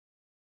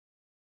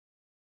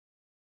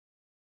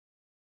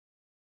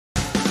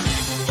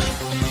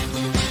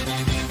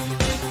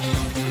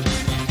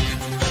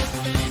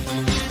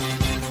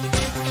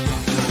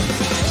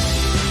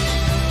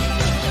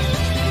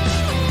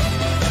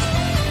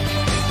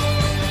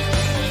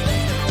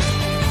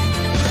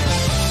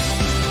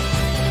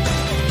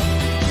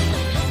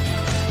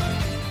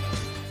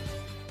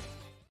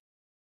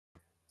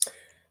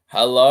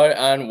Hello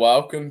and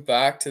welcome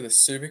back to the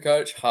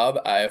Supercoach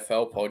Hub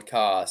AFL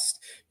podcast.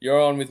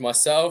 You're on with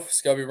myself,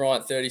 Scubby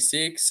Bryant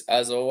 36.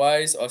 As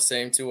always, I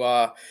seem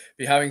to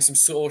be having some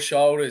sore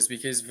shoulders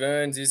because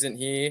Verns isn't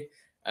here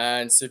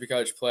and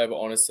Supercoach player, but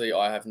honestly,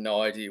 I have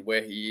no idea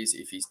where he is,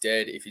 if he's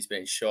dead, if he's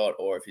been shot,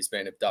 or if he's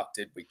been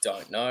abducted. We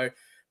don't know.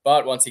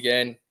 But once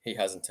again, he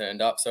hasn't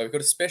turned up. So we've got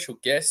a special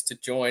guest to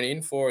join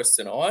in for us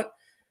tonight.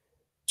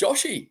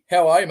 Joshy,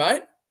 how are you,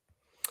 mate?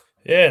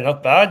 Yeah,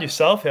 not bad.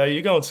 Yourself? How are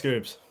you going,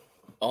 Scoobs?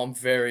 I'm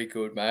very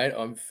good, mate.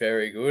 I'm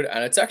very good,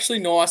 and it's actually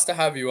nice to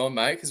have you on,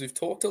 mate, because we've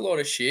talked a lot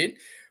of shit.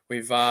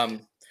 We've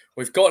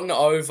gotten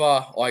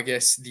over, I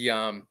guess,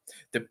 the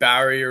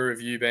barrier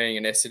of you being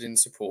an Essendon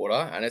supporter,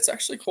 and it's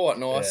actually quite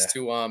nice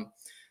Yeah, to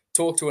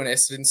talk to an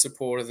Essendon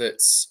supporter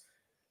that's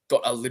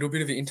got a little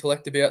bit of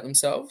intellect about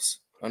themselves.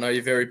 I know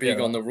you're very yeah, big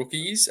on right. the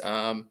rookies,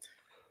 and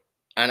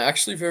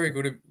actually very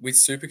good with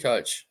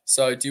Supercoach.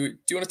 So do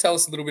you want to tell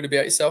us a little bit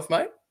about yourself,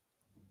 mate?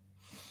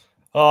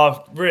 I've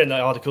written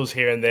articles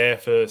here and there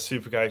for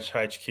Supercoach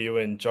HQ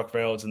and Jock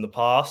Reynolds in the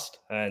past,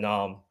 and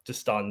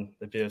just done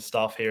a bit of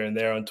stuff here and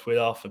there on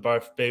Twitter for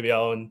both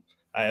BBL and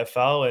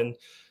AFL. And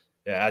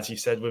yeah, as you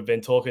said, we've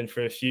been talking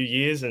for a few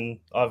years, and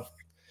I've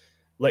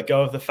let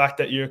go of the fact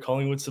that you're a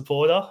Collingwood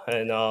supporter,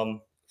 and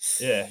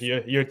yeah,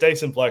 you're a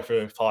decent bloke for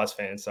a Tigers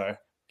fan, so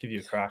give you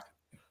a crack.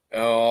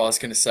 Oh, I was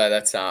going to say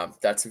that's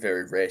a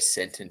very rare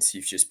sentence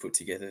you've just put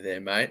together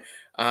there, mate.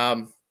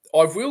 I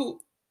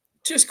will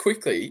just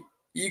quickly.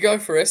 You go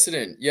for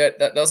Essendon, yet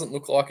that doesn't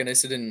look like an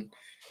Essendon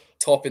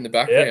top in the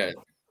Yeah. background.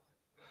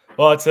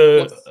 Well, it's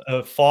What's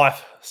a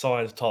Fife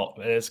signed top,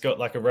 and it's got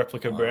like a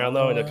replica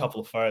Brownlow and a oh,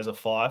 couple of photos of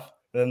Fife.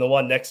 And then the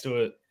one next to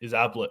it is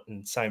Ablett,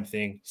 and same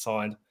thing,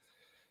 signed.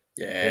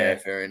 yeah, Yeah,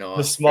 very this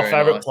nice, is my very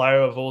favorite nice. player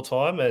of all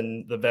time,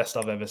 and the best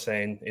I've ever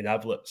seen in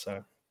Ablett.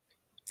 So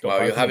got Well,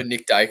 you'll both of have a them.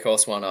 Nick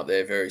Dacos one up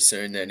there very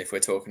soon. Then, if we're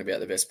talking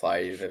about the best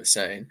player you've ever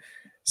seen, Don't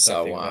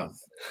so think that.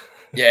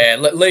 yeah,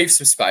 leave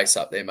some space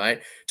up there,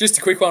 mate. Just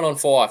a quick one on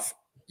Fife.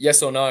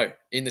 Yes or no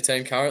in the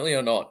team currently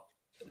or not?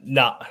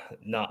 Nah,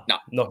 nah, No.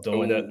 not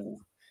doing it. Oh,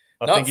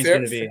 I no, think he's fair,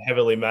 going to be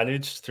heavily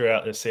managed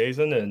throughout the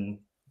season, and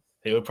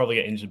he will probably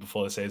get injured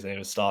before the season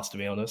even starts. To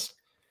be honest.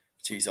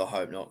 Geez, I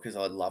hope not, because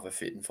I'd love a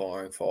fit and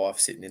firing Five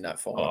sitting in that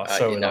Oh,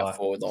 so in would that I.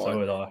 forward So line.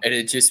 would I.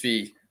 It'd just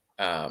be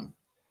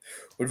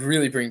would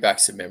really bring back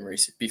some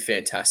memories. It'd be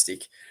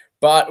fantastic.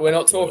 But we're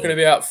not talking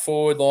Absolutely. about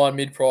forward line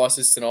mid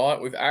prices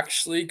tonight. We've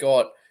actually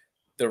got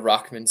the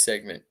Ruckman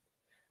segment,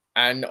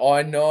 and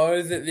I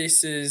know that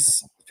this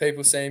is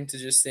people seem to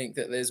just think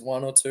that there's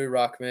one or two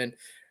Ruckman.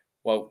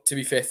 Well, to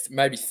be fair,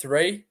 maybe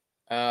three.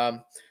 I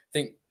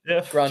think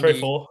Yeah, three, Grundy.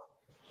 four.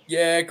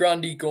 Yeah,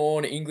 Grundy,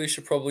 Gorn, English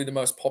are probably the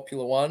most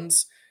popular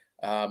ones.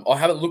 I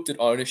haven't looked at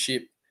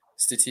ownership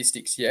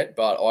statistics yet,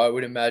 but I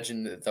would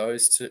imagine that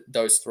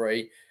those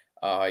three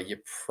are your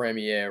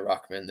premier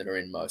ruckmen that are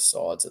in most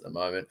sides at the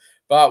moment.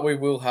 But we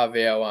will have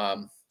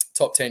our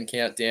top 10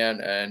 countdown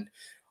and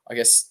I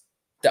guess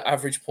the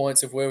average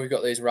points of where we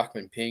got these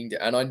ruckmen pinged.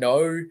 And I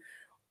know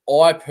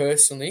I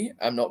personally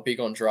am not big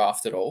on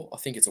draft at all. I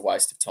think it's a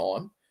waste of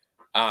time.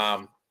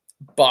 Um,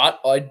 but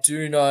I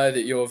do know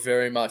that you're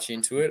very much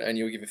into it, and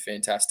you'll give a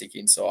fantastic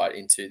insight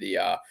into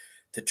the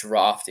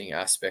drafting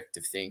aspect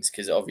of things.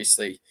 Because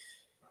obviously,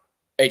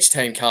 each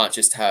team can't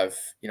just have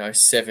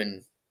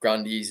seven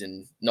Grundys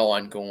and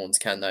nine Gorns,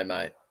 can they,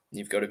 mate?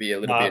 You've got to be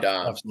Nah,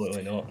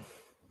 absolutely not.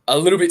 a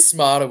little bit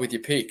smarter with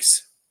your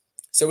picks.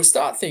 So we'll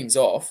start things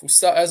off. We'll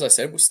start, as I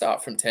said, we'll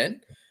start from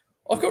 10.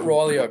 I've got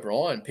Riley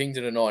O'Brien pinged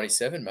at a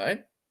 97,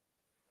 mate.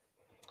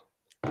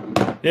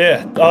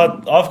 Yeah,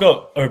 I've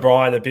got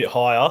O'Brien a bit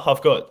higher.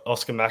 I've got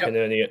Oscar Yep.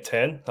 McInerney at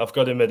 10. I've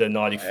got him at a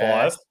 95,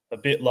 Yes. a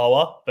bit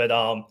lower, but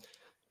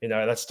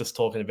that's just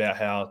talking about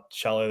how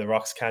shallow the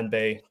rocks can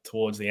be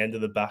towards the end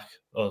of the back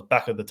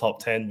of the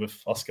top 10 with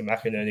Oscar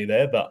McInerney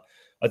there. But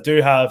I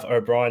do have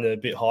O'Brien a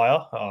bit higher,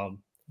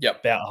 Yep.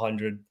 about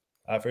 100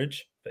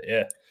 average. But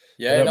yeah, I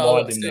Yeah, don't no,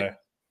 mind that's him it. though.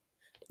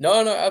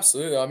 No, no,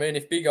 absolutely. I mean,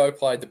 if Big O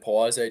played the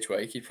Pies each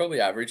week, he'd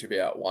probably average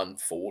about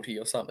 140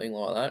 or something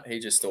like that. He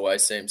just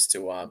always seems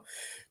to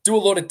do a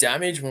lot of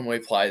damage when we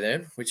play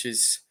them, which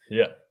is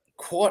Yeah.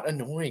 quite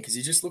annoying because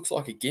he just looks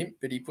like a gimp,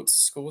 but he puts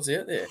scores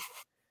out there.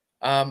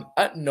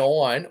 At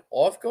 9,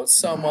 I've got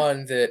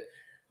someone that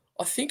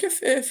I think a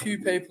fair few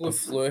people have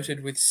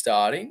flirted with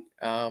starting.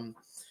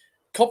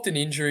 Copped an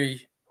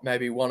injury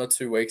maybe 1 or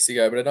 2 weeks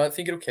ago, but I don't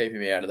think it'll keep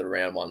him out of the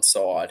round one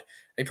side.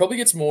 He probably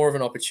gets more of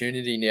an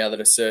opportunity now that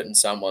a certain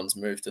someone's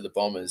moved to the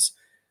Bombers,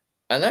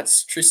 and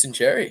that's Tristan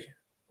Cherry.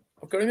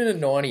 I've got him in a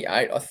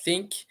 98.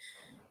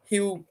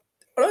 He'll.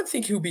 I don't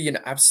think he'll be an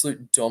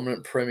absolute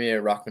dominant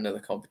premier ruckman of the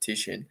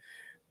competition,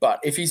 but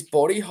if his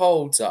body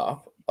holds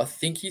up, I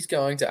think he's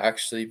going to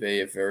actually be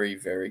a very,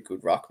 very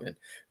good ruckman.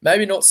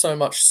 Maybe not so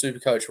much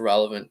Supercoach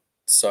relevant,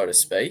 so to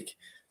speak.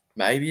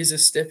 Maybe as a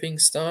stepping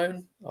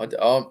stone.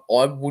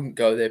 I wouldn't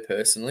go there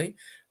personally.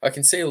 I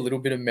can see a little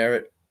bit of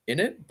merit in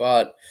it,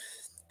 but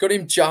got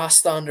him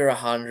just under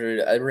 100,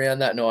 around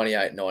that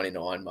 98,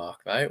 99 mark,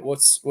 mate.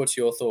 What's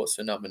your thoughts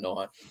for number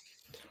 9?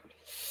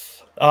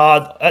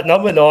 At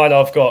number 9,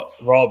 I've got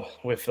Rob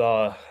with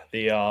the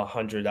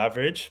 100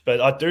 average,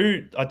 but I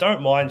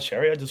don't mind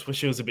Cherry. I just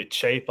wish he was a bit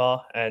cheaper,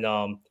 and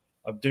I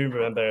do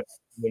remember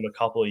him a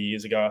couple of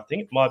years ago. I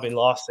think it might have been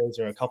last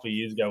season or a couple of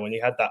years ago when he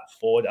had that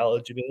forward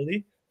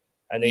eligibility,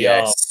 and he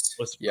Yes.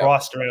 was Yep.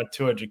 priced around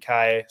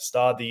 200K.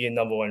 Started the year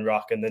number 1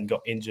 ruck, and then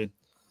got injured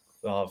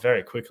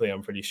very quickly.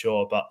 I'm pretty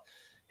sure, but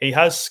he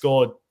has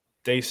scored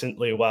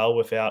decently well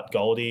without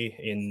Goldie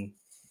in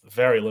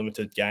very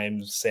limited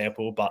games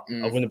sample, but I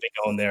Mm. wouldn't be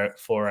going there at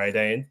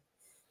 418.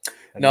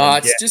 And No, then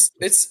it's just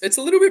it's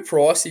a little bit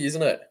pricey,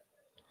 isn't it?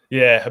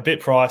 yeah, a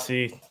bit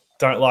pricey.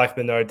 Don't like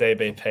the no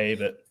DBP,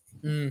 but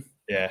Mm.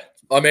 yeah,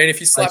 I mean, if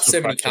you slap thanks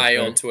for pressure 70K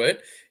too. onto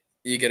it,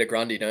 you get a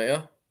Grundy, don't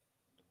you?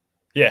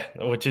 Yeah,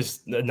 which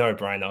is a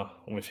no-brainer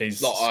with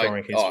his Like,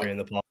 scoring I history in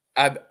the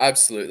past.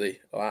 absolutely.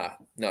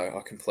 No,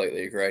 I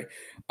completely agree.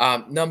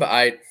 Number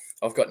 8,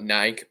 I've got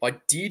Nank. I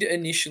did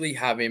initially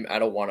have him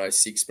at a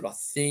 106, but I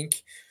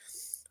think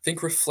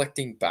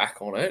reflecting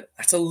back on it,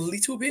 that's a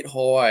little bit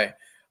high.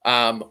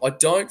 I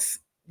don't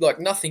like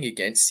nothing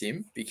against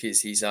him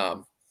because he's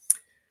a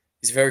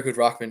very good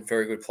ruckman,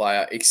 very good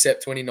player,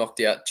 except when he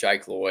knocked out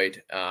Jake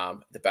Lloyd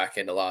the back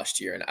end of last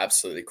year and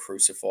absolutely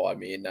crucified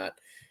me in that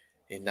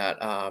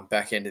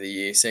back end of the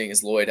year, seeing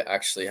as Lloyd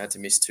actually had to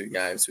miss 2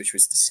 games, which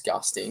was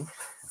disgusting.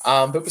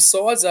 But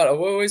besides that, I've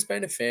always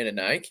been a fan of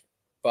Nake,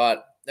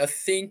 but I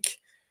think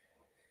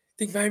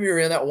maybe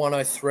around that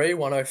 103,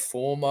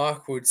 104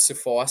 mark would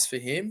suffice for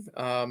him.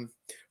 I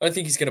don't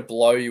think he's going to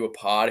blow you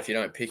apart if you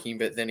don't pick him,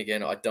 but then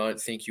again, I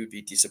don't think you'd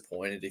be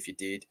disappointed if you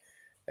did.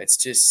 It's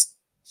just,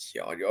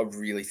 yeah, I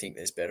really think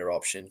there's better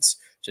options.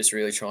 Just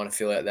really trying to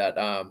fill out that,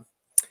 I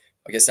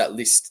guess that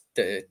list,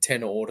 the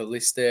 10 order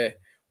list there.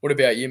 What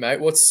about you, mate?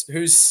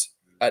 Who's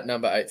at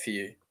number 8 for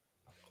you?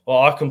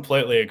 Well, I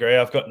completely agree.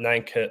 I've got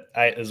Nank at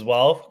 8 as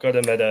well. Got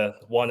him at a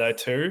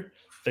 102,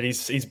 but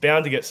he's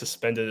bound to get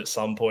suspended at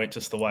some point,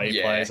 just the way he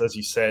Yeah. plays. As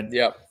you said,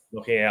 Yep.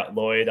 knocking out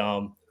Lloyd.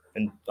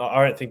 And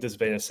I don't think there's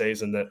been a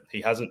season that he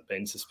hasn't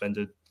been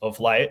suspended of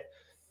late.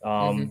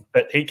 Hmm.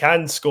 But he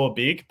can score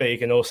big, but he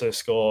can also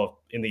score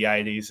in the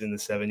 80s, in the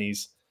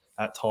 70s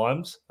at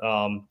times.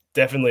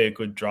 Definitely a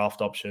good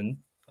draft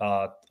option.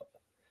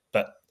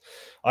 But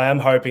I am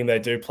hoping they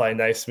do play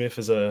Naismith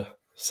as a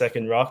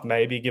second ruck,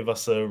 maybe give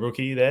us a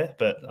rookie there.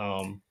 But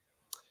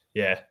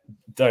yeah,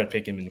 don't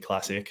pick him in the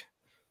classic.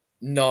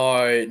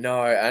 No,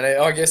 no, and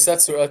I guess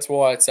that's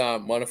why it's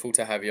wonderful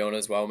to have you on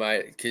as well,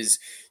 mate, because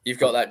you've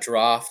got that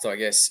draft, I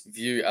guess,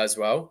 view as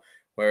well.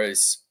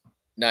 Whereas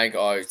Nang,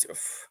 I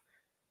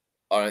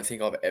don't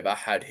think I've ever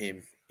had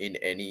him in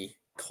any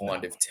No.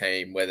 kind of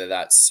team, whether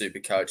that's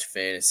Super Coach,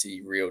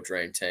 Fantasy, Real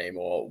Dream Team,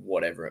 or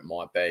whatever it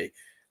might be.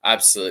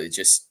 Absolutely,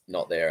 just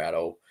not there at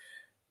all.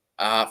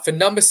 For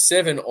number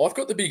 7, I've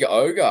got the big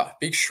ogre,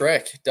 big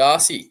Shrek,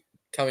 Darcy,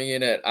 coming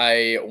in at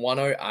a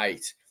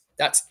 108.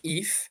 That's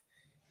if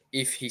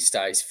he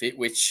stays fit,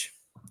 which,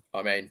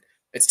 I mean,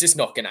 it's just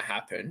not going to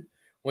happen.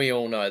 We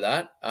all know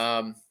that.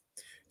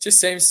 Just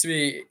seems to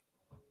be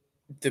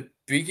the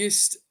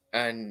biggest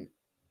and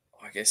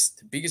I guess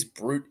the biggest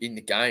brute in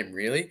the game,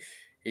 really.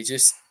 He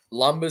just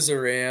lumbers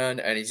around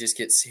and he just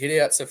gets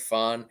hit outs of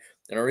fun.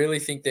 And I really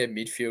think their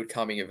midfield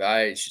coming of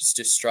age, it's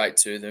just straight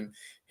to them,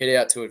 hit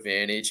out to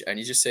advantage, and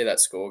you just see that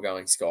score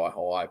going sky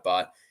high.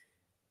 But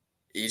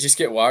you just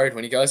get worried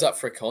when he goes up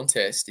for a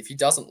contest. If he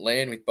doesn't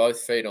land with both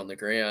feet on the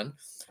ground,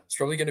 it's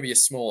probably going to be a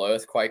small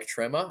earthquake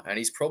tremor, and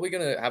he's probably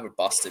going to have a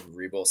busted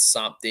rib or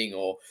something,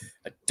 or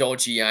a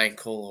dodgy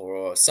ankle,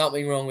 or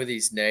something wrong with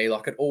his knee.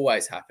 Like it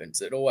always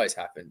happens. It always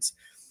happens.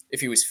 If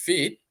he was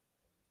fit,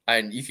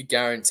 and you could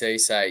guarantee,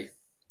 say,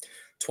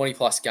 20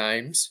 plus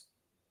games,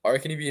 I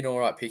reckon he'd be an all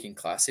right pick in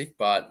classic.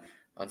 But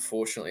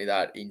unfortunately,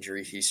 that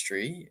injury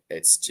history,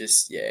 it's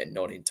just, yeah,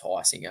 not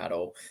enticing at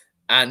all.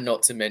 And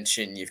not to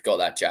mention, you've got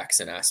that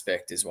Jackson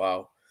aspect as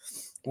well.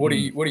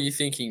 Mm. What are you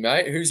thinking,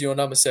 mate? Who's your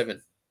number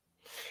 7?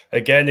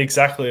 Again,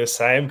 exactly the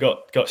same.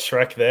 Got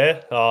Shrek there.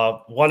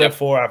 Yep.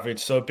 104 average,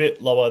 so a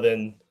bit lower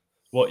than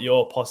what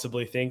you're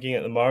possibly thinking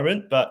at the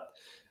moment. But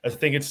I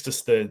think it's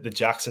just the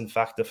Jackson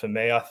factor for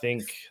me. I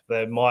think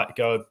they might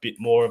go a bit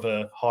more of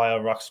a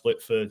higher ruck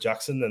split for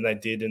Jackson than they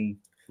did in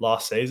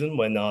last season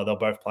when they're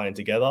both playing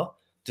together,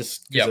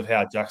 just because of Yep.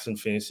 how Jackson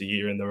finished the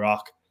year in the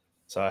ruck.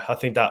 So I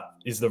think that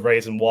is the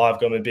reason why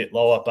I've got him a bit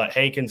lower. But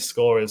he can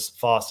score as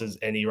fast as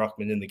any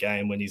ruckman in the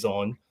game when he's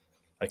on.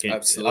 I've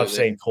Absolutely.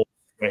 seen calls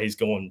where he's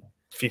gone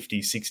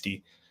 50,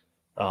 60.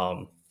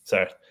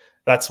 So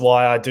that's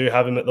why I do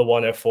have him at the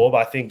 104.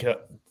 But I think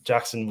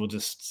Jackson will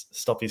just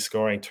stop his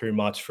scoring too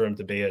much for him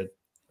to be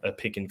a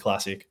pick in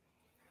classic.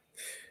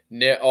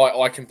 Now,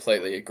 I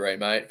completely agree,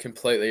 mate.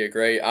 Completely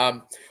agree.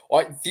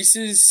 This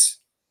is.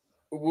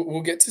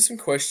 We'll get to some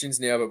questions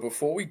now, but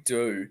before we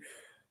do,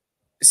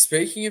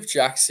 speaking of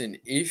Jackson,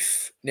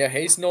 if now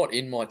he's not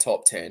in my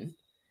top 10,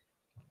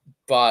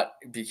 but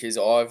because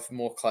I've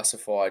more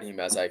classified him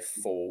as a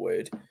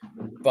forward,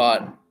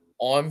 but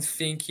I'm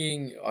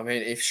thinking, I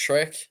mean, if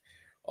Shrek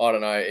I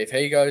don't know, if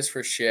he goes for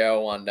a shower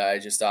one day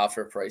just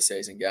after a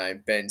preseason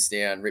game, bends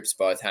down, rips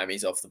both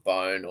hammies off the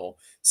bone or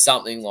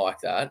something like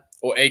that,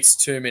 or eats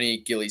too many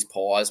Gillies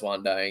pies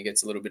one day and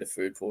gets a little bit of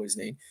food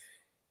poisoning,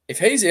 if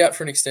he's out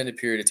for an extended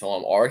period of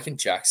time, I reckon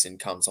Jackson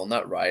comes on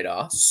that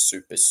radar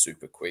super,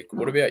 super quick.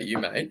 What about you,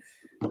 mate?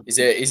 Is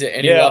there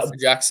any Yeah, love for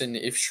Jackson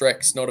if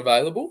Shrek's not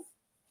available?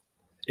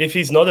 if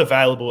he's not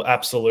available,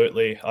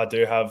 absolutely, I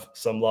do have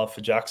some love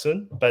for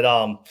Jackson. But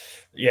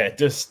yeah,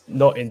 just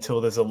not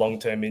until there's a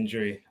long-term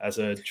injury as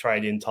a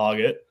trade-in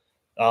target.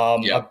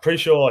 I'm Yep. pretty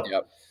sure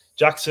Yep.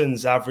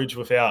 Jackson's average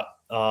without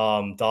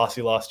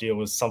Darcy last year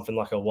was something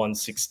like a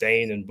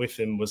 116, and with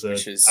him was an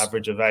Which is,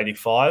 average of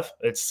 85.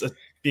 It's a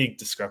big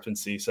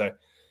discrepancy. So I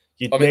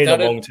you'd mean, need a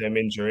long-term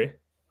injury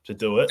to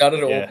do it.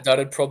 Yeah.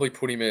 that'd probably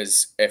put him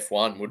as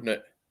F1, wouldn't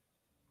it?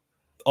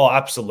 Oh,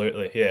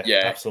 absolutely. Yeah, Yeah.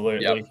 Yep.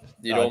 absolutely.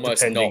 You'd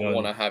almost Depending not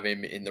want on, to have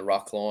him in the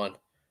ruck line.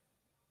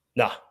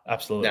 nah,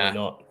 absolutely Nah.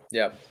 not.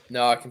 Yep.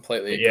 No, I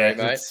completely But agree, yeah,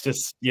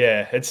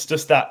 mate. it's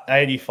just that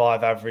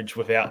 85 average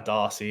without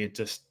Darcy.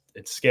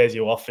 It scares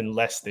you off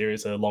unless there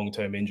is a long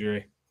term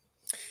injury.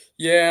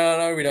 Yeah, I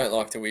know we don't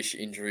like to wish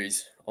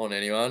injuries on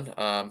anyone.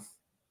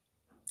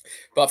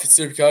 But for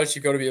Supercoach,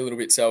 you've got to be a little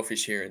bit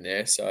selfish here and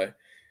there. So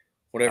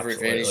whatever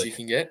advantage Absolutely. you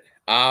can get.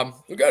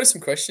 We'll go to some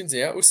questions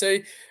now. We'll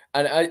see.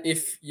 And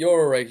if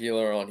you're a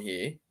regular on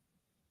here,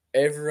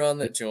 everyone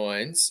that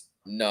joins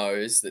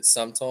knows that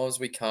sometimes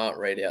we can't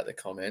read out the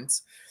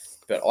comments,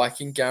 but I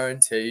can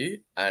guarantee you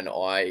and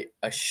I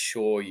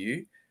assure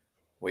you,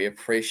 we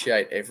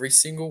appreciate every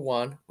single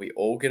one. We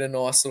all get a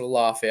nice little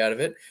laugh out of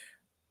it,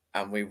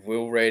 and we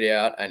will read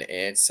out and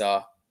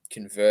answer,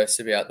 converse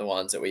about the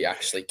ones that we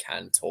actually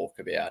can talk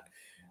about.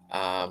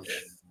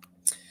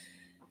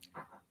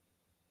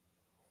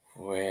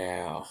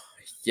 Wow.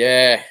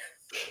 Yeah.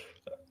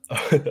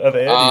 Are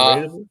they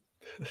any readable?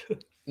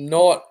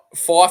 Not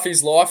Fife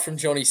is Life from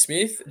Johnny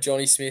Smith.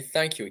 Johnny Smith,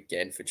 thank you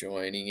again for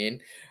joining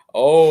in.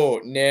 Oh,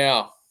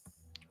 now,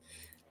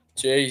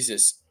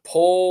 Jesus.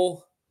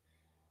 Paul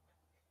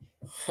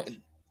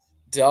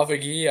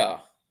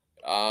Davagia.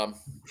 I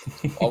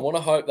want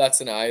to hope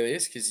that's an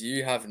alias because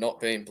you have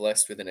not been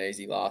blessed with an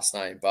easy last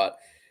name. But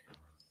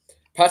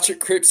Patrick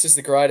Cripps is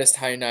the greatest.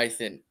 Hey,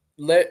 Nathan.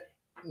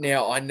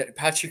 Now, I know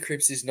Patrick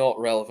Cripps is not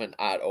relevant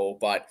at all,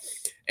 but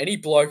any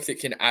bloke that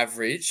can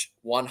average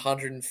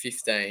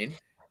 115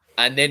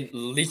 and then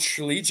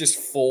literally just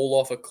fall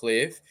off a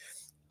cliff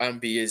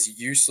and be as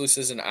useless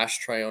as an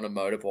ashtray on a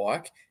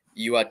motorbike,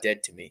 you are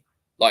dead to me.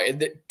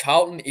 Like,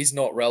 Carlton is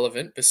not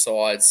relevant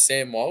besides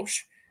Sam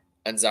Walsh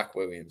and Zach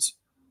Williams.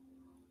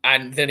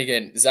 And then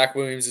again, Zach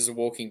Williams is a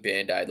walking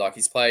band-aid. Like,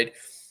 he's played,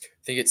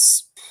 I think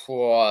it's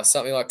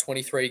something like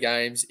 23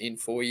 games in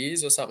 4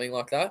 years or something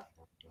like that.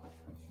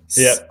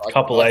 Yeah, a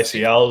couple I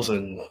think, ACLs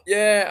and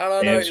yeah, and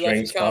I know, like, you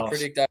hamstrings can't cast.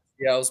 predict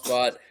ACLs,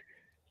 but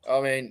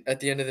I mean, at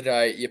the end of the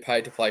day, you're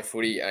paid to play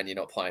footy and you're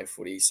not playing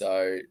footy,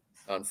 so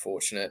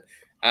unfortunate.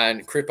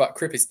 And Crip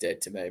is dead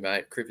to me,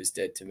 mate. Crip is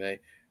dead to me.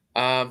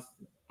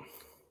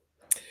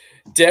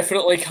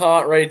 Definitely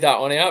can't read that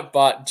one out,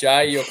 but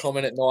Jay, your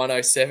comment at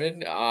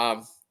 9:07,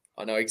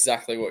 I know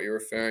exactly what you're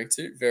referring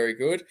to. Very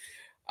good.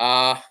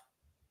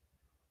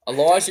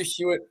 Elijah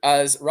Hewitt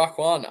as Ruck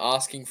One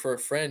asking for a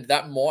friend.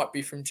 That might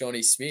be from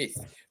Johnny Smith.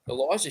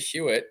 Elijah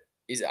Hewitt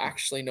is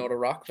actually not a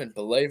ruckman,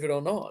 believe it or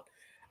not.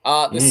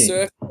 The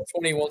Surf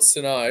 20 wants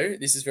to know,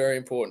 this is very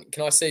important.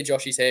 Can I see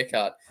Joshy's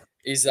haircut?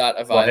 Is that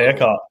My available?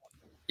 haircut.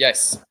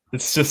 Yes.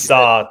 It's just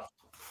I've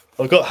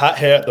got hat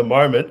hair at the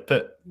moment,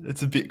 but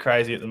it's a bit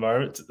crazy at the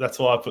moment. That's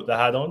why I put the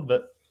hat on,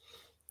 but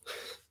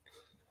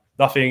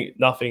nothing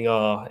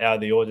out of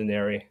the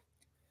ordinary.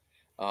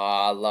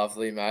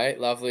 Lovely, mate.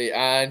 Lovely.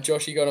 And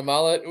Joshy got a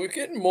mullet. We're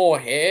getting more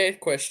hair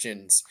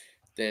questions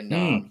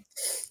than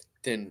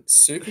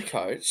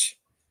Supercoach.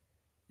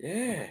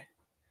 Yeah.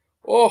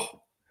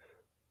 Oh,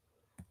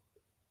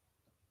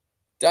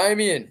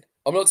 Damien.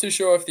 I'm not too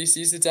sure if this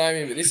is the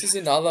Damien, but this is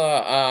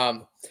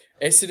another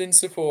Essendon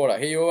supporter.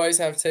 He always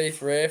have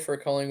teeth rare for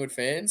Collingwood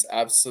fans.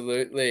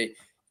 Absolutely.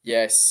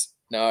 Yes.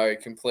 No,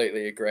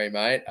 completely agree,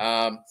 mate.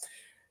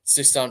 It's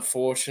just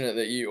unfortunate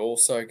that you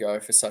also go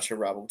for such a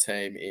rubble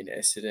team in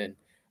Essendon.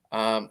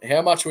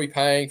 How much are we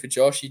paying for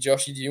Joshy?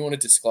 Joshy, do you want to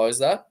disclose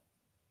that?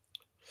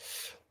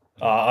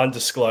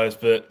 Undisclosed,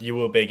 but you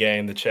will be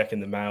getting the check in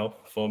the mail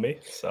for me.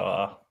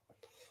 So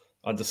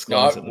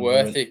undisclosed at the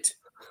moment. Perfect.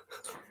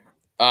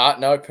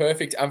 No,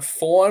 perfect. And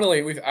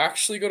finally, we've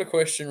actually got a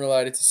question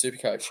related to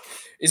Supercoach.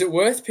 Is it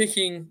worth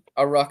picking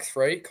a Ruck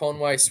 3,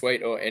 Conway,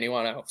 Sweet, or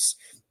anyone else?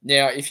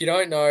 Now, if you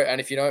don't know,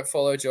 and if you don't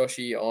follow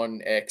Joshy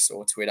on X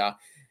or Twitter,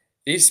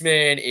 this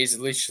man is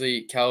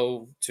literally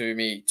Cal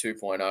Toomey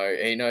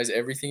 2.0. He knows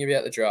everything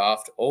about the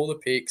draft, all the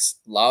picks,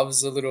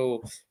 loves a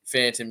little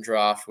phantom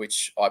draft,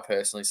 which I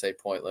personally see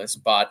pointless,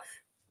 but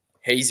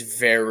he's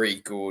very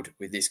good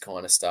with this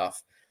kind of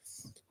stuff.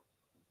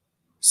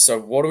 So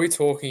what are we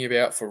talking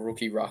about for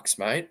rookie rucks,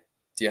 mate?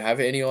 Do you have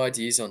any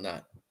ideas on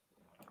that?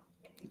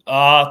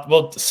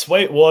 Well,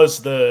 Sweet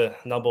was the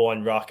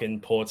 #1 ruck in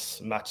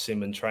Port's match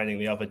sim and training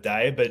the other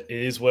day, but it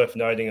is worth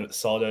noting that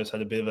Soldo's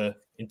had a bit of a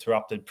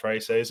interrupted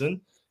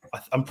preseason.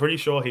 I'm pretty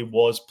sure he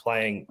was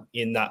playing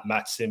in that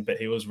match sim, but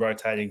he was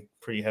rotating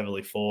pretty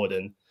heavily forward,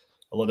 and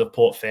a lot of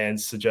Port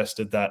fans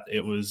suggested that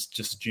it was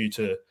just due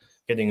to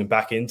getting him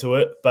back into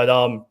it. But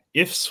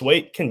if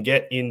Sweet can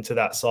get into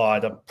that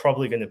side, I'm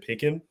probably going to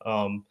pick him.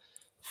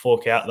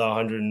 Fork out the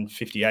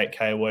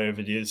 158k,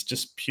 whatever it is,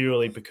 just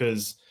purely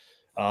because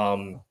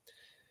um,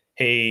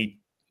 he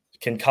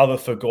can cover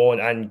for Gorn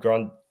and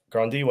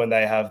Grundy when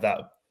they have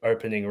that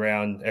opening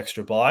round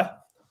extra bye.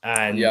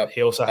 And Yep,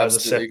 he also has a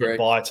absolutely separate agree.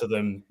 bye to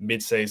them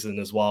mid-season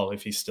as well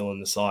if he's still in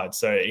the side.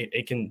 So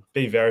it can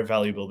be very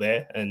valuable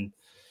there. And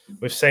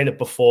we've seen it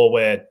before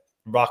where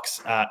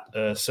rucks at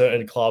a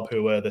certain club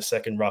who were the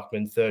second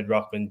ruckman, third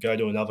ruckman, go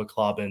to another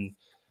club and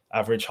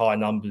average high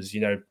numbers.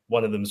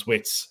 One of them's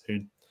Wits, who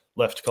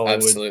left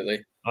Collingwood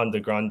Absolutely. under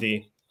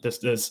Grundy.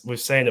 We've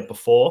seen it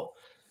before.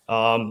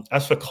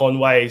 As for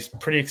Conway, he's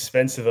pretty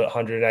expensive at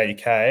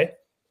 180k.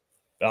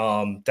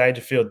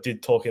 Dangerfield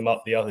did talk him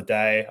up the other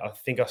day. I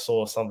think I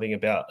saw something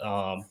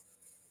about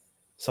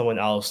someone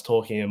else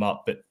talking him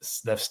up, but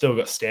they've still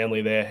got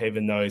Stanley there,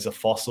 even though he's a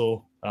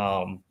fossil.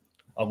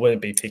 I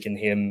wouldn't be picking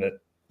him at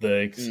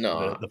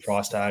No. the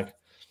price tag.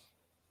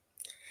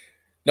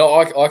 No,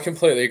 I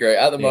completely agree.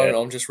 At the Yeah, moment,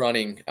 I'm just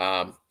running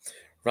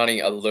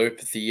a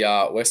loop.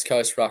 The West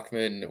Coast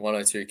Ruckman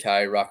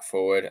 102k ruck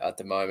forward at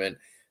the moment.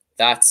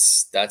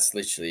 That's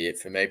literally it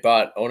for me.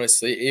 But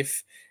honestly,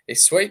 if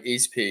Sweet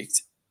is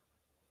picked,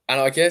 and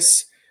I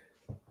guess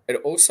it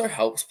also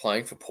helps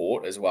playing for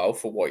Port as well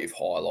for what you've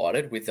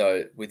highlighted with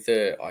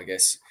the I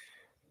guess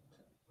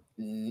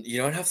you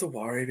don't have to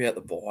worry about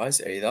the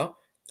buys either.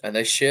 And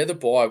they share the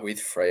buy with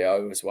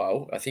Freo as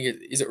well. I think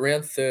it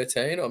round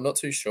 13. I'm not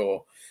too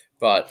sure,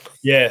 but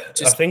yeah. I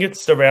just think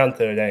it's around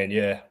 13.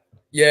 Yeah,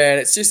 yeah,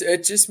 and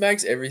it just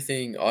makes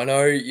everything. I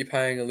know you're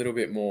paying a little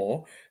bit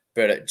more,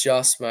 but it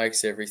just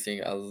makes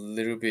everything a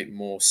little bit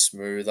more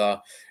smoother.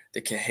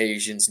 The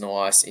cohesion's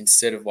nice.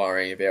 Instead of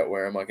worrying about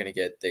where am I going to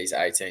get these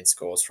 18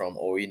 scores from,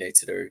 all you need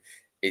to do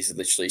is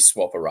literally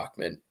swap a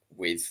ruckman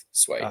with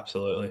Sweet.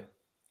 absolutely.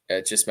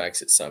 It just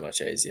makes it so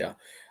much easier.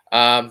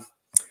 Um,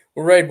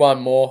 we'll read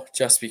one more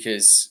just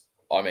because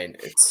I mean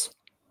it's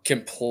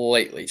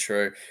completely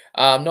true.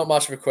 Not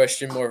much of a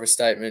question, more of a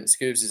statement.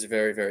 Scoobs is a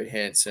very, very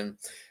handsome.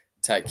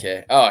 Take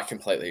care. Oh, I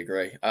completely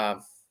agree.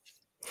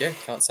 Yeah,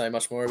 can't say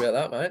much more about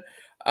that, mate.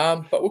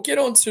 But we'll get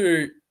on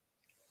to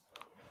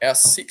our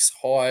 6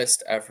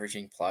 highest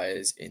averaging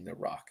players in the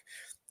ruck.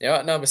 Now,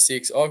 at number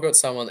 6, I've got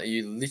someone that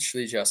you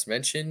literally just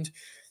mentioned.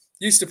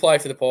 Used to play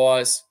for the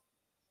Pies,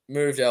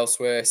 moved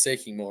elsewhere,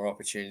 seeking more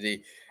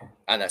opportunity,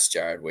 and that's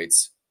Jared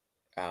Witts.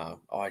 I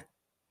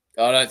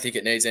don't think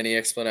it needs any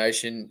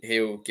explanation.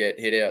 He'll get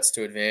hitouts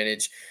to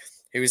advantage.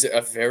 He was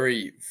a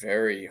very,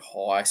 very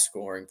high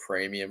scoring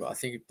premium.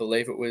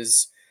 Believe it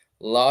was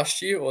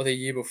last year or the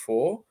year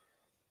before.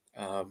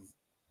 Um,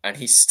 and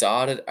he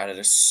started at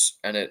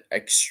an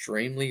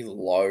extremely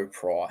low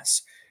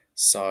price.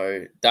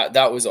 So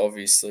that was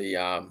obviously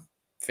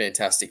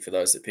fantastic for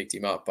those that picked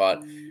him up.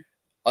 But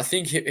I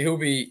think he'll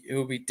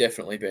be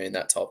definitely be in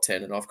that top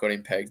 10, and I've got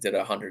him pegged at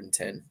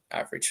 110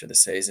 average for the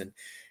season.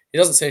 He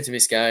doesn't seem to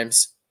miss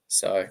games,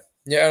 so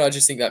yeah, and I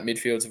just think that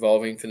midfield's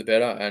evolving for the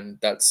better, and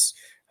that's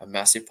a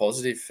massive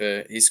positive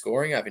for his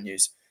scoring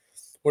avenues.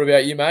 What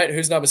about you, mate?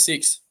 Who's number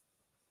 6?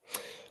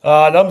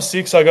 Number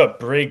 6, I got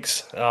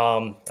Briggs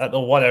at the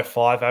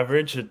 105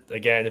 average.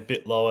 Again, a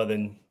bit lower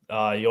than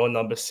your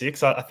number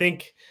 6. I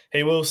think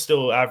he will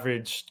still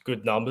average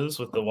good numbers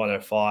with the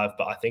 105,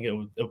 but I think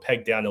it'll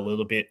peg down a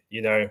little bit.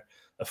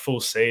 A full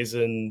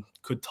season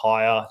could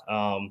tire.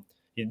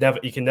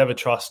 You can never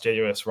trust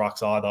GUS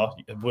Rucks either.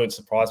 It wouldn't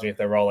surprise me if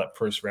they roll out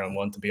Bruce round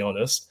 1, to be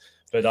honest.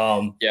 But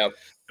Yeah.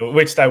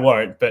 which they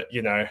won't. But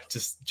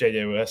just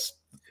GUS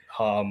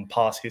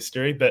past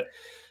history. But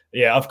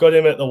yeah, I've got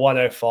him at the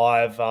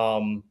 105.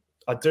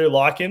 I do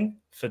like him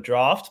for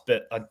draft,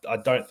 but I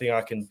don't think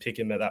I can pick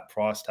him at that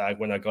price tag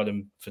when I got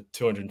him for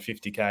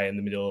 250k in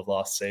the middle of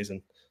last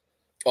season.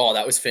 Oh,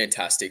 that was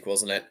fantastic,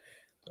 wasn't it?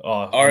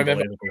 Oh, I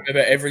remember,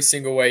 unbelievable. every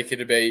single week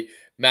it'd be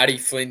Matty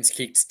Flynn's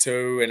kicked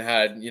 2 and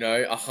had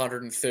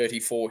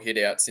 134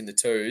 hitouts in the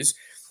twos,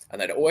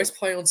 and they'd always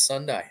play on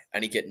Sunday,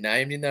 and he'd get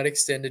named in that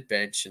extended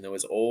bench, and there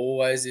was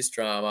always this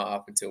drama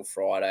up until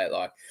Friday at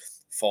like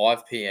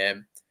 5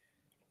 p.m.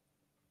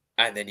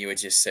 And then you would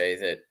just see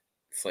that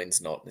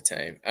Flynn's not in the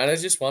team. And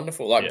it's just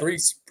wonderful. Like Yeah.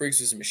 Briggs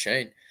was a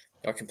machine.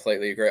 I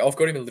completely agree. I've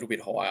got him a little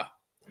bit higher,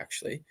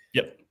 actually.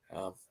 Yep.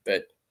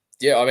 But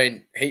yeah, I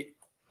mean,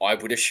 I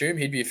would assume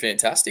he'd be a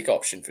fantastic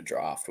option for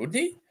draft, wouldn't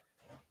he?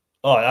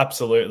 Oh,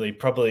 absolutely.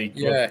 Probably,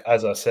 well, Yeah.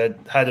 as I said,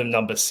 had him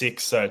number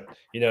 6. So,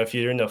 if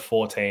you're in a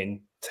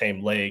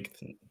 14-team league,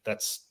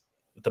 that's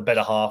the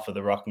better half of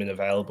the ruckman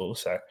available.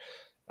 So,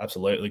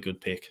 absolutely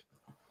good pick.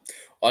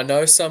 I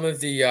know some of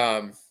the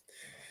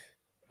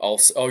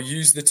I'll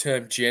use the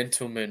term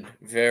gentleman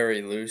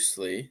very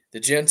loosely. The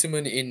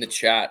gentlemen in the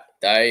chat,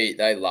 they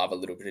love a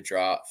little bit of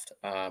draft.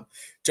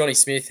 Johnny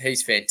Smith,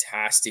 he's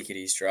fantastic at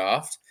his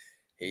draft.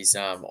 He's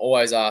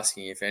always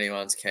asking if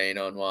anyone's keen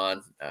on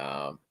one.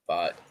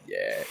 But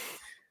yeah,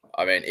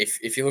 I mean,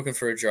 if you're looking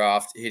for a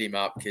draft, hit him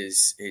up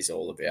because he's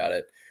all about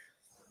it.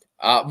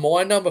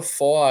 My number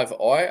 5,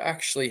 I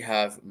actually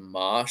have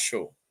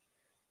Marshall.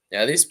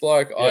 Now, this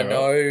bloke, Yeah, I right.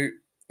 know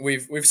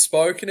we've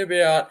spoken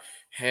about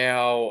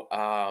how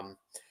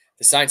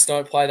the Saints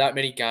don't play that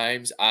many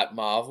games at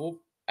Marvel,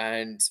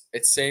 and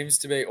it seems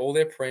to be all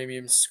their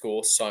premiums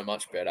score so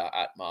much better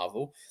at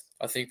Marvel.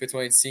 I think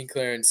between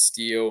Sinclair and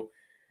Steele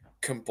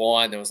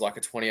combined, there was like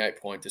a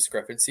 28-point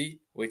discrepancy,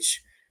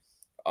 which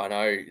I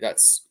know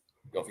that's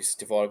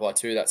obviously divided by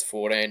 2, that's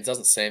 14. It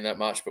doesn't seem that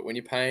much, but when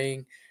you're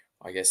paying,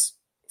 I guess,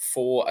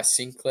 for a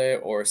Sinclair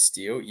or a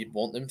Steele, you'd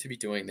want them to be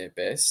doing their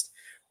best.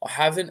 I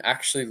haven't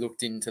actually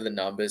looked into the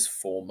numbers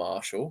for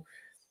Marshall,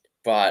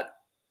 but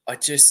I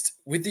just,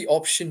 with the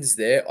options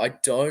there, I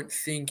don't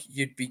think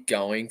you'd be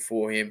going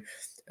for him,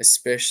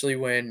 especially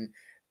when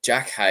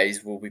Jack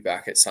Hayes will be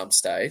back at some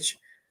stage.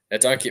 Now,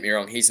 don't get me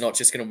wrong, he's not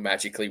just going to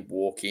magically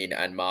walk in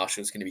and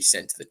Marshall's going to be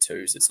sent to the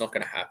twos. It's not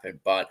going to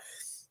happen. But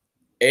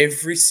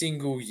every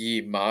single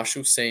year,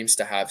 Marshall seems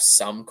to have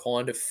some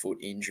kind of foot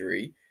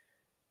injury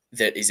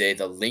that is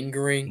either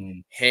lingering,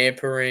 Mm.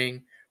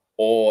 hampering,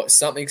 or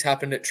something's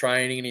happened at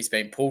training and he's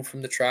been pulled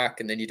from the track,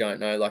 and then you don't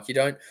know. Like you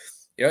don't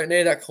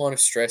need that kind of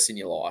stress in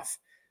your life.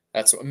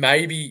 That's what,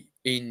 maybe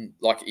in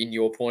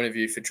your point of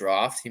view for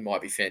draft, he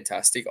might be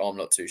fantastic. I'm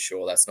not too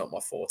sure. That's not my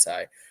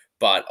forte.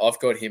 But I've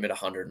got him at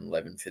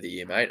 111 for the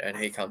year, mate, and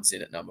he comes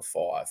in at number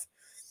 5.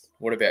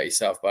 What about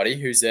yourself, buddy?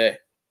 Who's there?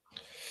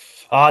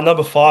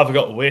 Number 5, I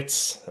got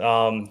Wits.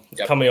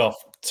 Yep. Coming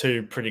off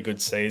 2 pretty good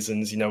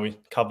seasons. You know, we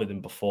covered him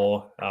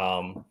before.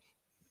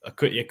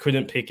 You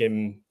couldn't pick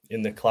him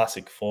in the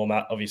classic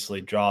format.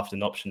 Obviously, draft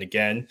an option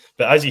again.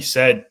 But as you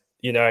said,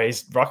 you know,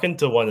 he's rocking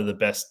to one of the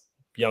best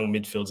young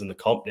midfields in the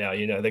comp now.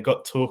 You know, they've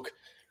got Took,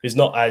 who's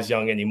not as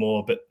young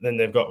anymore, but then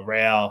they've got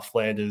Rao,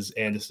 Flanders,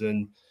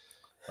 Anderson.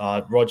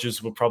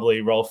 Rogers will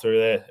probably roll through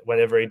there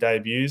whenever he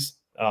debuts.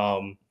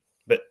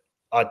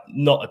 But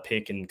not a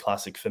pick in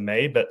classic for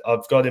me, but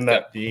I've got him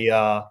at the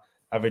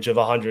average of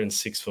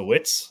 106 for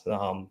Wits.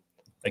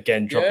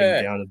 Again,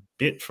 dropping down a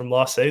bit from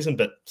last season,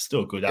 but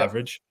still a good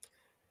average.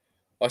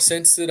 I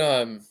sense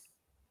that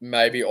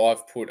maybe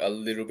I've put a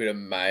little bit of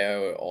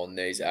mayo on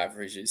these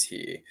averages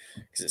here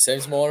because it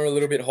seems mine are a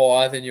little bit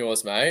higher than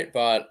yours, mate.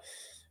 But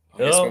I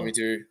guess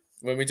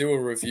when we do a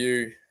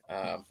review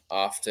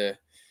after,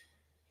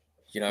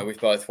 you know, we've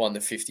both won the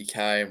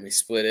 50K and we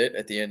split it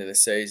at the end of the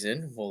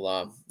season,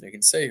 we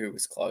can see who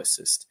was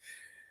closest.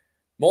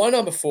 My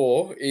number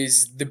 4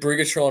 is the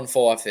Brigatron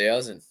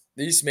 5000.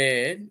 This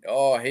man,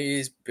 he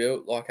is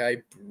built like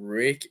a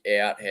brick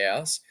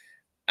outhouse,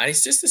 and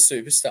he's just a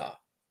superstar.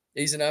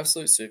 He's an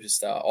absolute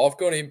superstar. I've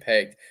got him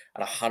pegged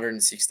at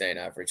 116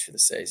 average for the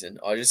season.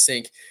 I just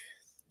think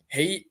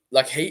he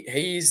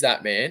is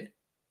that man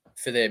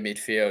for their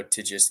midfield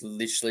to just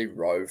literally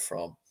row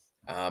from.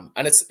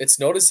 And it's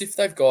not as if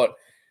they've got,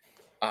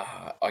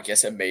 I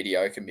guess, a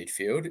mediocre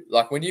midfield.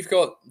 Like when you've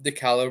got the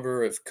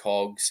caliber of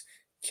Cogs,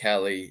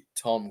 Kelly,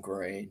 Tom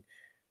Green,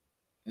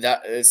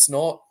 that it's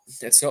not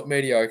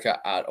mediocre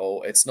at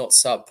all. It's not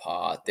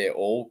subpar. They're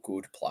all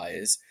good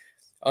players.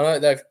 I know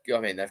they've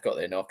got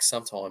their knocks.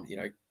 Sometimes, you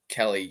know,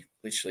 Kelly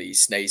literally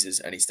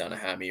sneezes and he's done a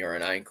hammy or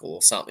an ankle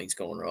or something's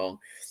gone wrong.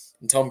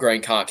 And Tom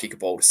Green can't kick a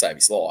ball to save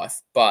his life.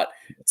 But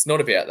it's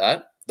not about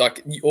that.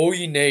 Like, all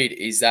you need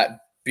is that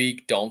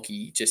big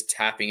donkey just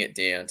tapping it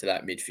down to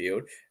that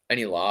midfield and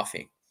you're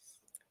laughing.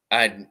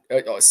 And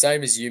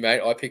same as you, mate.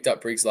 I picked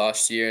up Briggs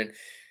last year and I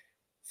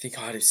think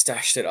I'd have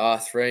stashed at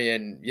R3.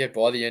 And, yeah,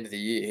 by the end of the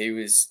year, he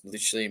was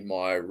literally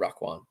my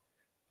ruck one.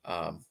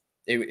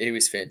 He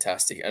was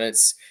fantastic. And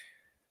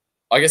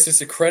I guess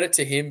it's a credit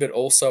to him, but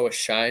also a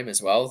shame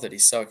as well that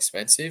he's so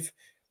expensive,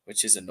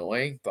 which is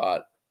annoying.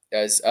 But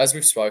as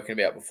we've spoken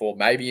about before,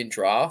 maybe in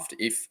draft,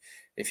 if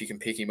you can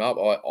pick him up,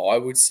 I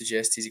would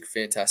suggest he's a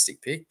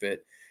fantastic pick. But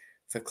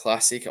for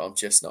classic, I'm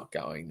just not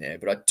going there.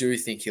 But I do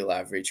think he'll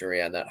average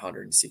around that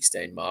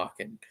 116 mark,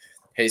 and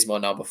he's my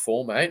number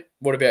 4, mate.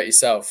 What about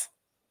yourself?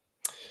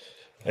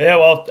 Yeah,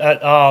 well,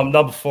 at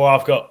number 4,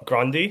 I've got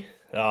Grundy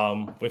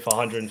with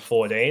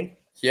 114.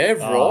 Yeah,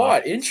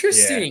 right.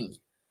 Interesting.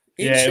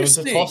 Yeah, it was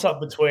a toss-up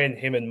between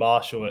him and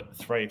Marshall at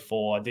 3,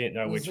 4. I didn't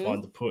know which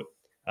one to put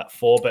at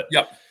 4, but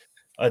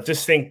I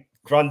just think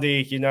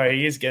Grundy, you know,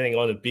 he is getting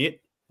on a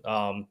bit.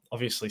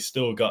 Obviously,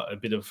 still got a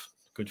bit of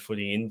good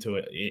footy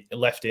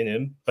left in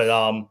him.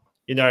 But,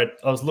 you know,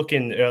 I was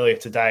looking earlier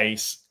today.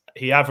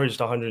 He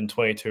averaged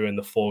 122 in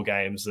the 4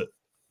 games that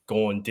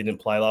Gawn didn't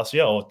play last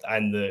year,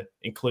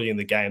 including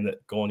the game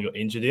that Gawn got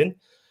injured in.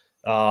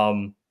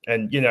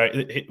 And, you know,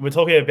 we're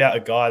talking about a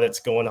guy that's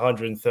gone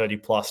 130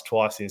 plus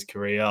twice in his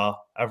career,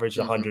 averaged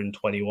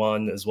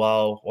 121 as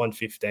well,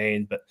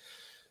 115. But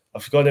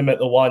I've got him at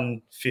the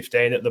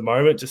 115 at the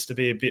moment just to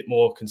be a bit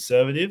more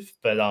conservative.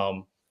 But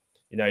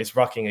he's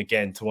rucking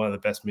again to one of the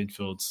best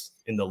midfields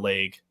in the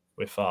league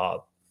with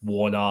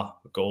Warner,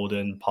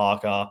 Golden,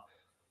 Parker,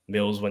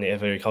 Mills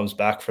whenever he comes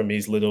back from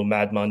his little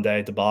Mad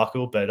Monday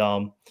debacle. But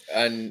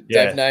And they've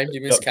yeah, named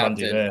him as got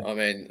Grundy captain. there. I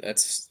mean,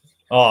 that's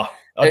Oh,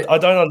 it, I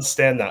don't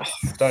understand that.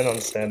 Don't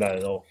understand that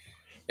at all.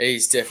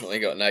 he's definitely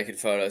got naked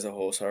photos of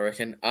horse, I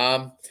reckon.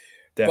 But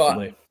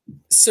Definitely.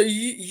 so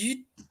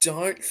you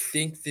don't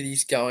think that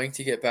he's going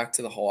to get back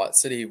to the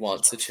heights that he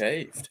once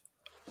achieved?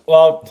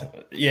 Well,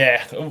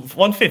 yeah,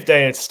 115.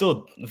 It's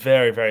still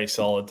very, very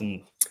solid,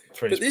 and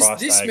for his But this price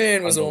this tag,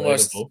 man was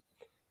almost unbelievable.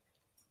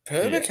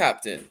 perma Yeah,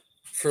 captain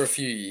for a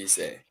few years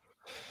there.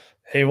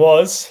 he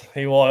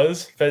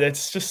was, but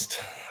it's just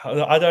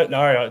I don't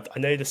know. I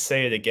need to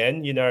see it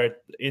again.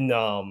 In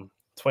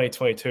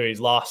 2022, his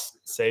last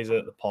season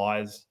at the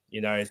Pies, a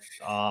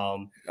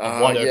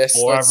Yes,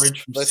 104 let's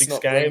average from let's six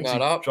not bring games. that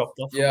He up. dropped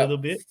off a Yeah, little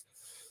bit,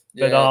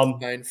 but yeah,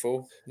 it's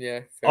painful. Yeah,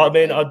 I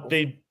very mean, I'd painful.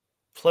 be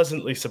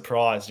pleasantly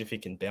surprised if he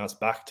can bounce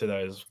back to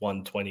those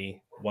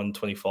 120,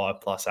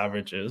 125 plus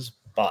averages.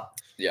 But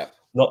Yeah,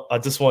 not. I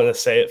just want to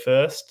see it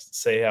first,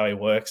 see how he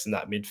works in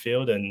that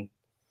midfield, and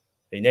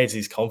he needs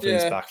his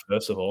confidence yeah. back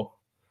first of all.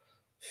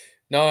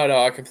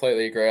 No, I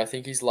completely agree. I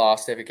think his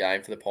last ever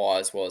game for the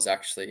Pies was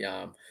actually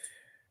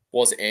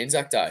was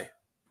Anzac Day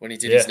when he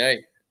did his Yeah,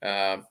 knee.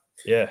 Um,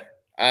 yeah,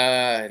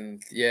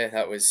 and yeah,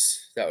 that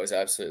was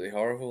absolutely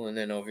horrible. And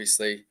then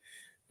obviously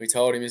we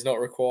told him he's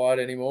not required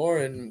anymore,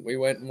 and we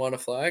went and won a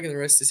flag, and the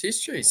rest is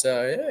history.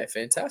 So yeah,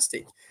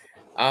 fantastic.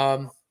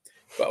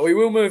 But we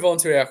will move on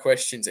to our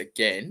questions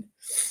again.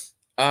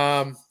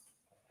 Um,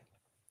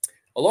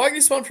 I like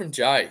this one from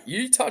Jay.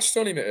 You touched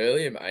on him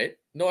earlier, mate.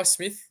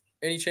 Naismith,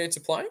 any chance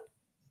of playing?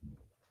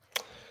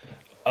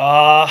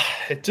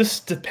 It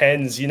just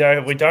depends. We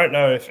don't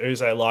know if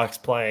Uze likes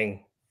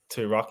playing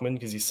to Ruckman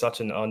because he's such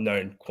an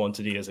unknown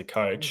quantity as a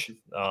coach.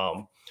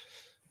 Mhm.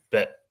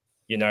 But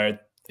you know,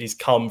 he's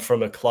come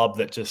from a club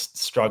that just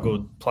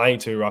struggled playing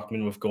to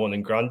Ruckman with Gawn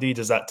and Grundy.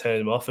 Does that turn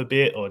him off a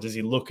bit, or does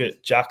he look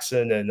at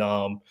Jackson and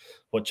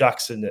what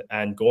Jackson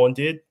and Gawn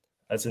did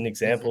as an Mhm.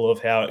 example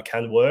of how it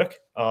can work?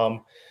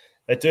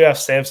 They do have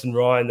Samson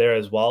Ryan there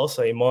as well,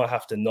 so you might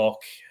have to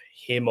knock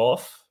him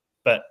off.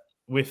 But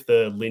with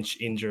the Lynch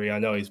injury, I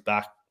know he's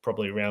back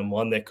probably round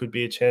one. There could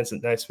be a chance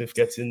that Naismith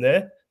gets in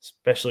there,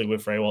 especially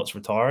with Ray Watts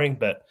retiring.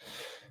 But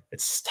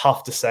it's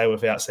tough to say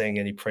without seeing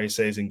any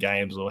preseason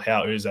games or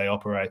how Uze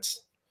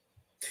operates.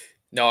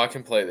 No, I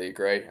completely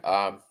agree.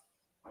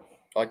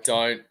 I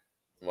don't.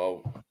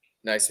 Well,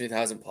 Naismith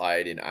hasn't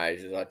played in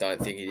ages. I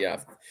don't think he'd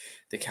have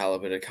the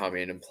caliber to come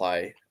in and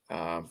play.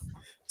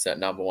 It's that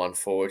number one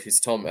forward. His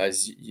Tom,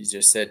 as you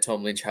just said,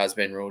 Tom Lynch has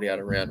been ruled out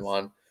of round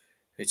one,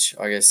 which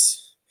I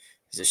guess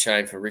is a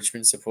shame for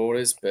Richmond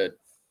supporters. But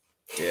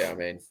yeah, I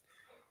mean, who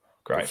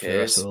Great for the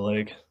rest of cares? the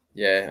league.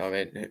 Yeah, I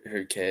mean,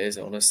 who cares,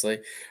 honestly?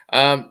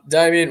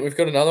 Damien, we've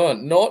got another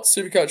one. Not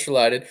Supercoach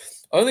related.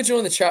 Only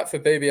joined the chat for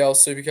BBL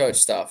Supercoach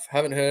stuff.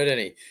 Haven't heard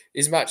any.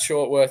 Is Matt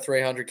Short worth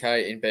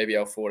 300K in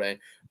BBL 14?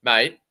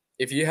 Mate,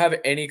 if you have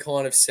any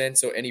kind of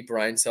sense or any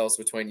brain cells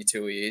between your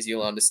two ears,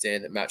 you'll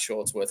understand that Matt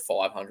Short's worth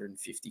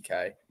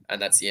 550K,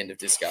 and that's the end of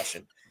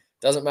discussion.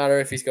 Doesn't matter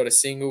if he's got a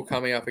single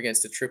coming up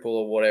against a triple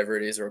or whatever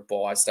it is, or a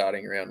bye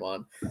starting round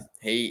one.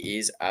 He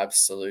is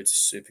absolute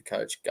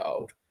Supercoach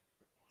gold.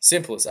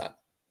 Simple as that.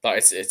 Like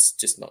it's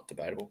just not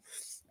debatable.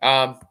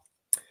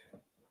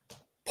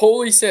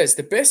 Paulie says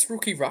the best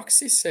rookie rucks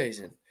this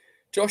season.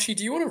 Joshy,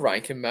 do you want to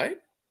rank him, mate?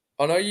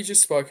 I know you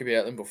just spoke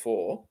about them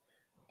before,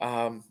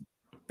 but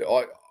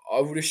I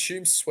would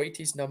assume Sweet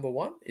is number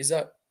one. Is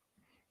that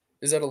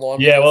aligned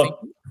with Yeah, your well,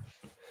 thinking?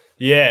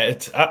 yeah,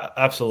 it's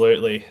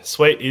absolutely.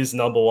 Sweet is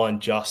number one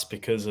just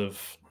because of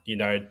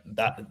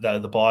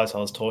that the buyers I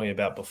was talking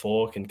about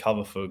before can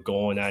cover for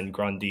Gorn and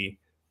Grundy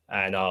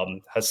and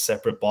has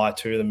separate buy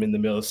to them in the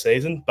middle of the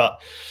season.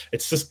 But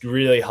it's just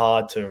really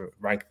hard to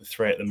rank the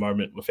three at the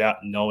moment without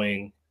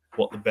knowing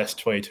what the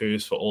best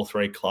 22s for all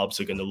three clubs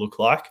are going to look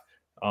like.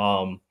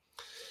 Um,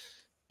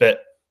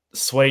 but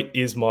Sweet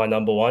is my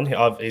number one.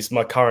 He's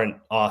my current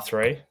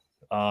R3. Just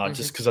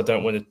Mm-hmm. because I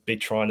don't want to be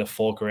trying to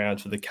fork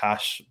around for the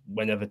cash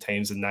whenever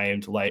teams are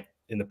named late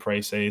in the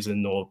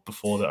preseason or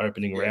before the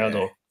opening round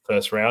Yeah, or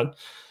first round.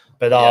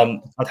 But yeah.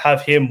 I'd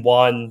have him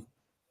one,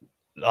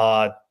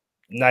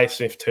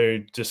 Naismith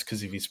two, just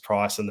because of his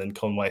price, and then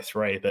Conway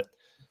three. But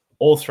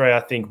all three, I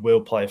think, will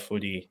play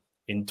footy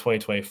in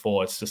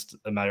 2024. It's just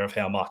a matter of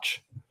how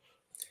much.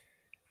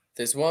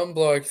 There's one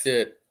bloke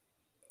that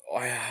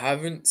I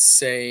haven't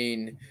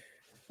seen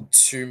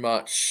too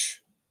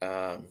much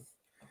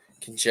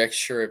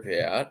conjecture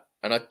about,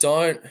 and I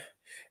don't.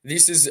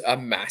 This is a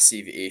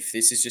massive if.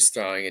 This is just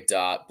throwing a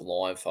dart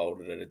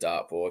blindfolded at a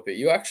dartboard. But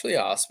you actually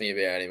asked me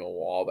about him a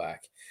while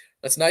back.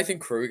 That's Nathan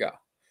Kruger.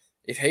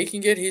 If he can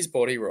get his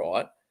body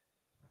right,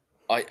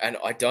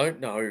 I don't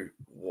know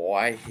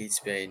why he's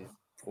been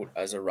put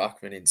as a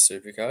ruckman in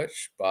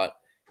Supercoach, but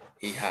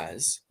he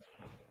has.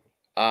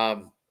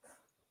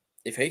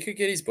 If he could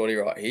get his body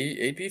right,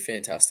 he'd be a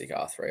fantastic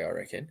R3, I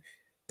reckon.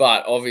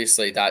 But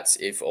obviously, that's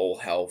if all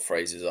hell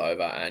freezes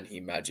over and he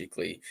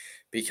magically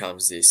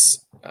becomes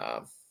this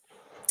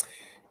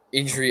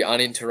injury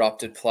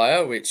uninterrupted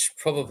player, which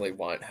probably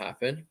won't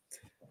happen.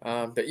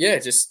 But yeah,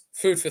 just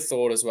food for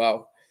thought as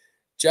well.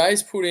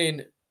 Jay's put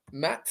in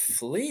Matt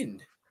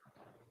Flynn.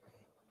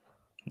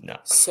 No.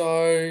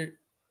 So,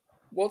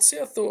 what's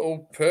your thought?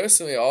 Well,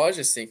 personally, I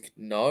just think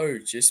no,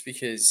 just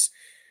because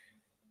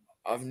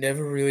I've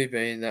never really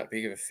been that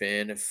big of a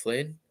fan of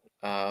Flynn.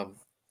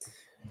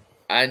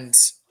 And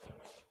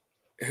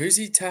who's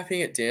he tapping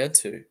it down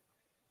to?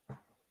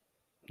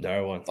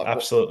 No one. Like what?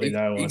 Absolutely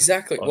no one.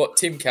 Exactly. What?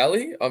 Tim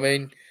Kelly? I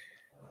mean,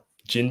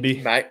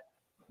 Jinby. mate.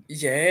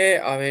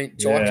 Yeah. I mean,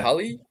 Jai Yeah.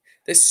 Cully.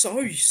 They're so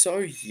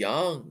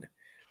young.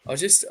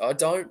 I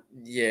don't.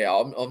 Yeah,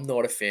 I'm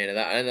not a fan of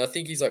that. And I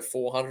think he's like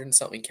 400 and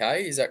something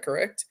K. Is that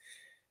correct?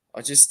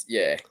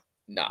 Yeah.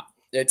 Nah.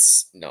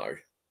 It's no.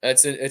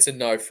 It's a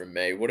no from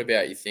me. What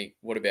about you think?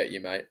 What about you,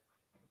 mate?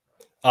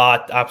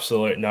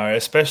 Absolute no.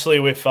 Especially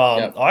with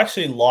Yep. I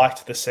actually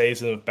liked the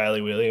season of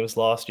Bailey Williams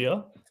last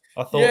year.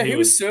 I thought Yeah, he he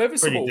was was pretty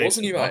serviceable,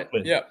 wasn't he, decent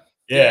mate? ruckman. Yep.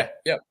 Yeah, Yeah.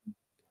 Yep.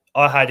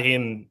 I had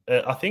him.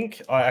 I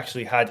think I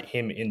actually had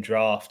him in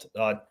draft.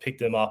 I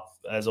picked him up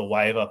as a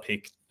waiver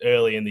pick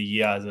early in the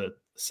year as a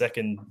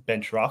second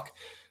bench ruck.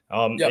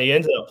 Yep. He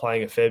ended up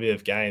playing a fair bit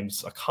of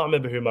games. I can't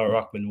remember who my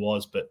ruckman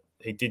was, but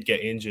he did get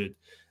injured.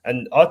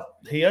 And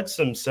he had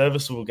some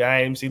serviceable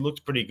games. He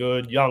looked pretty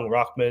good, young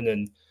ruckman,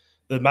 and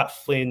the Matt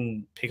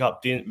Flynn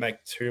pickup didn't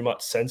make too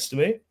much sense to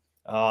me.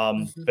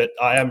 Mhm. But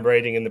I am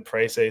reading in the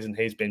preseason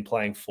he's been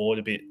playing forward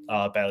a bit,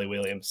 Bailey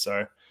Williams.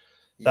 So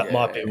that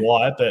might be Yeah.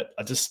 why, but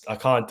I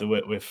can't do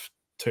it with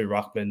two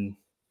ruckmen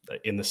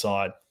in the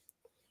side.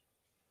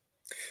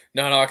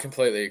 No, I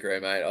completely agree,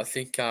 mate. I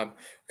think can't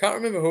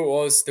remember who it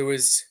was. There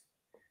was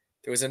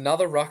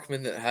another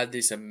ruckman that had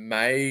this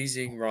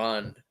amazing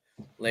run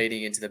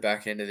leading into the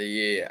back end of the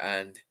year,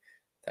 and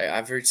they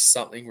averaged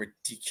something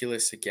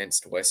ridiculous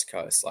against West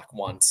Coast, like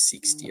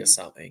 160 or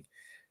something.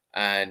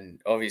 And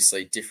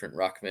obviously, different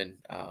ruckman.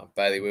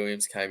 Bailey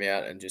Williams came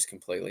out and just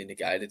completely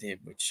negated him,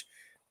 which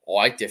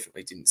I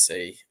definitely didn't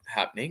see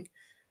happening.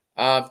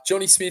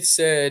 Johnny Smith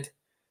said,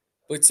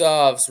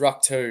 Blitzarves,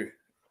 Ruck 2.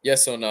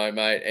 Yes or no,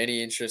 mate?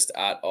 Any interest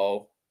at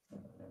all?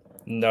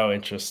 No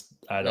interest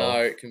at all.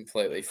 No,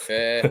 completely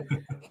fair.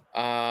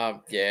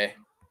 Yeah.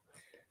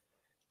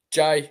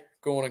 Jay,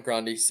 Gorn and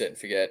Grundy, set and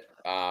forget.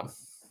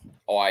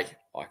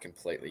 I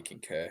completely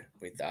concur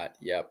with that.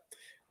 Yep.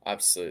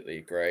 Absolutely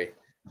agree.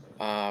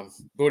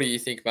 What do you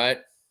think, mate?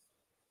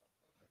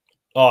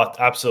 Oh,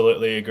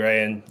 absolutely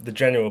agree, and the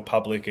general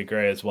public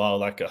agree as well.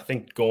 Like I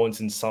think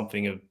Gorn's in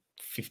something of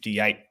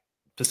 58%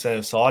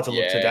 of sides. I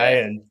looked Yeah.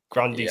 today, and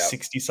Grundy's Yep.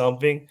 60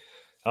 something.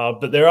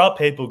 But there are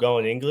people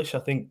going English. I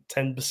think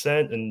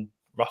 10% and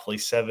roughly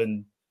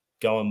 7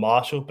 going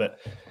Marshall. But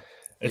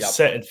it's Yep.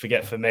 set and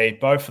forget for me.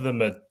 Both of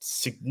them are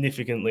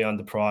significantly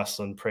underpriced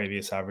on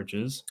previous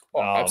averages.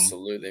 Oh,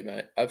 absolutely, mate.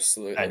 And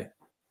Absolutely.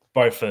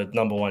 both are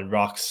number one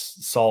rucks,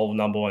 sole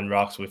number one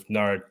rucks with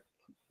no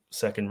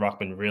second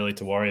ruckman really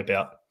to worry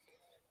about.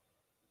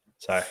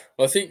 So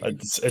Well, I think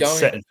it's going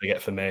set and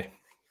forget for me.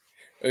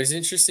 It was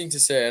interesting to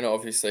see, and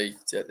obviously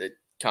it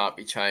can't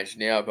be changed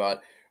now.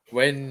 But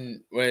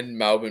when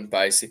Melbourne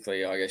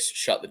basically, I guess,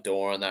 shut the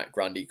door on that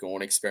Grundy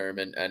Gorn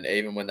experiment, and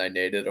even when they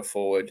needed a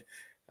forward,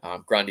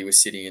 Grundy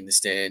was sitting in the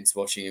stands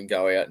watching him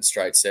go out in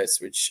straight sets.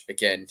 Which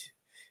again,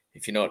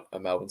 if you're not a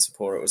Melbourne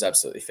supporter, it was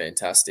absolutely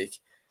fantastic.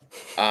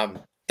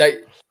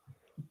 They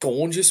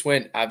Gorn just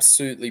went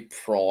absolutely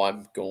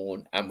prime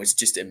Gorn and was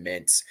just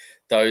immense.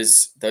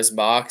 Those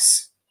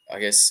marks, I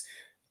guess,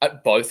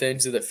 at both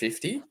ends of the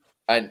 50,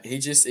 and he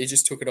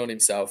just took it on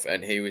himself,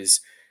 and he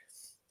was.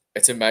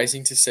 It's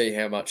amazing to see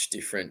how much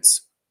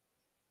difference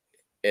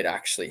it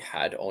actually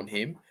had on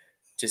him,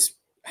 just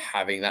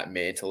having that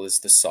mantle as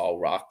the sole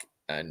ruck.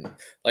 And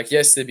like,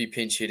 yes, there'd be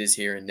pinch hitters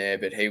here and there,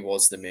 but he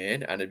was the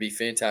man, and it'd be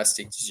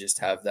fantastic to just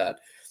have that.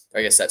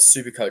 I guess that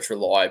super coach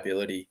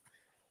reliability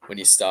when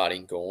you're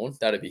starting Gorn.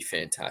 That'd be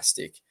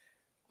fantastic.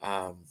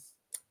 Um,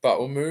 but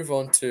we'll move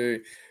on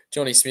to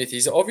Johnny Smith.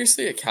 He's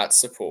obviously a Cats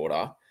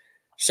supporter.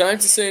 Shame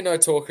to see no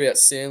talk about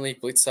Stanley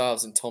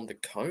Blitzarves and Tom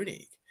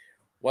DeConing.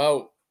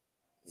 Well,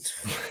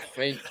 I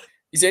mean,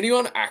 is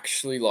anyone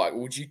actually like,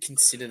 would you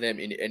consider them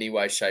in any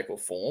way, shape, or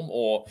form?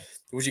 Or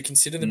would you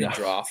consider them in No,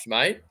 draft,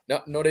 mate?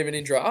 No, not even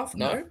in draft?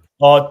 no. No?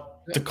 Oh,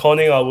 No.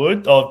 DeConning, I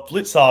would. Oh,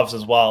 Blitzarves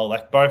as well.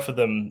 Like both of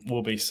them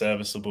will be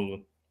serviceable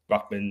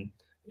ruckman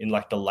in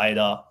like the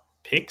later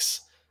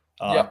picks.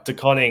 Yep.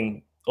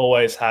 DeConning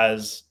always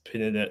has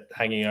pinning it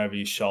hanging over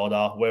his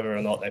shoulder, whether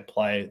or not they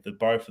play the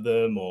both of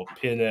them or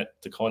pin it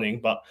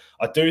DeConning. But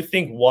I do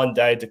think one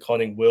day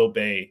DeConning will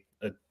be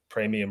a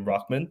premium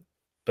ruckman,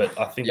 but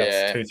I think that's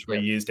Yeah. 2-3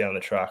 Yep. years down the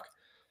track.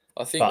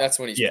 I think But that's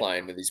when he's yeah,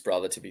 playing with his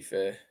brother, to be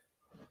fair.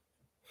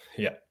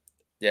 yeah,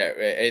 Yeah,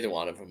 either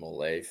one of them will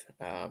leave.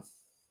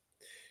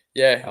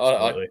 Yeah,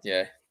 absolutely.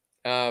 yeah.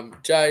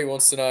 Jay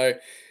wants to know,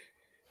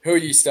 who are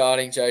you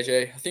starting,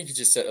 JJ? I think you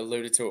just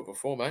alluded to it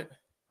before, mate.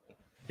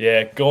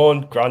 Yeah,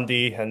 Gorn,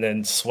 Grundy, and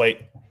then Sweet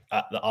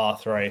at the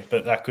R3,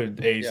 but that could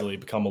Yep. easily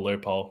become a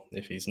loophole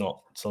if he's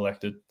not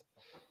selected.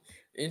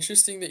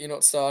 Interesting that you're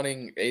not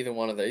starting either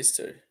one of these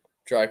two,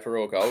 Draper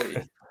or Goldie.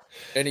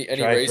 Any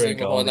Draper reasoning and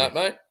behind Goldie. that,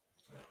 mate?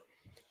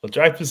 Well,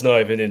 Draper's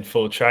not even in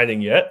full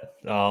training yet,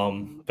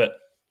 but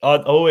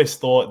I'd always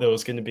thought there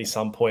was going to be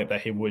some point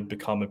that he would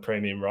become a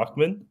premium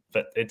ruckman,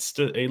 but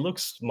he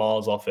looks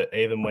miles off it,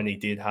 even when he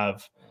did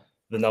have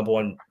the number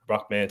one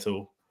ruck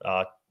mantle.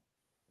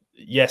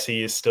 Yes,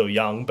 he is still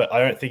young, but I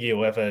don't think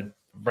he'll ever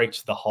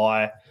reach the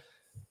high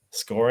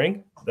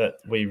scoring that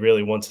we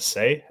really want to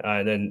see.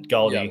 And then Yep.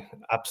 Goldie,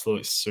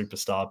 absolute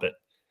superstar, but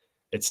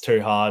it's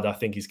too hard. I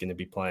think he's going to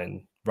be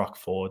playing ruck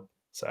forward,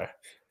 so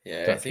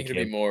Yeah, I don't think pick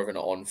it'll be him. more of an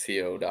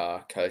on-field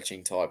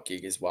coaching type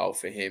gig as well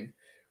for him,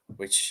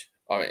 which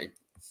I mean,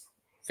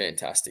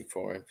 fantastic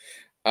for him.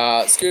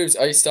 Scoobs,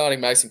 are you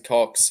starting Mason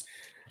Cox?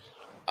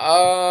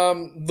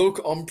 Look,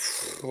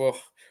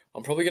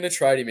 I'm probably going to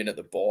trade him in at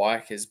the bye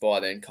because by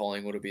then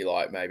Collingwood will be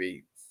like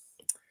maybe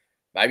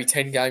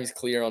 10 games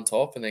clear on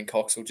top, and then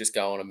Cox will just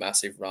go on a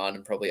massive run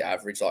and probably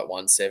average like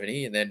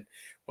 170. And then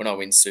when I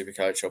win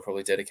Supercoach, I'll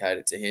probably dedicate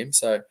it to him.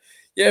 So,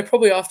 yeah,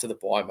 probably after the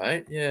bye,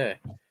 mate. Yeah.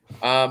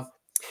 Um,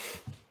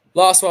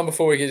 Last one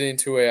before we get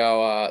into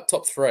our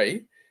top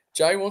three.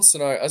 Jay wants to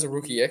know, as a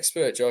rookie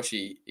expert,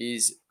 Joshy,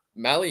 is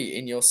Mally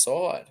in your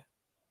side?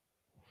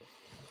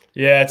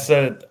 Yeah, it's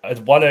a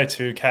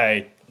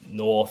 102K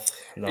North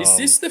Is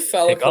this the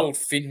fella pickup. called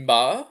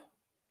Finbar?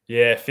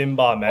 Yeah,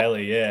 Finbar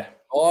Maley, yeah.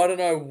 I don't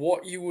know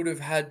what you would have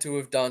had to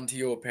have done to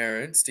your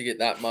parents to get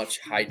that much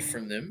hate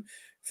from them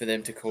for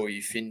them to call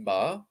you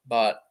Finbar,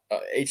 but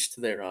each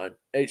to their own.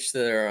 Each to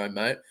their own,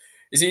 mate.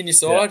 Is he in your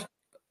Yeah. side?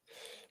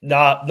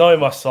 Nah, not in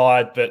my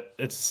side, but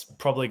it's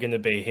probably going to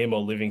be him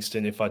or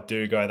Livingston if I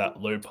do go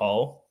that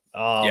loophole.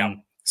 Yeah,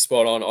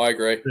 spot on. I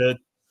agree. The,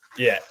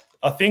 yeah,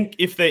 I think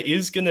if there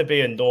is going to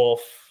be a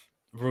North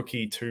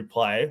rookie to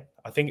play,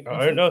 I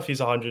don't know if he's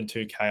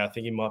 102K. I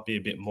think he might be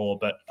a bit more,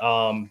 but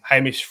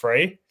Hamish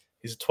Free,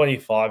 he's a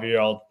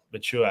 25-year-old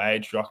mature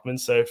age ruckman.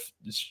 So if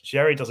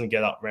Jerry doesn't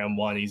get up round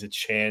one, he's a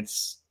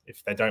chance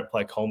if they don't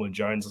play Coleman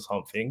Jones or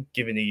something,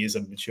 given he is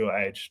a mature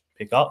age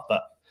pickup.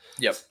 But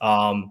Yep.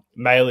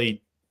 Maley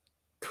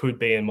could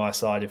be in my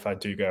side if I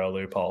do go a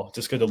loophole.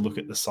 Just got to look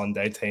at the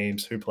Sunday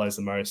teams, who plays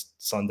the most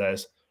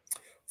Sundays. I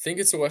think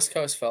it's a West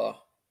Coast fella.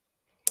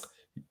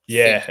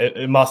 Yeah,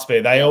 it must be.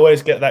 They Yeah.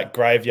 always get that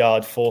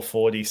graveyard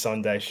 4:40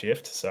 Sunday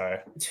shift. So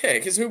Yeah,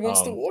 because who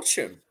wants to watch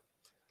him?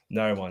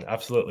 no one,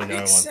 absolutely no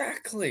one.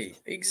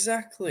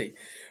 Exactly.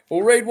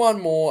 We'll read one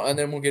more and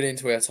then we'll get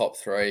into our top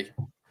three.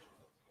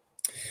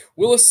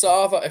 Will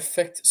Asava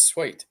affect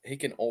Sweet? He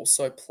can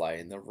also play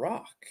in the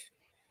ruck.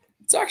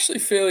 It's actually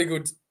fairly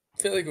good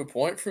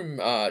point from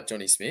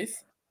Johnny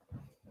Smith.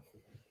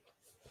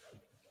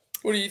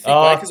 What do you think,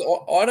 mate? Because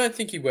I don't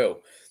think he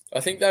will. I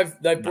think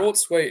they've brought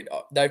Sweet.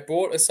 They've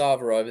brought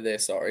Asava over there.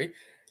 Sorry,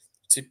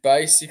 to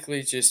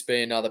basically just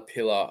be another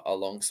pillar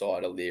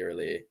alongside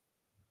Alir.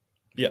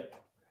 Yep.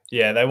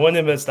 Yeah, they want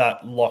him as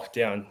that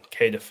lockdown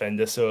key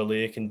defender so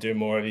Aaliyah can do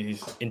more of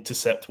his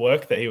intercept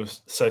work that he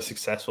was so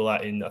successful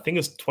at in, I think it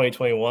was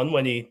 2021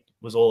 when he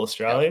was all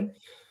Australian.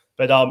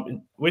 Yep. But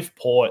with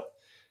Port,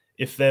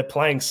 if they're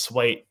playing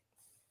Sweet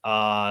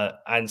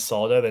and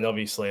Soldo, then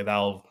obviously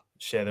they'll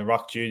share the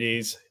ruck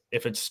duties.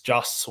 If it's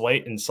just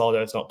Sweet and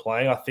Soldo's not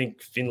playing, I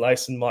think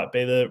Finlayson might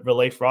be the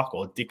relief ruck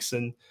or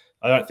Dixon.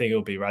 I don't think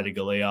it'll be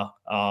Radigalia.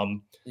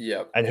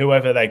 Yep. And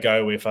whoever they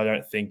go with, I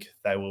don't think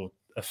they will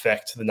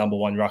affect the number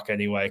one ruck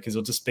anyway, because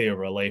it'll just be a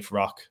relief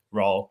ruck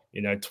role,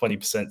 20%,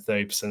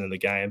 30% of the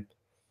game.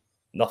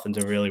 Nothing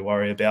to really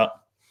worry about.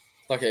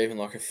 Like even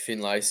like a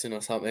Finlayson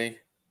or something.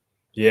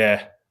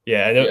 Yeah. And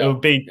Yeah. it'll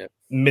be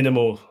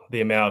minimal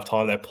the amount of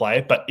time they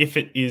play. But if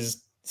it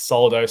is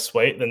Soldo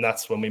Sweet, then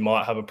that's when we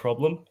might have a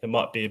problem. It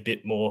might be a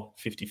bit more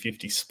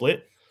 50-50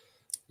 split.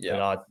 Yeah.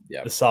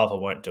 But the Sava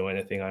won't do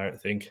anything, I don't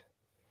think.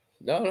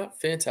 No,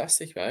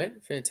 fantastic,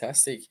 mate.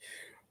 Fantastic.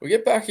 We'll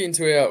get back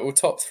into our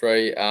top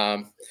three.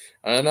 And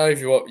I know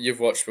you've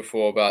watched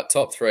before, but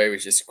top three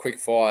was just quick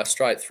fire,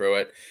 straight through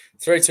it.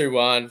 3, 2,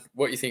 1.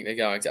 What you think they're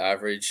going to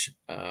average?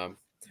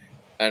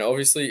 And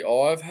obviously,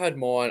 I've had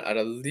mine at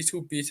a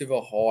little bit of a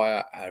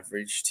higher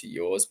average to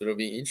yours, but it'll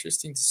be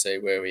interesting to see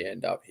where we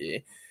end up here.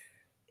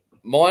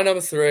 My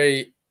number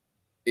 3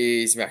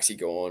 is Maxi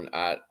Gorn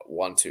at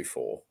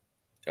 124.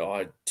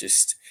 I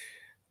just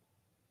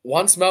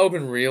once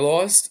Melbourne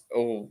realised,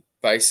 or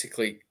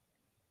basically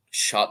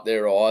shut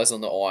their eyes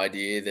on the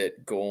idea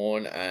that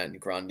Gorn and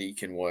Grundy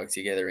can work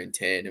together in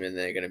tandem and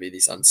they're going to be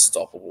this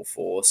unstoppable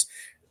force.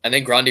 And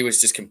then Grundy was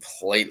just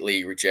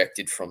completely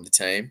rejected from the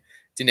team.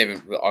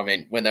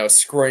 When they were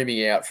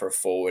screaming out for a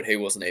forward, he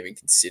wasn't even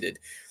considered.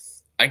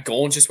 And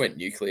Gorn just went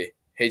nuclear.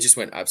 He just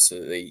went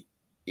absolutely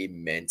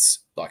immense.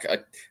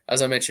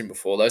 As I mentioned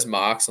before, those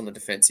marks on the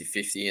defensive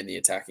 50 and the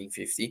attacking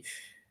 50.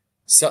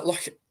 So,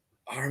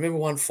 I remember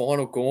one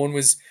final, Gorn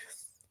was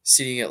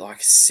sitting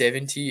at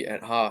 70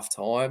 at half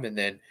time, and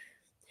then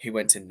he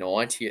went to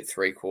 90 at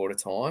 3/4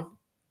 time.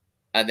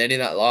 And then in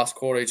that last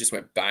quarter, he just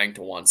went bang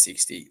to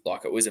 160.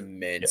 It was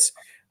immense.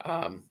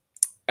 Yep.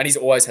 And he's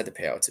always had the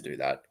power to do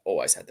that.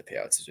 Always had the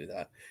power to do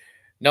that.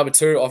 Number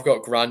 2, I've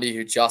got Grundy,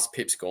 who just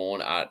pips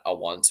Gorn at a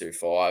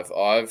 125.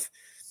 I've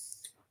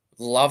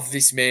loved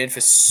this man for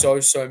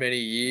so many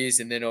years,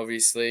 and then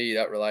obviously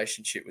that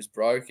relationship was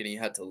broke and he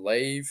had to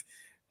leave.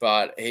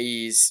 But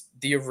he's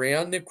the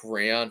around the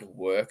ground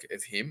work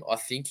of him. I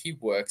think he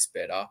works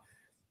better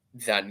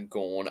than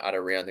Gorn at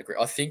around the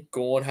ground. I think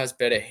Gorn has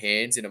better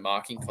hands in a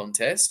marking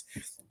contest,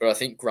 but I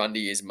think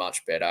Grundy is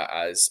much better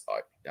as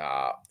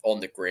on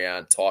the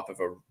ground type of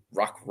a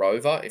ruck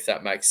rover, if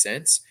that makes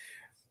sense.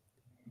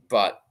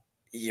 But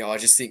yeah, I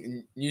just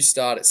think new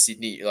start at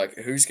Sydney, like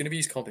who's going to be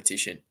his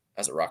competition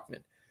as a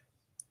ruckman?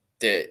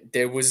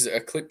 There was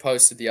a clip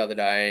posted the other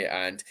day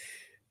and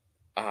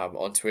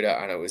on Twitter,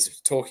 and it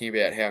was talking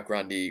about how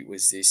Grundy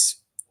was this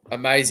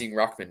amazing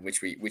ruckman,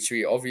 which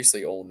we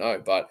obviously all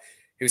know, but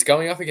he was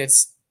going up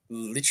against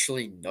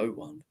literally no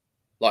one.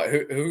 Like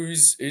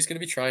who's going to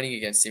be training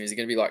against him? Is it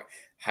going to be like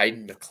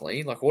Hayden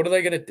McLean? Like what are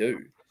they going to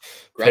do?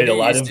 Peter Grundy is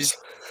Laddams. just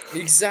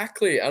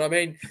exactly, and I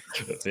mean,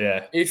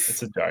 Yeah, it's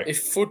if a joke.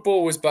 if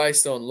football was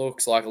based on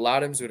looks, like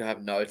Laddams would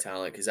have no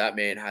talent because that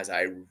man has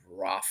a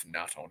rough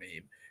nut on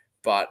him.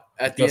 But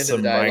He's at the got end of the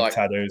some day, rank like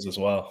tattoos as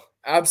well.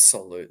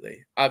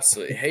 absolutely,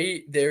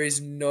 absolutely, there is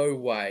no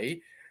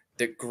way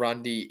that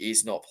Grundy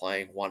is not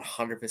playing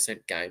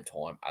 100% game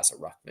time as a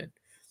ruckman,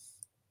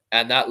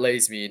 and that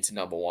leads me into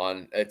number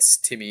 1. It's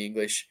Timmy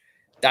English.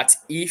 That's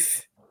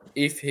if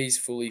he's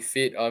fully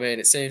fit. I mean,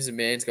 it seems the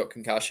man's got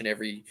concussion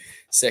every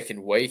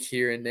second week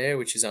here and there,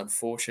 which is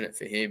unfortunate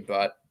for him,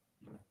 but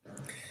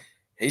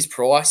he's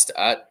priced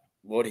at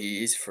what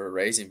he is for a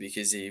reason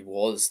because he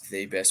was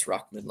the best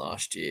ruckman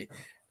last year.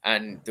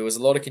 And there was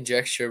a lot of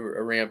conjecture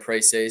around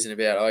preseason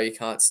about, oh, you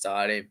can't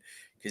start him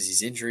because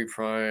he's injury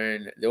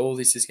prone. All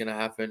this is going to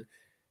happen.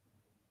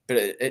 But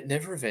it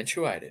never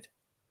eventuated.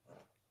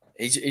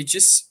 He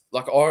just,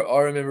 like, I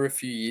remember a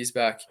few years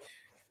back,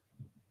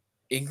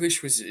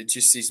 English was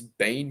just this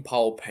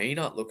beanpole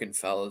peanut looking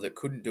fella that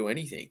couldn't do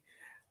anything.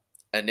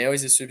 And now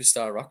he's a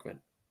superstar ruckman.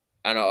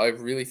 And I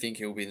really think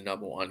he'll be the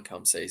number 1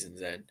 come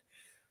season's end.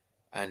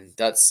 And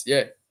that's,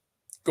 yeah,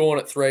 Gorn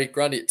at 3,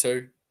 Grundy at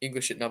 2,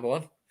 English at number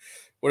 1.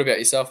 What about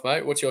yourself,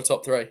 mate? What's your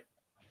top 3?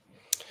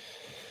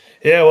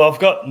 Yeah, well, I've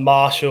got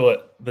Marshall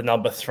at the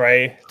number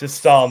 3,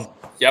 just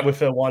Yep.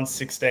 with a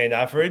 116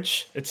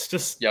 average. It's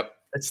just Yep.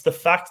 it's the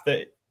fact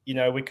that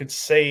we could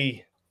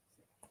see.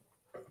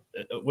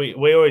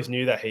 We always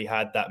knew that he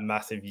had that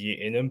massive year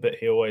in him, but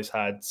he always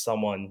had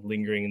someone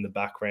lingering in the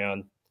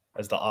background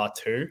as the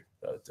R2.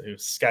 Who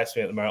escapes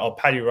me at the moment. Oh,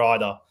 Paddy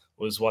Ryder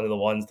was one of the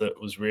ones that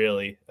was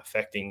really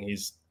affecting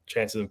his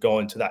chances of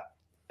going to that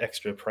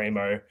extra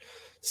primo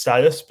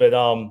status. But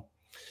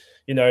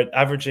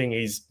averaging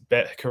his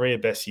career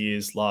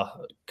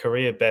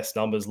best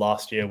numbers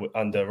last year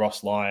under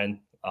Ross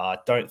Lyon.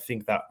 Don't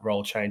think that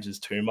role changes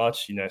too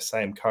much.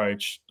 Same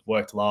coach,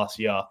 worked last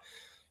year.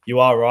 You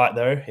are right,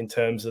 though, in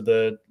terms of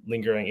the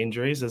lingering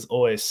injuries. There's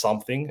always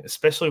something,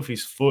 especially with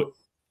his foot.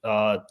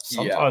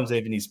 Sometimes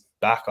even his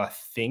back, I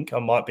think. I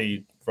might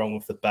be wrong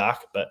with the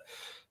back, but,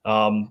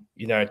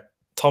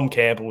 Tom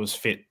Campbell was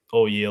fit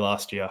all year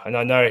last year. And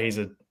I know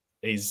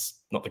he's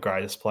not the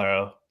greatest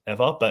player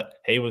ever, but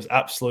he was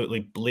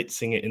absolutely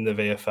blitzing it in the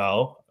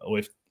VFL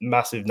with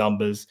massive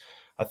numbers.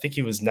 I think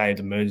he was named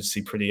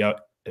emergency pretty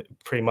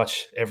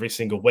much every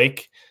single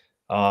week.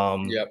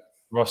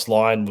 Ross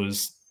Lyon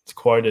was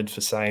quoted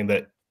for saying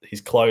that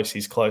he's close,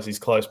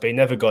 but he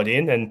never got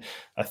in. And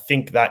I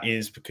think that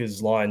is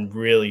because Lyon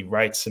really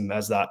rates him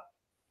as that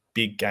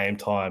big game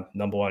time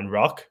number 1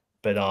 ruck.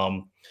 But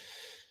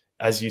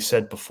as you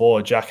said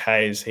before, Jack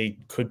Hayes, he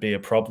could be a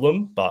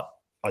problem, but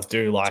I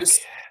do like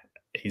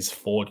his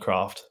forward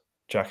craft,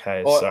 Jack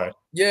Hayes. I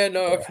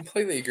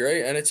completely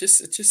agree. And it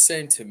just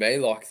seemed to me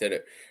like that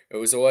it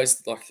was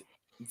always like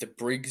the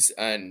Briggs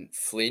and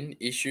Flynn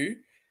issue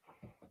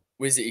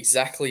was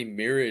exactly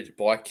mirrored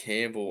by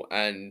Campbell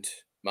and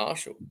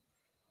Marshall.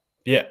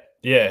 Yeah,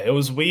 it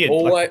was weird.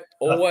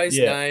 Always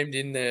named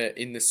in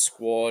the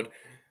squad,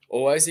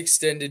 always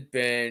extended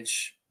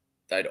bench.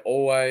 They'd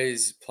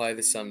always play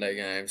the Sunday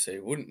game, so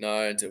you wouldn't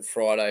know until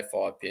Friday,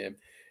 5 p.m.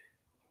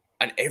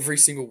 And every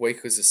single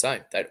week was the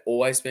same. They'd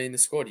always be in the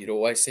squad. You'd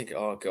always think,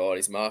 oh, God,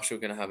 is Marshall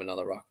going to have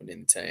another ruckman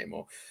in the team?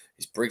 Or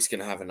is Briggs going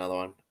to have another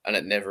one? And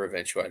it never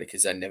eventuated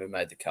because they never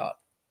made the cut.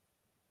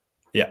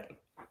 Yeah,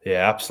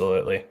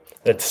 absolutely.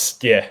 It's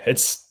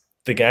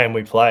the game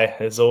we play.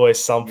 There's always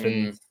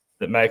something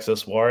that makes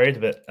us worried,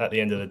 but at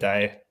the end of the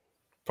day,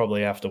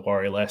 probably have to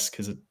worry less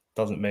because it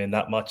doesn't mean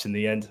that much in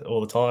the end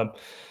all the time.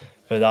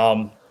 But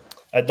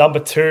at number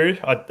 2,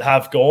 I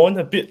have gone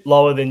a bit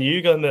lower than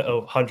you, going at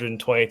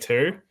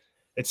 122.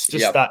 It's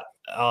just that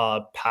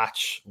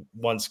patch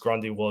once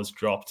Grundy was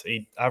dropped.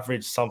 He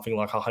averaged something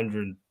like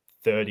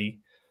 130.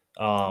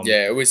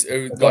 It was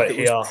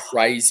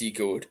crazy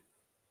good.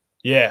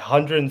 Yeah,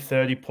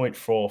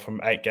 130.4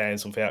 from 8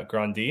 games without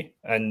Grundy,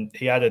 and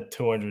he added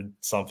 200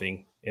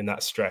 something in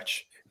that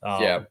stretch.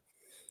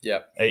 He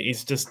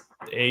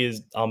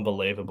is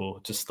unbelievable.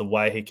 Just the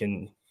way he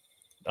can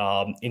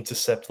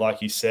intercept,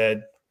 like you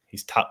said,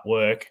 his tap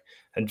work.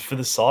 And for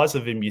the size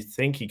of him, you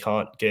think he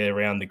can't get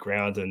around the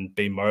ground and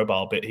be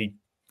mobile, but he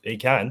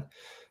can.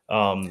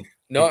 No,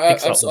 He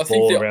picks up the I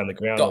think ball around the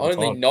ground the all the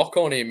only time. knock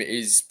on him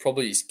is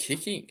probably his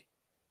kicking.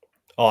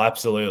 Oh,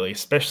 absolutely,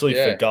 especially for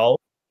Yeah. goal.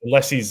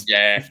 Unless he's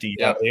Yeah. 50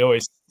 out, Yep. he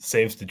always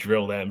seems to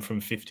drill them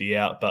from 50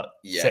 out. But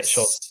set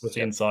shots Yes. with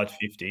Yep. inside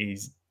 50,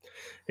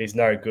 he's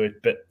no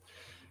good. But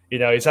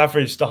he's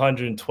averaged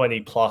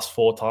 120 plus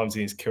 4 times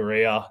in his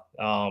career.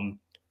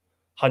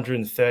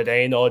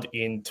 113 odd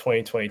in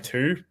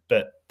 2022,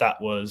 but that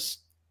was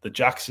the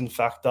Jackson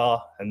factor,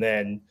 and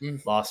then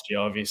Mm. last year,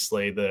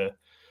 obviously the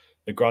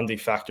Grundy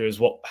factor is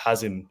what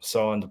has him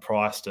so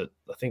underpriced at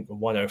I think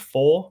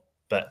 104.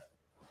 But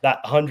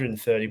that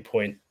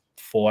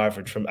 130.4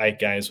 average from 8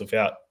 games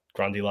without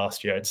Grundy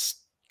last year,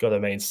 it's got to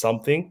mean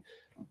something.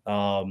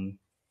 A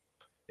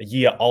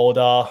year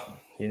older,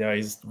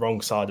 he's wrong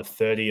side of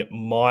 30.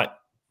 The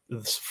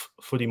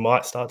footy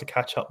might start to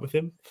catch up with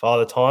him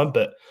Father Time,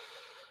 but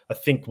I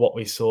think what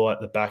we saw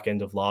at the back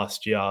end of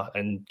last year,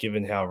 and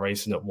given how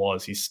recent it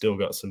was, he's still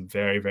got some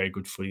very, very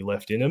good footy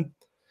left in him.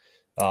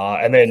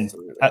 And then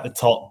Absolutely. at the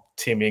top,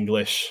 Tim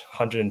English,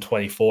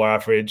 124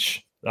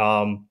 average.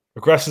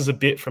 Regresses a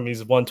bit from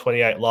his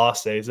 128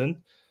 last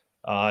season.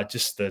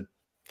 Just a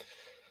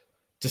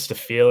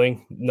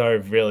feeling, no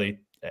really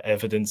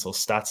evidence or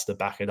stats to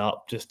back it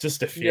up. Just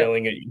a Yeah.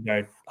 feeling.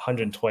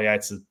 128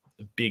 is a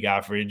big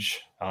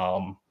average.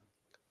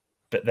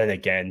 But then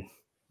again,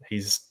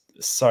 he's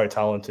so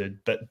talented.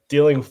 But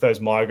dealing with those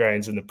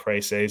migraines in the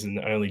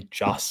preseason, only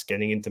just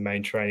getting into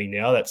main training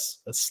now, that's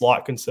a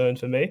slight concern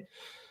for me.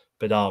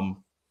 But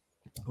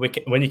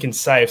when you can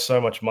save so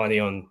much money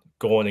on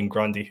Gawn and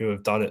Grundy, who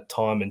have done it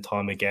time and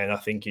time again, I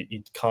think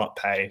you can't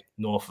pay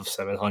north of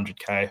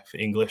 700K for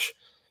English.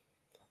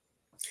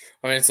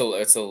 I mean, it's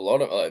a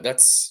lot of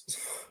that's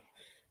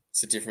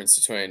it's the difference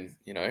between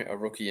a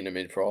rookie and a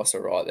mid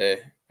pricer right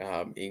there.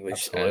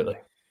 English Absolutely.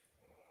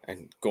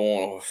 and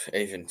Gawn or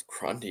even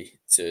Grundy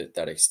to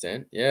that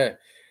extent. Yeah,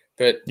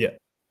 but Yeah.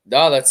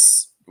 no,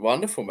 that's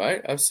wonderful,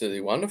 mate.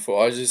 Absolutely wonderful.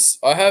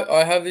 I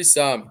have this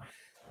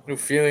little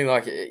feeling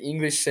like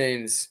English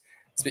seems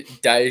it's a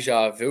bit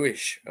deja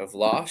vu-ish of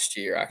last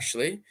year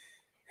actually.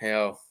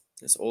 How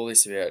there's all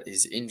this about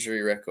his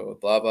injury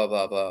record, blah blah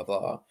blah blah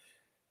blah,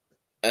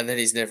 and then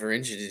he's never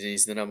injured and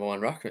he's the number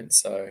one ruckman.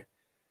 So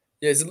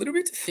yeah, there's a little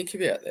bit to think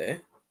about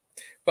there.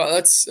 But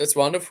that's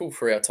wonderful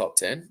for our top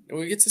 10.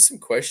 We get to some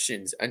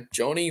questions, and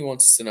Johnny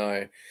wants to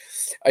know: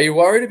 are you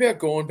worried about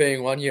Gawn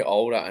being 1 year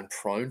older and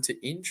prone to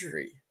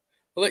injury?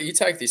 I'll let you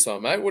take this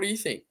one, mate. What do you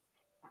think?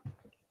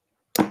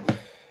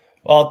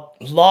 Well,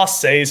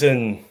 last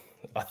season,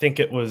 I think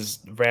it was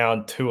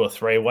round 2 or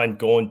 3 when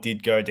Gawn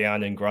did go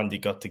down and Grundy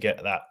got to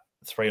get that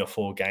 3 or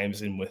 4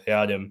 games in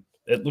without him.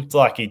 It looked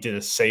like he did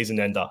a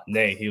season-ender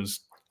knee. He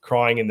was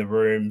crying in the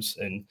rooms,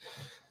 and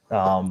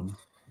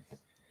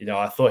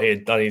I thought he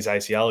had done his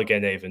ACL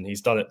again. Even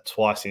he's done it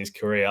twice in his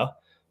career,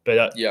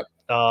 but Yep.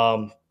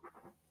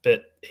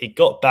 but he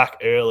got back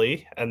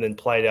early and then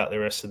played out the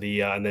rest of the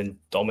year and then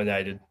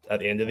dominated at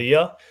the end of the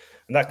year,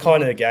 and that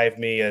kind of gave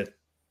me a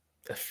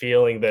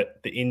feeling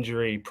that the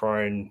injury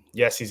prone,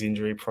 yes, he's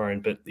injury prone,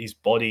 but his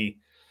body,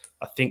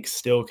 I think,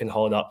 still can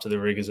hold up to the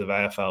rigors of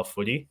AFL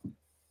footy.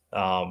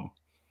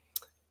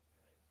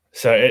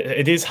 So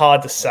it is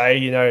hard to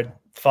say,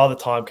 Father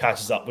Time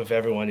catches up with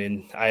everyone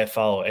in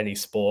AFL or any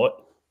sport,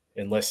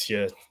 unless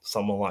you're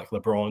someone like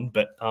LeBron.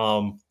 But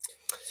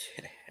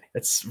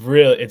it's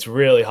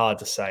really hard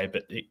to say.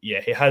 But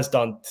yeah, he has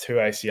done 2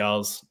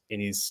 ACLs in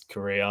his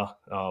career.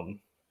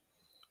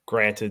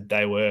 Granted,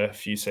 they were a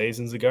few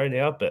seasons ago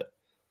now, but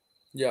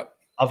Yep.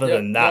 other Yep.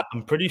 than No, that,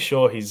 I'm pretty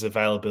sure his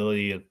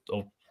availability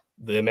or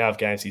the amount of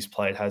games he's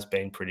played has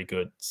been pretty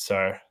good.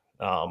 So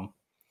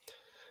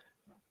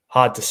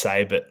hard to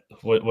say, but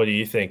what do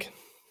you think?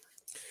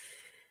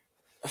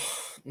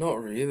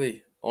 not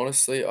really.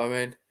 Honestly, I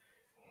mean,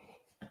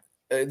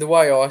 the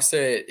way I see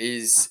it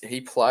is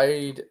he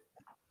played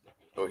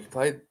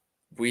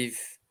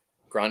with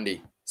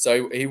Grundy,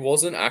 so he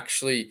wasn't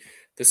actually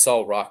the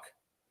sole ruck,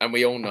 and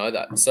we all know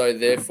that. So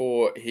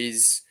therefore,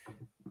 his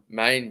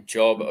main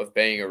job of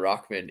being a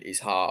ruckman is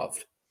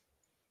halved.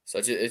 So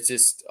it's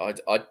just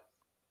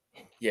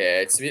yeah,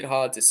 it's a bit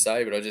hard to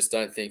say, but I just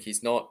don't think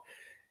he's not.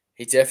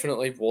 He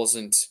definitely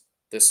wasn't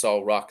the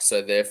sole ruck,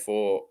 so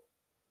therefore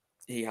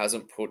he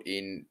hasn't put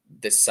in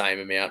the same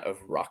amount of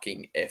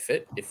rucking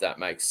effort, if that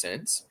makes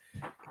sense.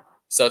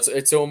 So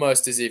it's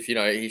almost as if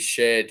he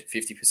shared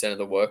 50% of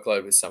the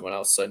workload with someone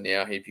else, so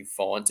now he'd be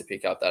fine to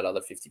pick up that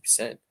other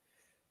 50%.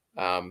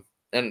 And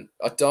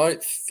I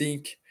don't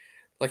think,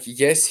 like,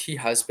 yes, he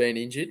has been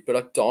injured, but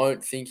I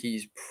don't think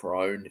he's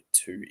prone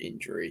to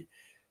injury.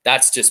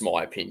 That's just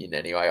my opinion,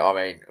 anyway. I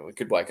mean, we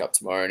could wake up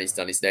tomorrow and he's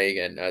done his knee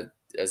again,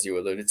 as you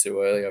alluded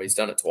to earlier. He's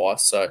done it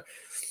twice, so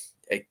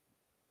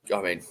I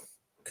mean,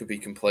 could be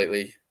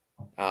completely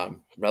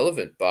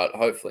relevant, but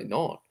hopefully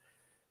not.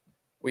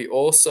 We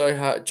also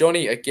have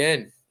Johnny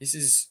again.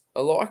 I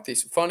like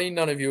this. Funny,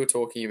 none of you are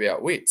talking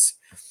about Wits.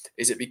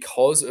 Is it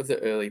because of the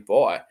early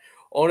buy?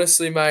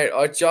 Honestly, mate,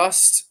 I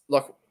just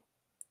like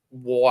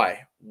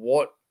Why?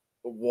 What?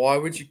 Why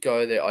would you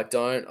go there? I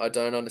don't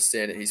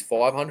understand it. He's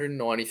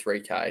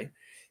 593k.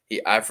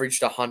 He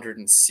averaged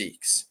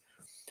 106.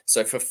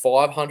 So for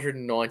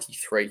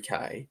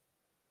 593k,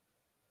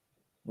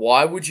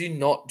 why would you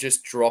not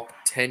just drop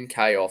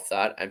 10k off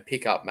that and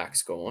pick up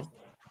Max Gorn,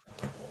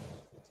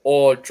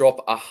 or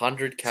drop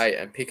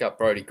 100k and pick up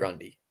Brody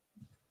Grundy?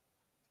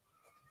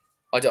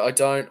 I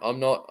don't. I'm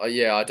not.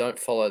 Yeah, I don't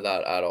follow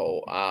that at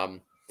all.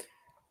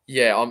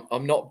 Yeah,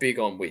 I'm not big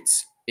on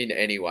wits in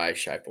any way,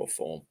 shape, or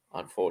form.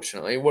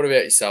 Unfortunately, what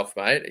about yourself,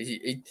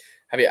 mate?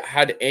 Have you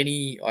had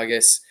any? I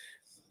guess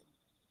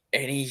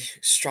any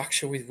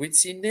structure with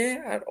wits in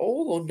there at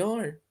all, or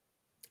no?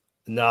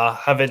 Nah,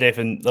 haven't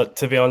even. Look,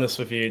 to be honest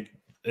with you,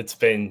 it's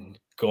been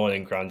Gorn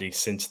and Grundy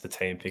since the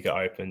team picker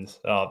opened.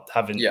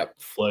 Haven't Yep.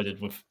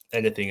 flirted with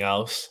anything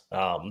else.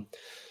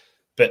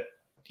 But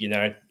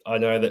I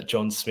know that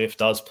John Smith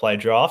does play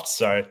draft,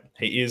 so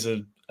he is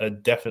a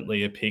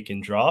definitely a pick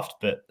in draft.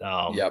 But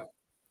Yep.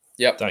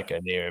 Yep. don't go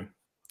near him.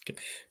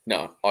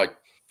 No, I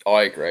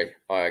agree.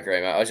 I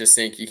agree, mate. I just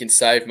think you can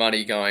save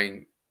money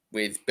going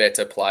with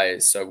better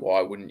players. So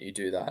why wouldn't you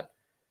do that?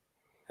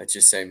 It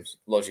just seems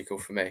logical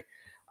for me.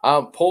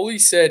 Paulie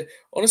said,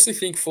 honestly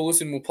think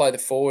Fullerton will play the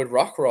forward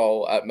ruck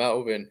role at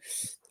Melbourne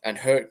and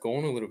hurt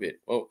Gorn a little bit.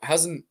 Well,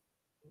 hasn't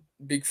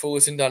Big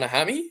Fullerton done a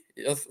hammy?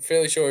 I'm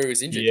fairly sure he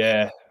was injured.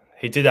 Yeah,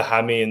 he did a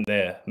hammy in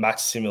their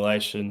match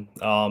simulation.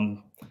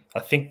 I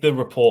think the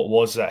report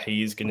was that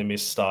he is going to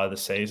miss start of the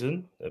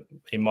season.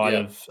 He might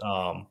Yeah,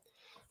 have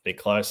been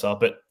closer,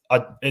 but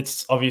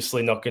it's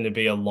obviously not going to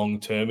be a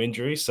long-term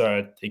injury,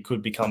 so he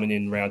could be coming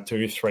in round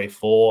 2, 3,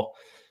 4.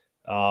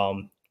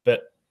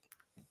 But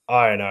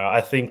I don't know.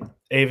 I think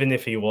even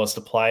if he was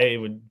to play, it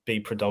would be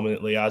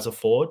predominantly as a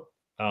forward.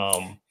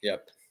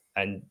 yep,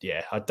 And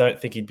yeah, I don't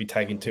think he'd be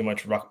taking too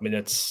much ruck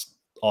minutes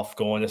off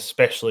Gorn,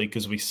 especially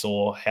because we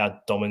saw how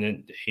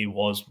dominant he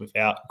was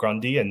without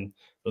Grundy. And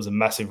there was a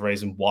massive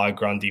reason why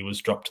Grundy was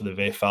dropped to the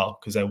VFL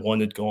because they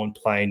wanted Gorn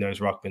playing those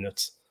ruck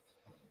minutes.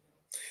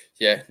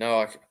 yeah.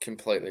 No, I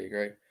completely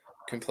agree.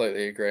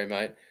 Completely agree,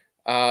 mate.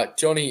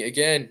 Johnny,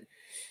 again,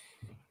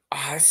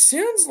 it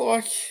sounds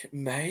like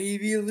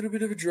maybe a little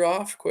bit of a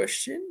draft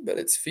question, but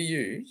it's for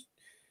you.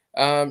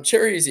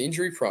 Cherry is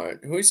injury prone.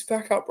 Who's the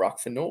backup ruck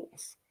for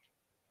North?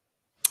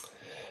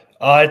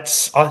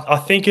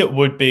 I think it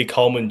would be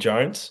Coleman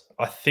Jones.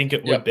 I think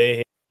it would Yep, be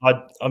him.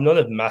 I'm not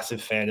a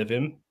massive fan of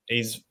him.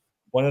 He's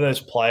one of those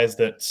players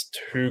that's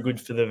too good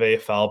for the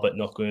VFL, but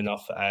not good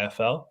enough for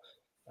AFL.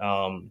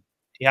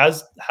 He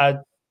has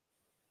had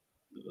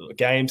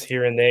games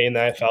here and there in the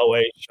AFL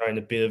where he's shown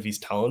a bit of his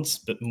talents,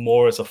 but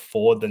more as a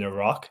forward than a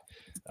ruck.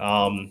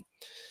 Um,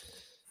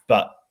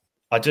 but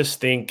I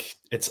just think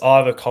it's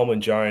either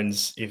Coleman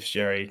Jones if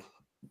Jerry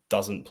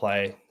doesn't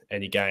play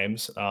any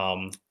games,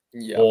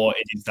 yep. or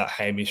it is that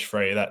Hamish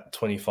Free, that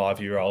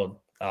 25-year-old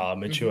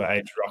mature Hmm.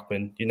 age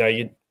ruckman.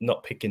 You're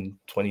not picking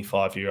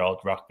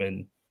 25-year-old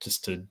ruckman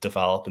just to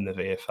develop in the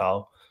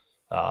VFL.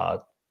 Uh,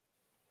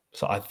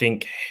 so I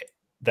think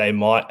they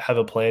might have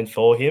a plan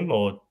for him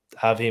or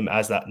have him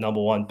as that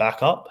number one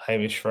backup,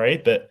 Hamish Free.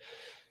 But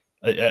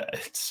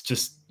it's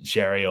just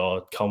Jerry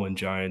or Coleman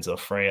Jones or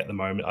Free at the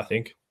moment, I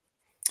think.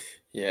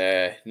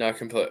 Yeah, no,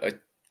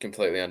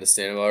 completely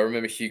understandable. I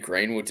remember Hugh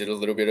Greenwood did a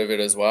little bit of it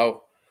as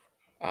well.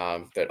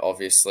 But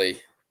obviously,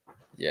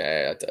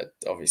 yeah,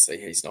 obviously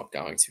he's not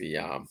going to be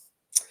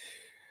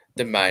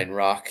the main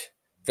ruck.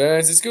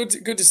 Burns, it's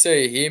good to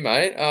see you here,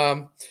 mate.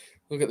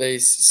 Look at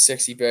these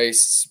sexy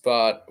beasts,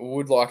 but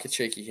would like a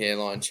cheeky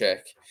hairline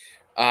check.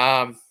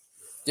 Yeah,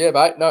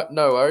 mate,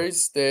 no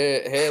worries.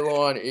 Their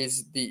hairline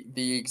is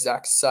the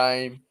exact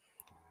same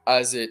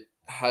as it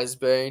has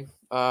been.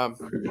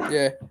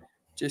 Yeah,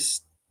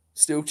 just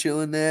still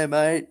chilling there,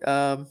 mate.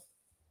 I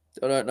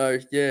don't know.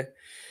 Yeah,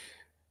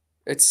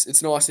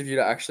 it's nice of you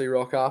to actually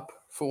rock up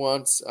for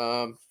once.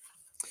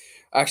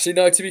 Actually,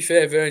 no. To be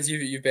fair, Burns,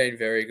 you've been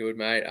very good,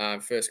 mate.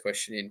 First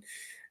question in,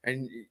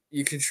 and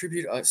you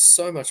contribute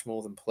so much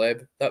more than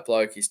pleb. That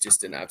bloke is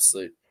just an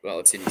absolute. Well,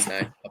 it's in his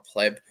name, a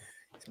pleb.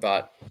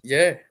 But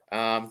yeah,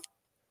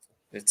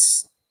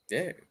 it's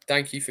yeah.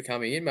 Thank you for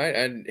coming in, mate,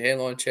 and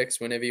hairline checks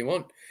whenever you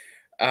want.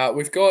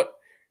 We've got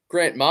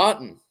Grant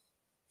Martin.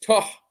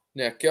 Oh,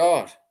 now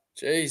God,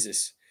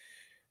 Jesus,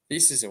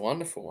 this is a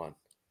wonderful one.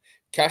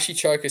 Kashi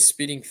Choker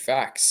spitting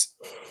facts.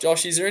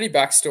 Josh, is there any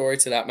backstory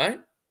to that, mate?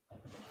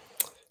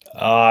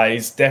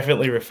 He's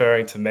definitely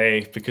referring to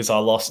me because I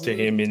lost to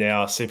him in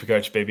our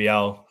Supercoach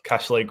BBL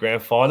Cash League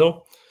Grand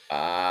Final,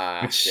 Ah,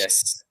 which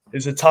yes.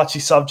 is a touchy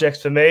subject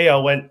for me. I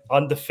went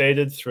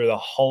undefeated through the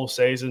whole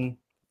season,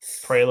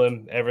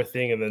 prelim,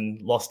 everything, and then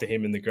lost to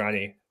him in the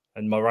granny.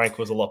 And my rank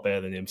was a lot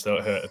better than him, so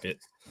it hurt a bit.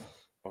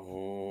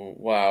 Oh,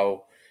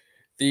 wow.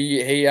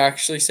 He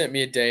actually sent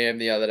me a DM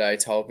the other day,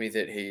 told me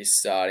that he's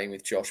starting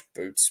with Josh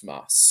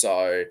Bootsma.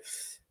 So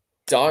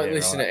don't Yeah,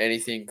 listen right. to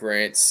anything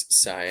Grant's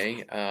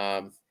saying.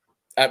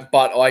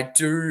 But I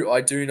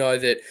do know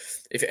that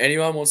if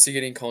anyone wants to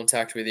get in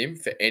contact with him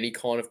for any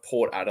kind of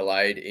Port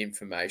Adelaide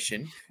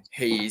information,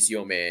 he is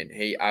your man.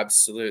 He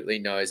absolutely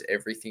knows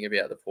everything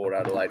about the Port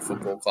Adelaide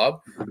Football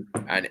Club,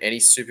 and any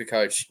super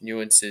coach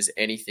nuances,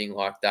 anything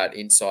like that,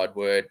 inside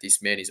word,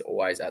 this man is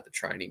always at the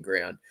training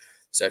ground.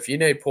 So if you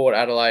need Port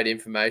Adelaide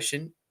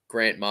information,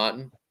 Grant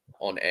Martin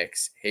on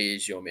X, he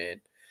is your man.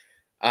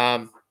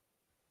 Um,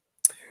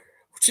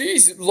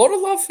 Geez, a lot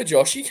of love for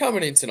Joshy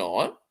coming in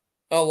tonight.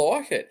 I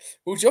like it.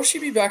 Will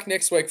Joshy be back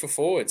next week for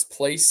forwards?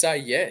 Please say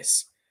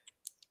yes.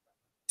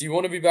 Do you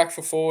want to be back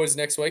for forwards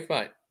next week,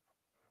 mate?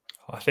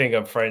 I think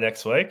I'm free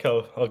next week.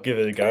 I'll give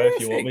it a go if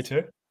you want me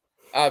Perfect. to.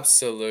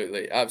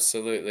 Absolutely,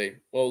 absolutely.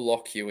 We'll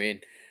lock you in.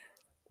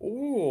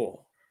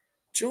 Oh,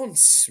 John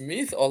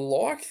Smith, I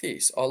like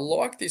this. I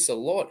like this a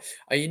lot.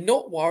 Are you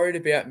not worried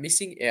about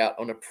missing out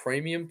on a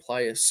premium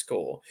player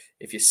score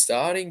if you're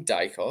starting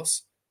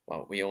Dacos?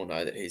 Well, we all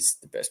know that he's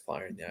the best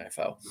player in the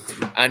AFL.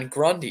 And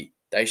Grundy,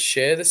 they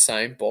share the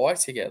same buy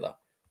together.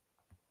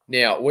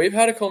 Now, we've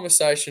had a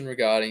conversation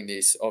regarding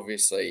this,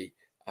 obviously,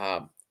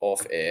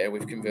 off air.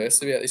 We've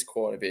conversed about this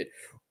quite a bit.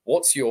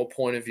 What's your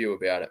point of view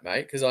about it,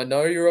 mate? Because I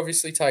know you're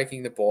obviously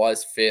taking the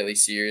buys fairly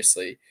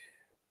seriously,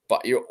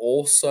 but you're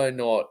also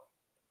not,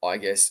 I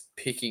guess,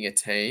 picking a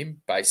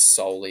team based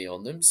solely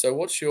on them. So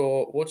what's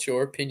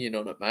your opinion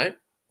on it, mate?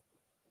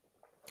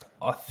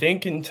 I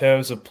think in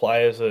terms of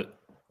players that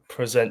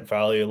present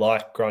value,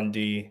 like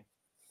Grundy,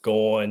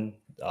 Gorn,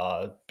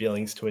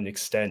 Billings to an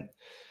extent,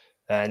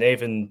 and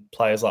even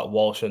players like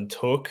Walsh and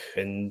Took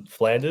and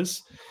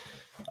Flanders,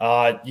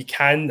 you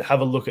can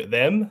have a look at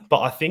them.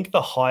 But I think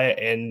the higher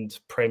end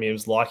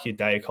premiums, like your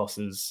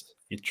Dacoses,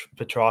 your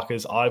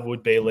Petrarcas, I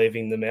would be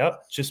leaving them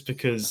out just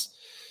because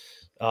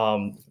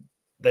um,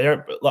 they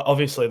don't. Like,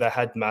 obviously, they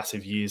had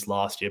massive years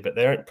last year, but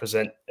they don't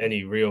present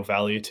any real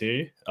value to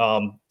you.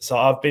 So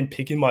I've been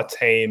picking my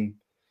team,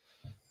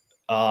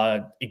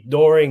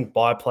 ignoring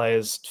buy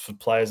players for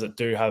players that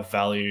do have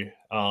value,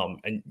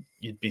 and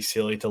you'd be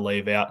silly to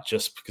leave out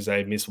just because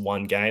they miss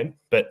one game.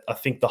 But I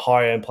think the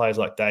higher end players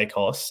like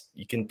Dacos,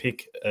 you can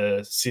pick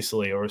a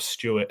Sicily or a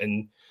Stewart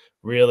and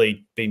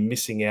really be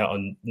missing out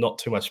on not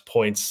too much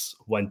points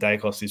when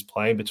Dacos is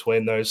playing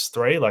between those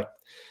three. Like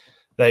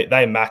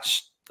they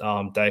match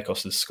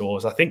Dacos's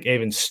scores. I think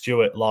even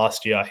Stewart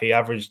last year, he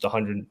averaged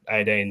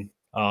 118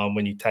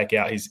 when you take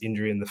out his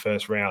injury in the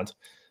first round.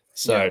 Yeah,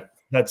 So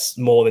that's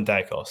more than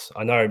Dacos.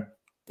 I know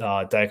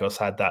Dacos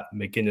had that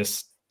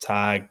McGuinness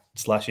tag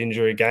 /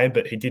 injury game,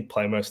 but he did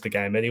play most of the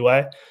game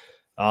anyway.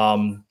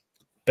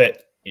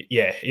 But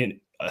yeah,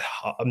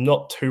 I'm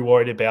not too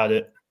worried about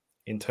it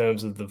in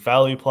terms of the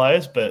value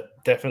players,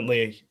 but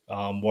definitely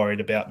worried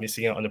about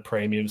missing out on a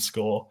premium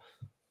score.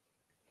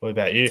 What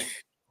about you?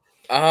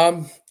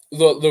 Um,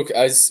 look,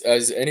 as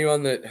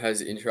anyone that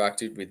has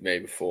interacted with me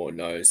before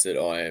knows that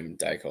I am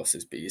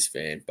Dacos's biggest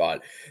fan,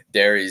 but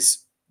there is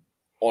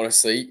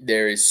honestly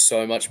there is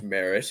so much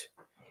merit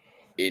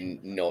in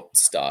not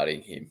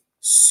starting him.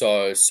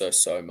 So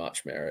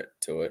much merit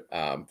to it.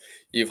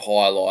 You've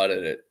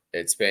highlighted it.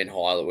 It's been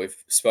highlighted. We've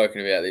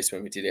spoken about this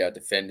when we did our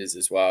defenders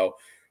as well.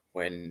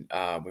 When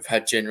we've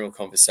had general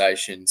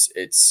conversations,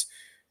 it's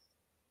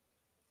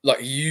like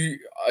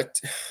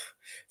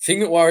thing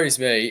that worries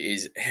me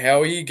is how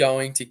are you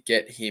going to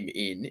get him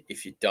in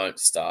if you don't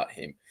start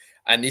him?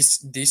 And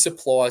this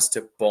applies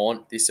to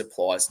Bont, this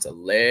applies to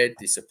Laird,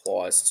 this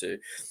applies to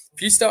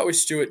if you start with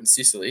Stewart and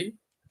Sicily,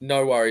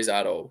 no worries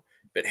at all.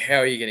 But how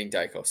are you getting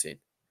Dacos in?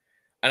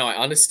 And I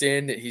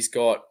understand that he's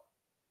got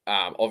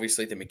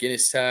obviously the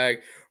McGuinness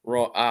tag.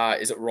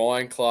 Is it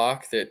Ryan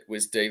Clark that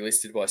was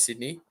delisted by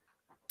Sydney?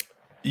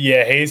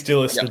 Yeah, he's Yeah,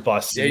 delisted by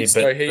Sydney,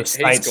 so but the he's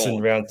Saints in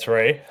gone. round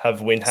 3 have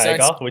Saints,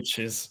 Windhager, which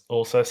is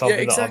also yeah,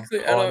 something that I'm exactly.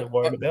 And kind of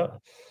worried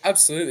about.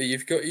 absolutely,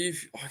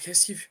 I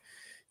guess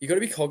you got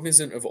to be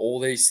cognizant of all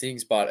these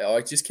things, but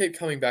I just keep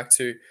coming back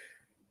to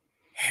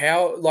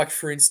how, like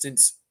for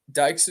instance,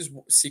 Dakes is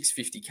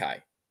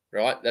 650K,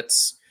 right?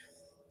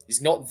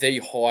 He's not the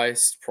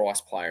highest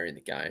price player in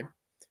the game,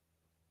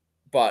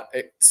 but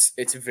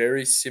it's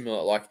very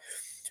similar. Like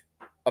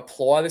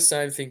apply the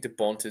same thing to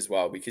Bont as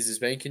well, because there's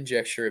been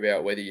conjecture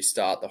about whether you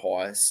start the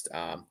highest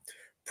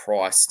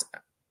priced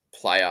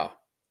player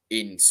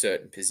in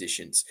certain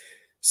positions.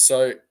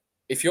 So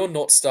if you're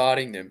not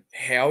starting them,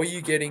 how are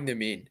you getting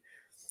them in?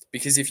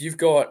 Because if you've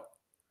got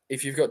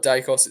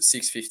Dacos at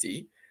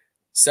 650,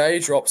 say he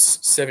drops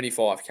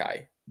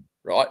 75K,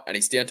 right? And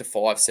he's down to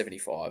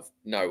 575,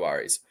 no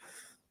worries.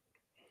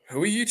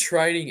 Who are you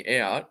trading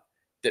out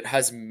that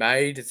has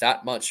made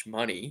that much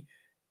money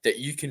that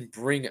you can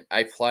bring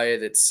a player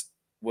that's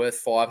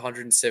worth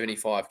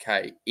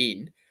 575K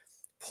in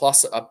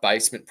plus a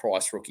basement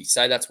price rookie?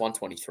 Say that's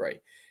 123.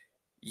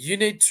 You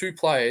need two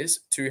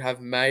players to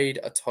have made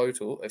a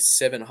total of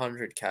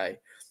 700K.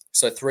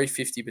 So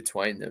 350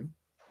 between them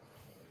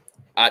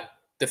at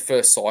the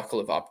first cycle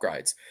of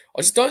upgrades.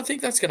 I just don't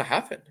think that's going to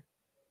happen.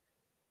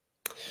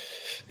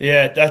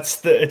 Yeah,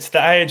 it's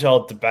the age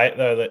old debate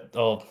though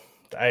the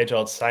age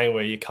old saying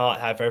where you can't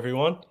have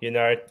everyone. You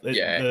know,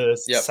 Yeah. the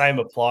Yep. same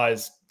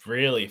applies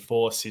really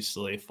for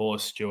Sicily, for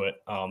Stewart.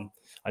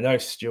 I know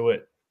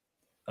Stewart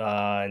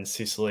and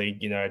Sicily,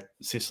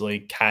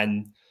 Sicily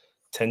can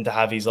tend to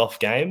have his off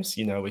games.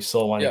 We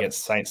saw one Yep.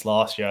 against Saints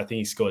last year. I think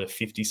he scored a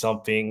 50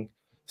 something.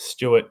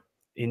 Stewart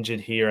injured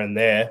here and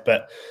there,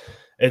 but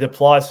it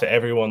applies for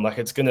everyone. Like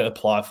it's going to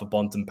apply for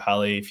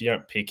Bontempelli. If you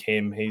don't pick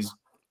him, he's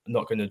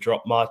not going to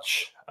drop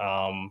much.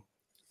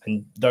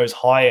 And those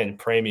high end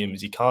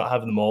premiums, you can't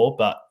have them all,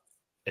 but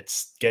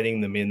it's getting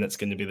them in that's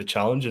going to be the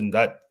challenge. And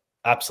that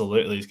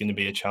absolutely is going to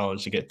be a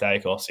challenge to get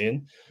Dacos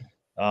in.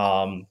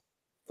 Um,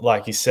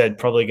 like you said,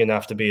 probably going to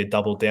have to be a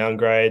double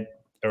downgrade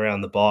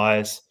around the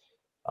buys.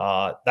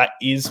 That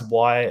is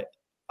why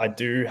I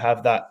do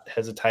have that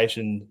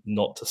hesitation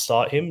not to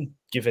start him,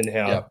 given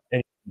how Yep.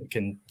 anyone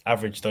can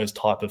average those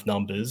type of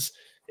numbers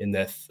in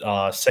their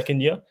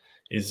second year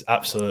is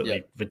absolutely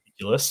Yep.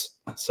 ridiculous.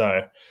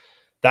 So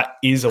that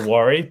is a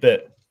worry.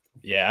 But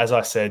yeah, as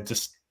I said,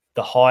 just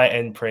the high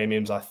end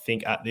premiums, I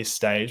think at this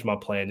stage, my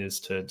plan is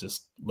to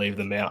just leave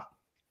them out.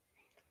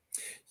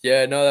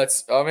 Yeah, no,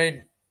 that's, I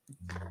mean,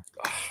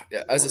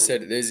 yeah, as I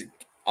said, there's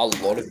a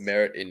lot of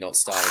merit in not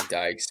starting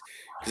Dags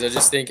because I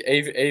just think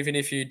even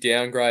if you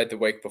downgrade the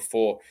week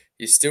before,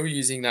 you're still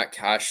using that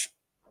cash,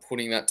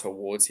 putting that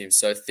towards him.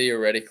 So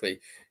theoretically,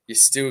 you're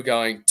still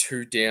going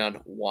 2 down,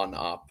 1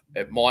 up.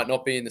 It might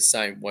not be in the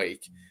same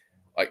week.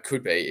 It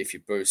could be if you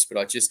boost, but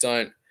I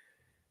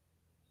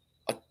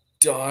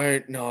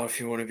don't know if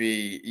you want to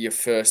be your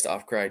first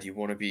upgrade. You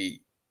want to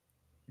be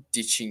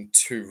ditching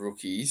 2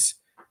 rookies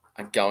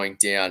and going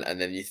down, and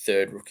then your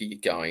third rookie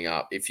going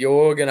up. If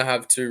you're going to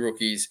have 2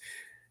 rookies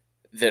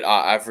that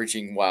are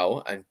averaging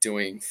well and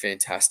doing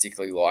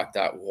fantastically like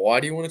that,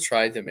 why do you want to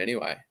trade them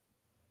anyway?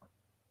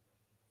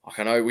 Like,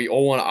 I know we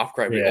all want to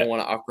upgrade. We Yeah. all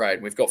want to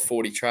upgrade. We've got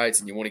 40 trades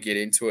and you want to get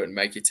into it and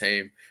make your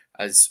team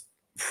as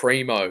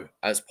primo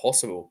as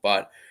possible.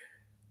 But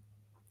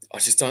I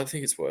just don't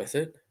think it's worth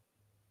it.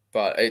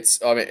 But it's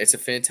a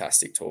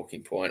fantastic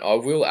talking point. I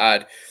will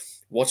add,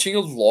 watching a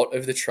lot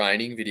of the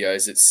training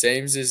videos, it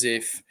seems as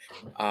if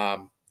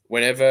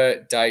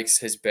whenever Dakes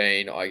has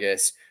been, I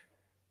guess,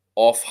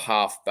 off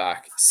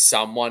halfback,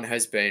 someone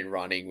has been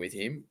running with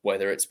him,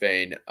 whether it's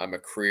been a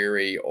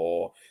McCreary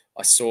or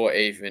I saw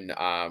even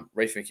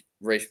Reef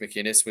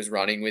McInnes was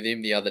running with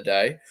him the other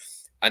day.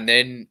 And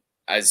then,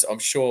 as I'm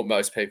sure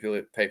most people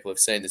have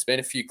seen, there's been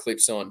a few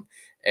clips on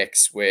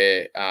X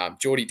where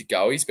Geordie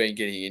DeGoey's been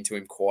getting into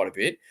him quite a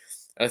bit.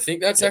 And I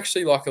think that's Yep.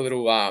 actually like a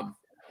little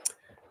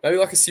maybe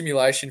like a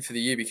simulation for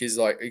the year because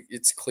like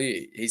it's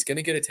clear he's going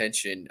to get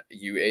attention.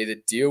 You either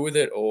deal with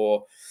it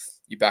or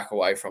you back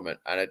away from it.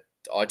 And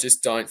I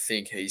just don't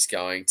think he's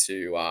going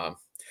to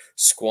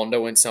squander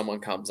when someone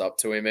comes up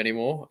to him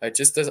anymore. It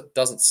just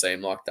doesn't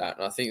seem like that.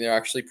 And I think they're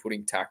actually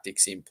putting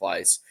tactics in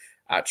place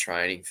at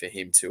training for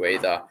him to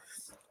either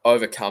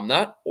overcome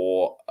that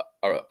or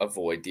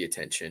avoid the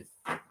attention.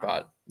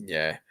 But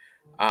yeah,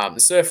 the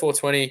Surf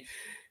 420.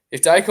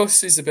 If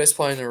Dacos is the best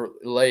player in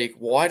the league,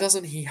 why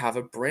doesn't he have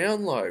a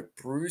Brownlow?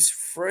 Bruise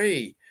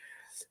free.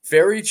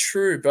 Very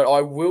true, but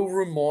I will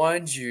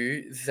remind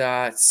you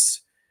that,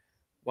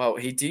 well,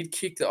 he did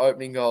kick the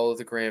opening goal of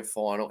the grand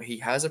final. He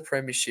has a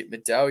premiership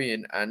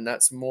medallion, and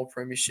that's more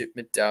premiership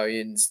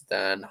medallions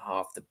than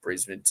half the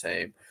Brisbane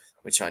team,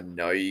 which I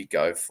know you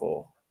go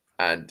for.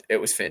 And it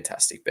was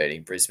fantastic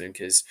beating Brisbane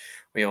because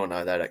we all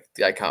know that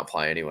they can't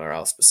play anywhere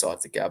else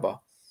besides the Gabba.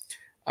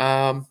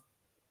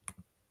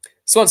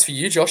 This one's for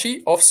you,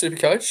 Joshy, off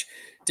Supercoach.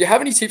 Do you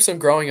have any tips on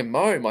growing a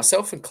mow?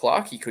 Myself and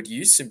Clarky could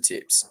use some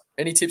tips.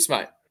 Any tips,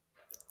 mate?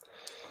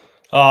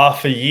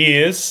 For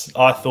years,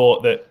 I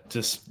thought that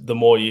just the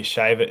more you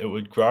shave it, it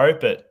would grow,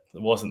 but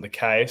it wasn't the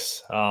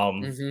case.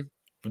 Mm-hmm.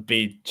 Would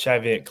be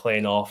shaving it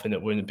clean off and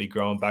it wouldn't be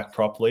growing back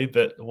properly.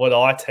 But what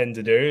I tend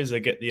to do is I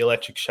get the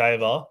electric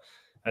shaver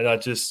and I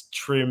just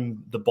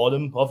trim the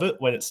bottom of it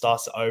when it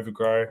starts to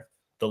overgrow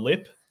the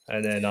lip,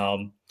 and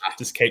then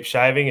just keep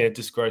shaving and it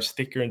just grows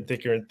thicker and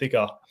thicker and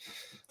thicker.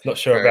 Not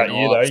sure Very about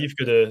you though. nice. You've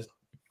got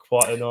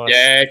quite a nice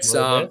Yeah, it's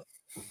mow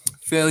there.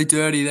 fairly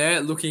dirty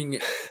there. Looking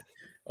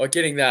or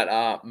getting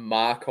that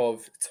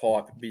Markov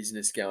type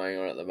business going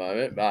on at the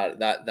moment, but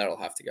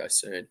that'll have to go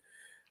soon.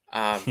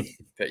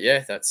 But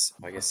yeah, that's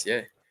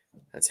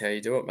how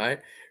you do it, mate.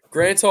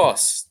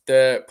 Grantos,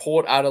 the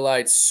Port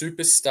Adelaide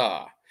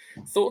superstar.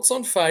 Thoughts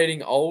on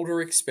fading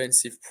older,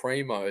 expensive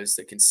primos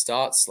that can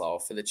start slow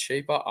for the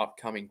cheaper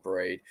upcoming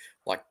breed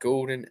like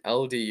Goulden,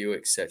 LDU,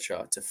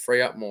 etc., to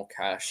free up more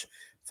cash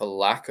for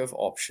lack of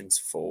options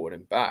forward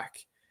and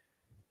back.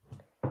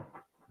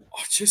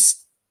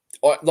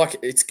 Like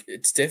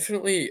it's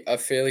definitely a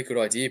fairly good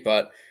idea,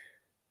 but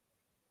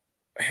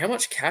how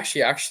much cash are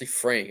you actually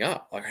freeing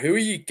up? Like, who are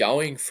you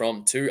going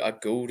from to a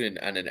Goulden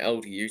and an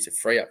LDU to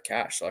free up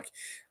cash? Like,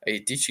 are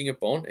you ditching a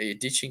Bont? Are you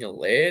ditching a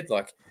Laird?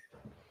 Like,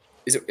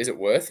 is it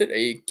worth it? Are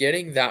you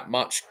getting that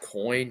much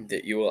coin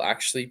that you will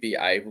actually be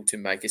able to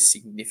make a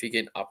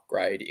significant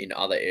upgrade in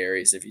other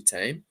areas of your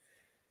team?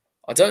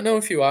 I don't know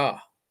if you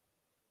are,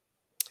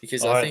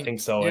 because I I don't think, think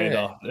so yeah,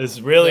 either.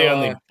 There's really no,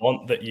 only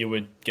Bont that you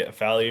would get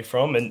value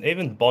from, and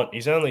even Bont,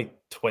 he's only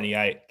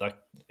 28. Like,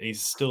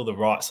 he's still the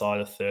right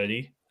side of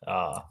 30.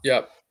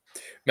 Yep.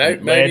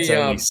 And Laird's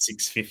Maybe only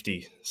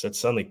 650, so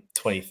it's only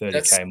 20,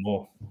 that's 30K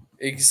more.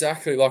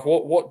 exactly like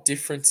what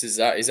difference is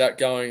that? Is that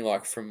going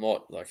like from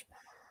what like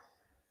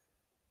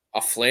a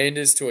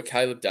Flanders to a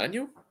Caleb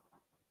Daniel,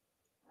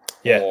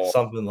 Yeah, or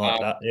something like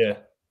that. Yeah.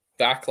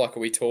 back like are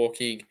we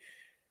talking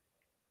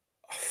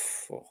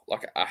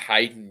like a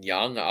Hayden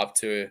Young up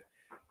to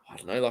I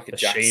don't know like a A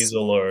Jackson?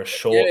 Sheasel or a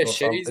Short Yeah, or she's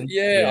something.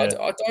 yeah. Yeah.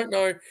 I don't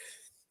know.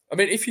 I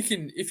mean, if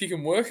you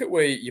can work it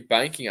where you're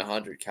banking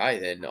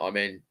 100K, then I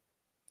mean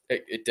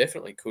it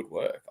definitely could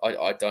work.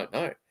 I don't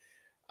know.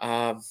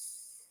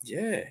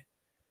 Yeah.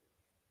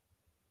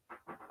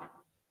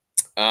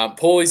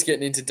 Paulie's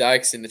getting into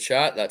Dakes in the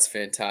chat. That's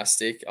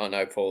fantastic. I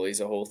know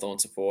Paulie's a Hawthorn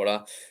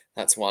supporter.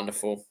 That's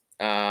wonderful.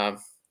 But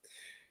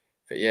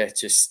yeah,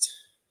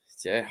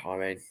 I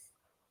mean,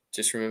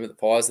 just remember the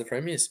Pies, the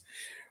premiers.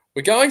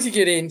 We're going to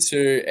get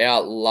into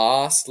our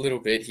last little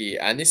bit here,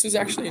 and this was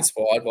actually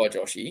inspired by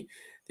Joshy.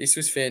 This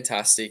was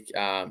fantastic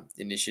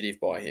initiative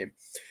by him.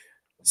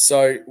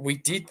 So we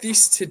did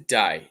this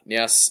today.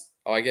 Now,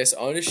 I guess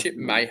ownership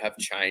may have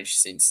changed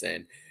since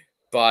then,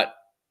 but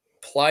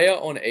player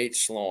on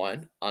each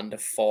line under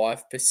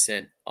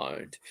 5%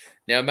 owned.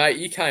 Now, mate,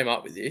 you came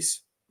up with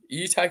this.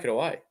 You take it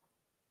away.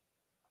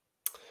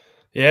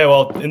 Yeah,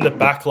 well, in the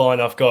back line,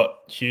 I've got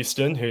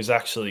Houston, who's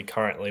actually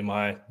currently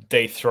my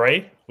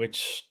D3,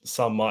 which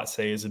some might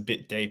see as a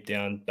bit deep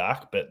down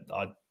back, but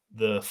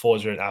the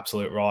fours are an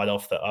absolute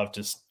write-off that I've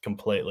just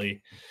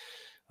completely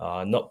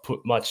not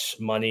put much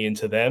money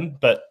into them.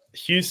 But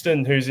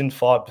Houston, who's in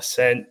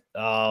 5%,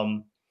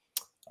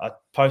 I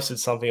posted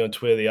something on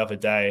Twitter the other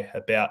day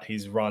about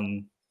his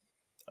run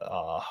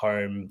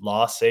home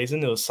last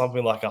season. It was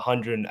something like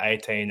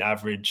 118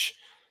 average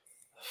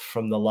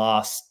from the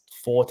last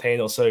 14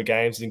 or so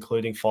games,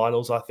 including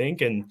finals, I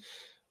think. And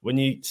when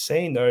you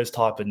seeing those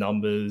type of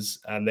numbers,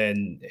 and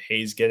then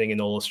he's getting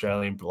an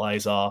All-Australian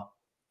blazer,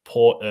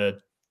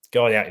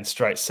 going out in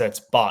straight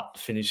sets, but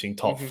finishing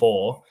top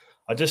four,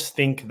 I just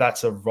think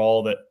that's a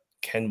role that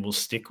Ken will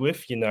stick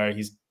with. You know,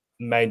 he's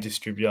main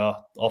distributor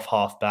off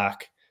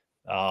halfback,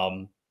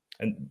 and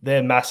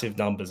they're massive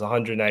numbers,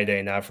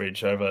 118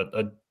 average over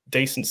a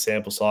decent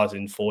sample size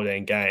in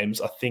 14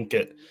 games. I think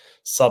at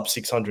sub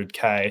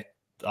 600K,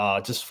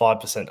 just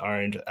 5%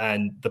 owned,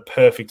 and the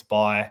perfect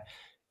buy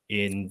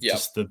in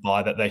just the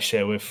buy that they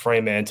share with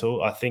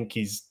Fremantle. I think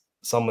he's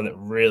someone that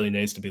really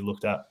needs to be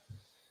looked at.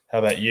 How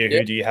about you? Yep.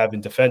 Who do you have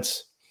in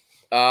defence?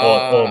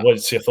 Uh, or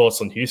what's your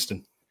thoughts on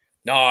Houston?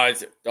 No,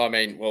 I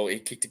mean, well, he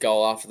kicked a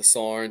goal after the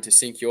siren to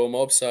sink your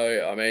mob,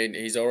 so I mean,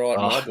 he's all right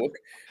in my book.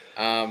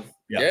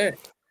 Yeah,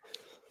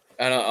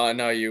 and I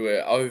know you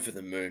were over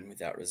the moon with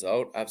that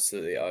result,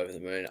 absolutely over the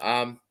moon.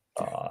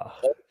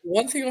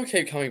 One thing I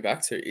keep coming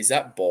back to is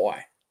that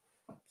buy,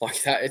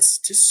 like that. It's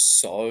just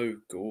so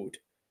good,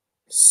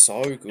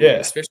 Yeah.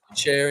 especially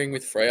sharing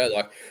with Freo.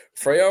 Like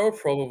Freo are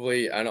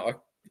probably, and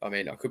I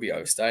mean, I could be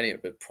overstating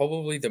it, but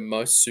probably the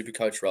most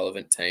Supercoach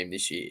relevant team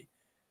this year.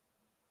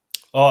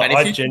 Oh, And if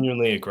I you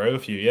genuinely agree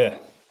with you. Yeah.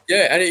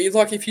 Yeah, and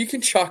like if you can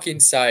chuck in,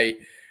 say,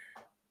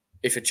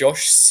 if a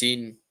Josh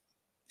Sin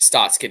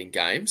starts getting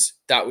games,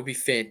 that would be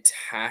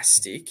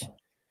fantastic.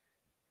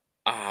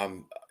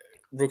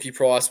 Rookie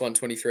price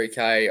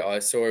 123K. I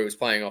saw he was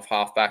playing off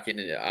halfback in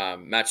a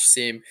match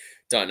sim.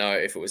 Don't know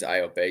if it was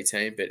A or B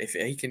team, but if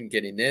he can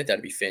get in there,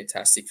 that'd be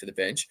fantastic for the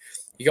bench.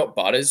 You got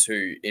Butters,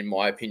 who, in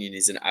my opinion,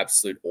 is an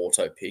absolute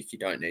auto pick. You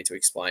don't need to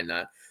explain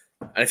that.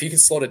 And if you can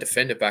slot a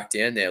defender back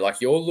down there,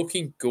 like you're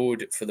looking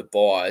good for the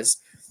buys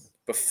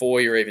before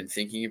you're even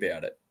thinking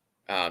about it.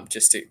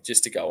 Just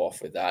to go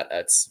off with that,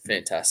 that's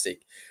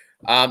fantastic.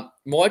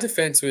 My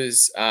defense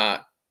was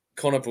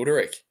Connor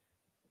Buderick.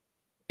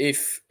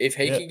 If he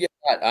can get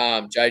that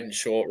Jaden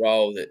Short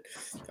role that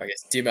I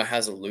guess Dimmer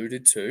has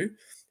alluded to,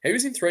 he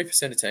was in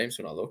 3% of teams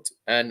when I looked,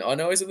 and I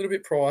know he's a little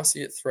bit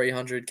pricey at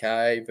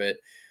 300K, but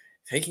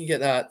if he can get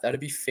that, that'd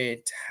be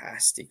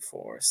fantastic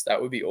for us. That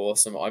would be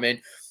awesome. I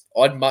mean,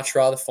 I'd much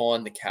rather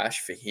find the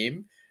cash for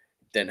him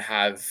than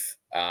have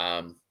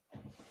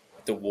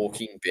the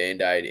walking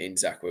band-aid in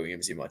Zach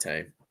Williams in my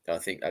team. I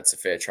think that's a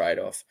fair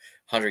trade-off.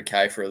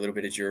 100K for a little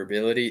bit of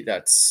durability,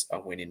 that's a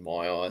win in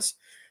my eyes.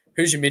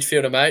 Who's your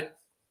midfielder, mate?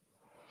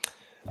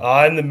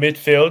 In the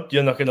midfield,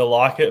 you're not going to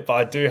like it, but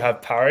I do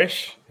have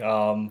Parrish.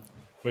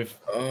 We've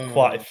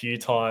quite a few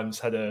times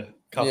had a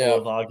couple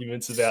of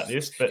arguments about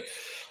this, but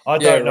I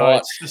don't know. Right.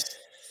 It's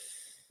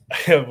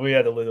just we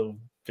had a little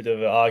bit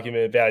of an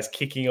argument about his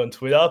kicking on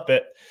Twitter,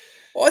 but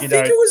I think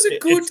it was a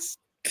good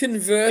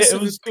converse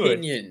of It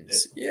opinions.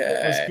 was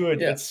good.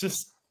 Yeah. It's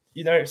just,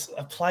 it's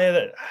a player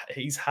that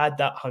he's had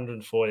that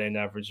 114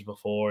 average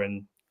before,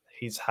 and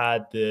he's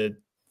had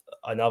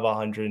another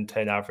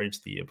 110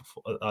 average the year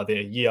before,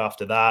 the year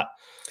after that.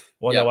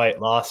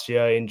 108 last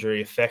year,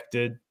 injury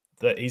affected.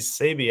 That his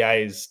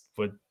CBAs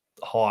were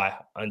high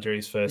under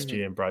his first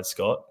year in Brad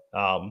Scott.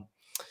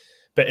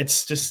 But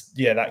it's just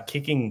that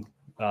kicking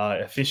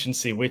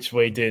efficiency, which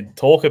we did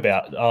talk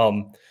about.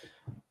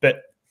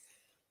 But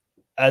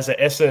as an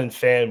Essendon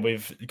fan,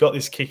 we've got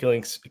this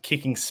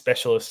kicking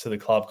specialist to the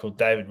club called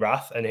David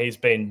Rath, and he's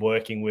been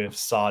working with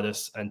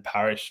Sardis and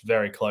Parrish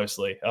very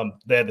closely.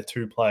 They're the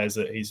two players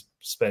that he's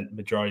spent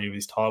majority of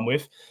his time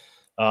with.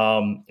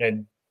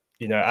 And,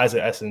 you know, as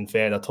an Essendon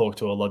fan, I talk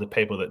to a lot of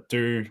people that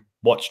do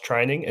watch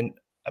training, and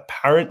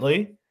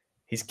apparently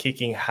his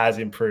kicking has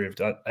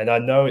improved. And I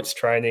know it's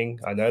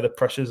training. I know the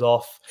pressure's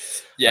off. I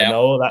Yeah,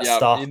 know all that yeah,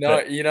 stuff.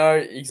 But you know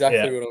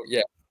exactly yeah, what.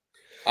 Yeah,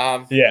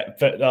 um, yeah,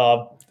 but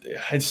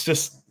it's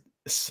just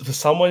for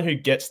someone who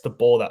gets the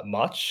ball that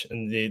much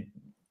and the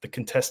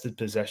contested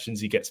possessions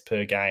he gets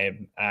per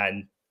game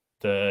and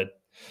the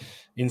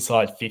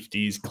inside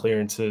 50s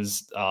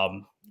clearances,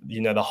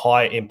 you know, the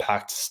high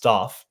impact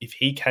stuff. If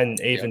he can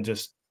yeah. even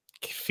just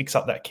fix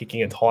up that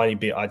kicking a tiny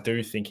bit, I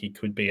do think he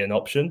could be an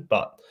option.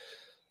 But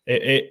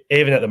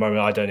even at the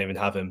moment, I don't even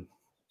have him.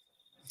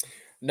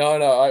 No,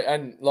 no,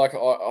 and like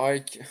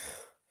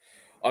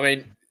I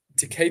mean,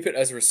 to keep it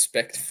as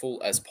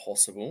respectful as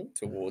possible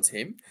towards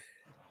him,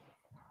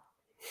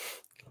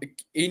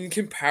 in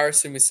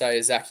comparison with say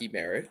a Zachy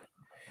Merritt,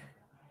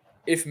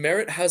 if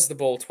Merritt has the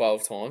ball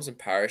 12 times and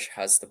Parrish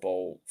has the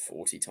ball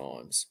 40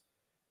 times,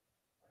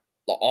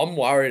 like I'm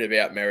worried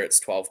about Merritt's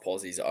 12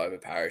 posies over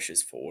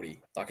Parrish's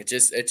 40. Like it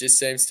just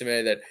seems to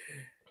me that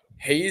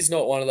he's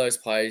not one of those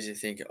players you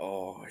think,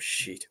 oh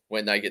shit,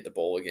 when they get the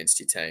ball against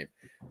your team.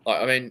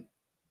 Like I mean,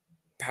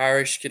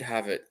 Parrish could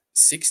have it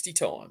 60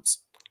 times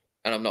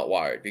and I'm not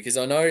worried because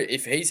I know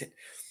if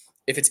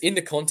it's in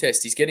the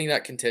contest, he's getting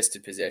that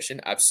contested possession,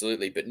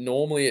 absolutely. But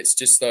normally it's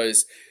just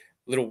those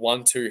little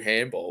 1-2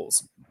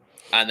 handballs,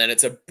 and then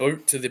it's a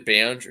boot to the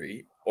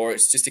boundary, or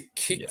it's just a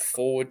kick Yeah.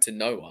 forward to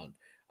no one.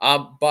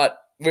 But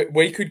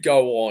we could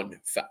go on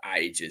for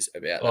ages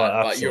about Oh,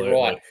 that. But you're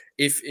right.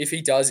 absolutely. If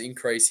he does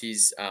increase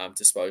his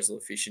disposal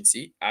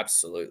efficiency,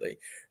 absolutely.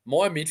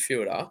 My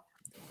midfielder,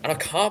 and I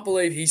can't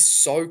believe he's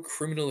so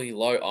criminally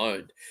low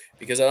owned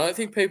because I don't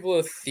think people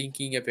are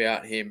thinking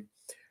about him.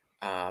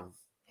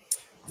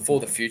 For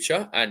the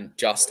future and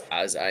just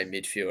as a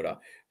midfielder.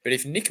 But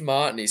if Nick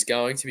Martin is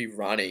going to be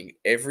running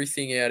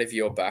everything out of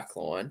your back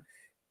line,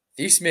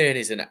 this man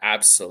is an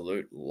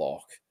absolute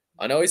lock.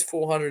 I know he's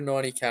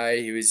 490k. I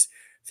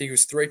think he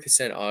was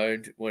 3%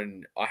 owned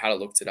when I had a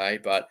look today,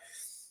 but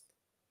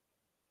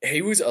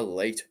he was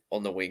elite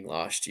on the wing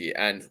last year.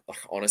 And like,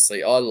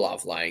 honestly, I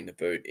love laying the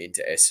boot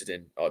into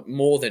Essendon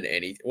more than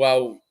any.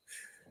 Well,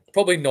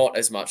 probably not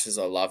as much as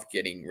I love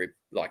getting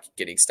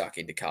stuck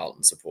into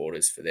Carlton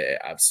supporters for their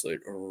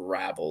absolute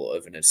rabble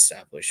of an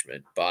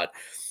establishment. But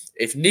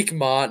if Nick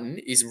Martin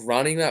is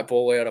running that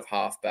ball out of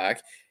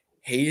halfback,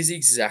 he is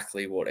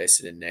exactly what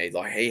Essendon need.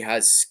 Like he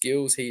has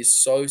skills, he is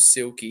so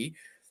silky,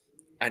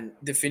 and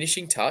the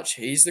finishing touch,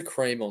 he's the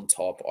cream on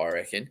top, I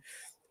reckon.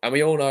 And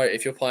we all know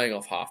if you're playing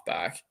off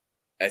halfback,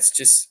 it's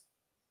just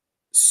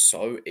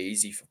so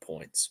easy for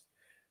points.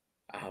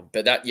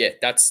 But that's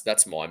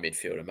my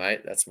midfielder,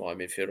 mate. That's my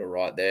midfielder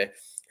right there.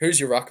 Who's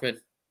your ruckman?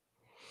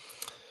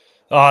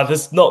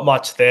 There's not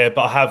much there,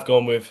 but I have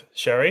gone with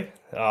Sherry.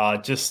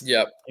 Just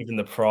Yep. given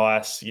the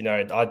price, you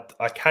know,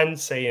 I can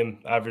see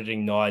him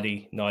averaging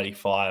 90,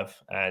 95,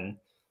 and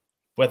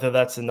whether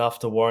that's enough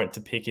to warrant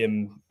to pick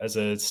him as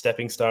a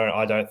stepping stone,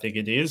 I don't think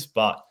it is.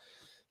 But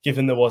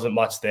given there wasn't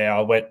much there, I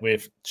went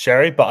with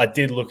Sherry, but I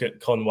did look at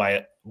Conway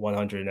at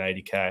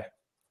 180k.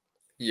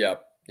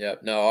 Yep.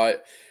 Yep. No,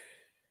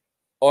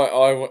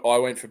 I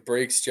went for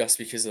Briggs just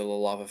because of the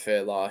love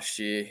affair last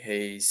year.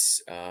 We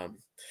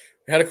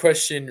had a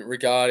question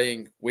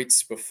regarding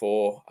Wits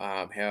before,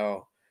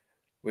 how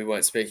we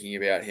weren't speaking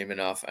about him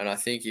enough. And I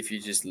think if you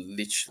just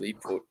literally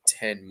put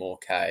 10 more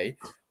K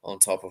on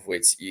top of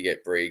Wits, you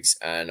get Briggs.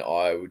 And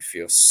I would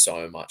feel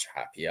so much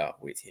happier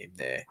with him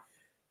there.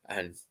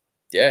 And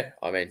yeah,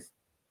 I mean,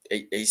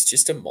 he's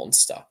just a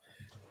monster.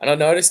 And I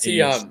noticed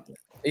He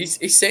is.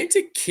 he seemed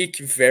to kick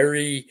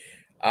very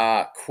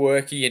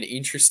quirky and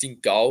interesting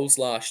goals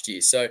last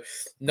year. So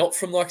not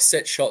from like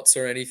set shots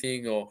or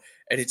anything, or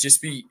it'd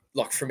just be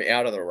like from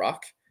out of the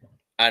ruck.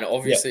 And Yep.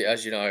 obviously,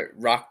 as you know,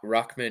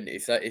 ruckman,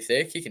 if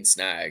they're kicking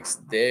snags,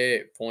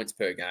 their points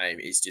per game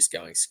is just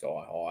going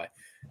sky high.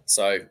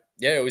 So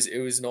yeah, it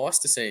was nice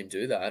to see him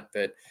do that.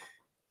 But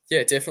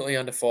yeah, definitely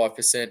under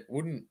 5%.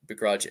 Wouldn't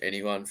begrudge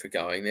anyone for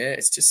going there.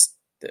 It's just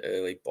the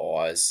early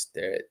buys.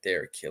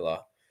 They're a killer.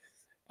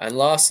 And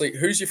lastly,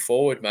 who's your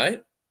forward,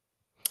 mate?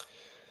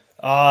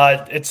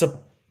 It's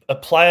a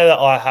player that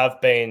I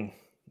have been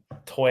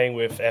toying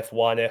with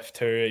F1,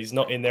 F2. He's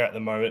not in there at the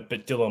moment,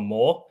 but Dylan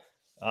Moore.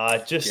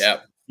 Just,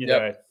 Yep. you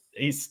Yep. know,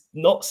 he's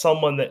not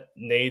someone that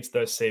needs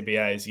those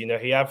CBAs. You know,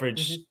 he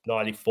averaged Hmm.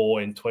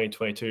 94 in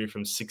 2022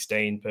 from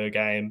 16 per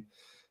game.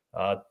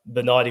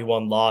 The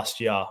 91 last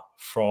year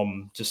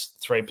from just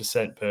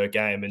 3% per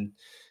game. And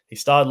he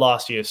started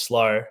last year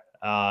slow,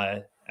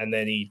 and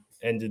then he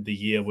ended the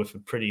year with a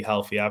pretty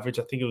healthy average.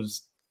 I think it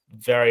was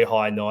very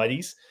high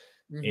 90s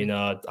Hmm. in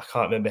I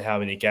can't remember how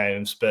many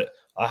games, but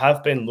I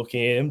have been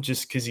looking at him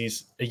just because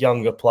he's a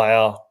younger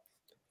player.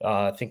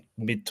 I think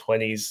mid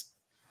 20s.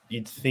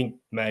 You'd think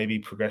maybe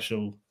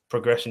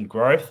progression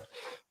growth.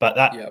 But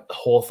that Yep.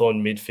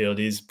 Hawthorn midfield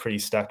is pretty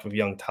stacked with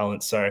young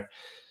talent. So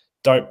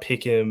don't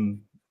pick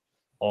him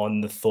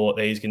on the thought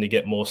that he's going to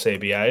get more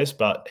CBAs,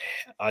 but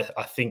I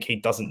think he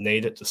doesn't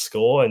need it to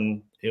score,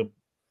 and he'll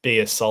be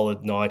a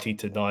solid 90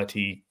 to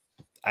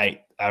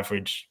 98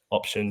 average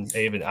option,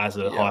 even as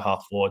a high Yep.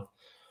 half forward.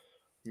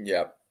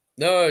 Yep.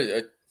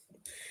 No,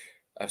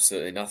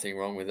 absolutely nothing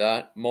wrong with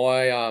that.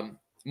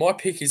 My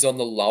pick is on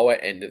the lower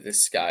end of the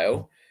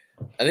scale,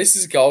 and this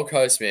is Gold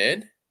Coast,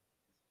 man.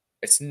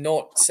 It's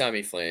not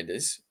Sammy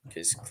Flanders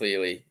because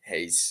clearly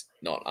he's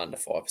not under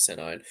 5%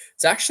 owned.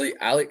 It's actually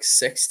Alex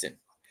Sexton.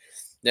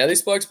 Now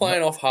this bloke's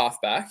playing off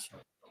halfback,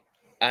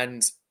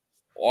 and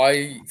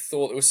I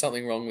thought there was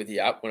something wrong with the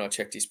app when I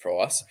checked his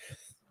price.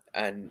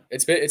 And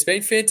it's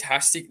been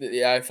fantastic that the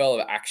AFL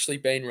have actually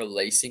been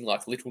releasing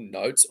like little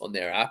notes on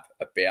their app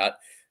about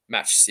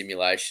match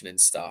simulation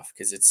and stuff,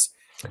 because it's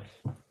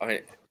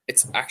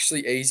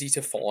actually easy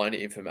to find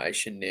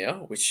information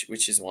now,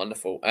 which is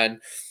wonderful. And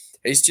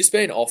he's just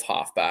been off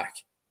halfback,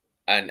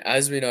 and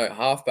as we know,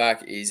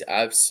 halfback is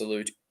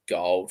absolute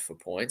gold for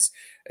points,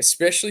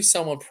 especially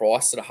someone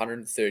priced at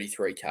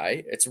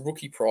 133K. It's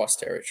rookie price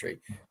territory.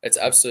 It's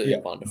absolutely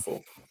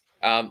wonderful.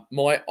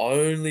 My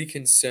only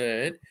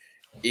concern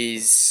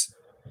is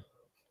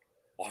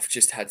I've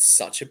just had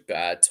such a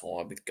bad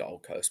time with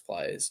Gold Coast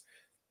players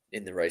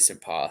in the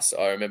recent past.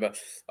 I remember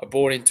I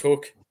bought in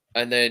Took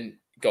and then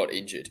got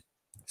injured.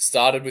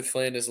 Started with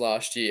Flanders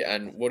last year,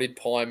 and what did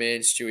Pie Man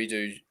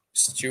Stewie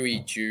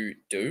Jew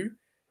do?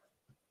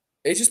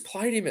 He just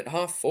played him at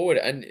half forward,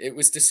 and it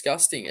was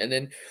disgusting. And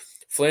then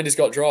Flanders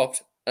got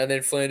dropped, and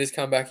then Flanders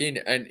come back in,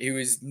 and he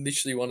was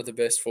literally one of the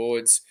best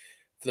forwards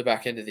for the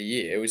back end of the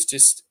year. It was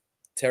just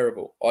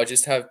terrible. I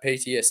just have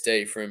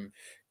PTSD from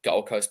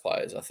Gold Coast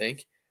players, I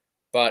think.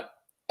 But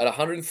at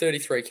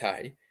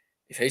 133K,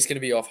 if he's going to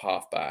be off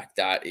halfback,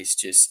 that is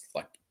just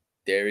like,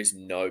 there is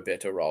no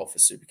better role for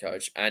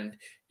Supercoach. And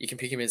you can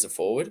pick him as a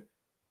forward.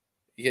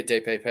 You get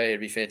DPP, it'd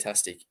be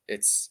fantastic.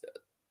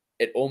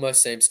 It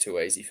almost seems too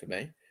easy for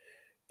me.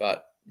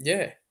 But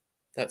yeah,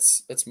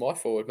 that's my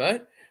forward,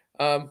 mate.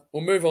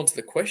 We'll move on to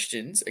the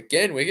questions.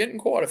 Again, we're getting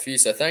quite a few,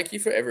 so thank you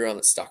for everyone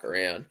that stuck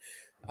around.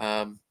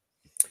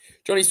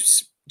 Johnny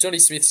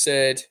Smith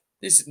said,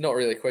 this is not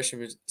really a question,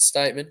 but a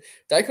statement.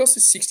 Dacos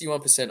is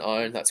 61%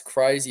 owned. That's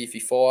crazy. If he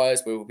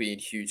fires, we will be in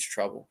huge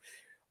trouble.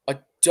 I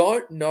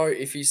don't know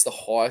if he's the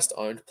highest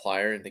owned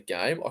player in the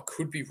game. I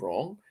could be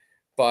wrong,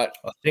 but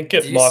I think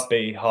it might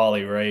be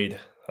Harley Reid.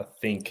 I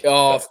think.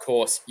 Oh, of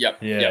course. Yep.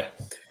 Yeah.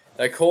 Yep.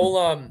 They call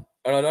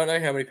and I don't know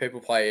how many people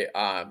play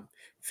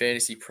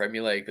fantasy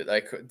Premier League,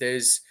 but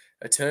there's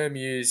a term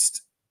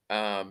used,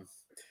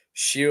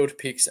 shield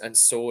picks and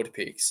sword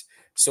picks.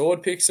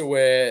 Sword picks are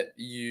where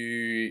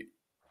you're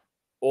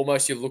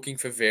looking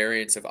for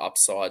variance of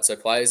upside. So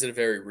players that are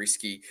very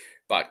risky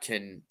but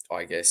can,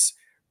 I guess,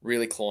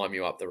 really climb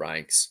you up the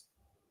ranks.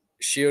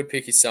 Shield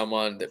pick is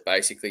someone that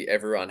basically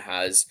everyone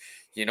has.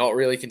 You're not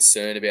really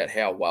concerned about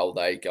how well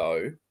they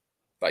go,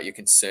 but you're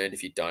concerned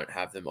if you don't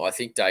have them. I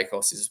think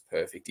Dacos is a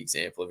perfect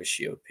example of a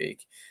shield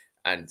pick,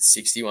 and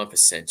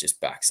 61%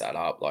 just backs that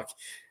up. Like,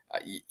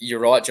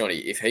 you're right, Johnny.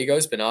 If he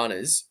goes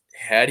bananas,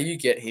 how do you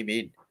get him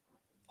in?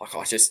 Like,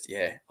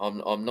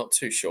 I'm not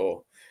too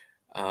sure.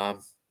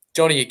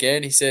 Johnny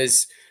again, he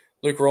says,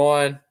 Luke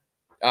Ryan,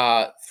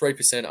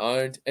 3%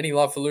 owned. Any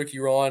love for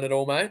Lukey Ryan at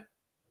all, mate?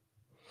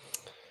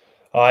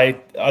 I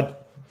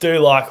do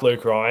like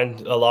Luke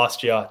Ryan.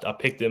 Last year, I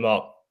picked him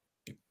up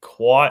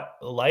quite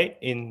late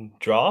in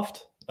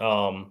draft,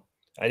 and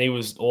he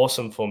was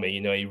awesome for me.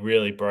 You know, he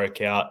really broke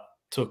out,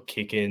 took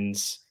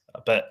kick-ins,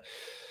 but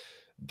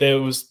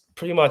there was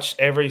pretty much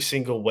every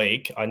single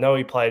week. I know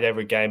he played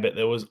every game, but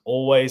there was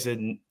always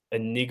a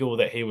niggle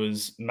that he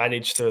was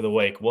managed through the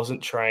week,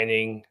 wasn't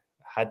training,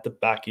 had the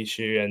back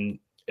issue, and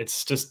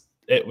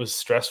it was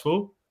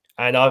stressful.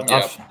 And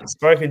I've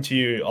spoken to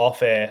you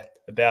off air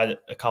about it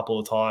a couple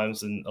of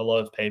times, and a lot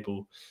of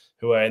people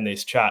who are in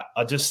this chat.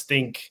 I just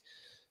think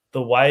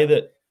the way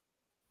that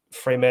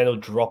Fremantle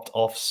dropped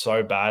off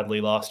so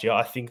badly last year,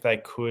 I think they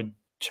could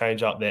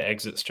change up their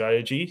exit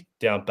strategy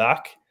down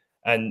back.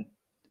 And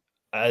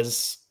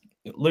as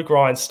Luke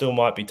Ryan still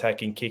might be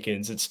taking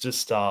kick-ins, it's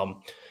just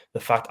the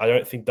fact I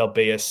don't think they'll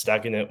be as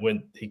stagnant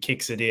when he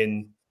kicks it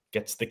in,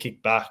 gets the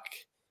kick back,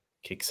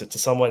 kicks it to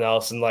someone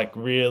else, and like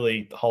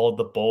really hold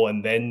the ball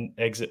and then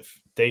exit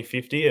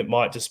D50. It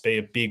might just be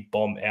a big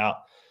bomb out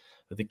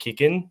of the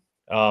kick-in.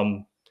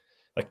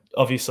 Like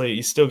obviously,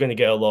 he's still going to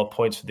get a lot of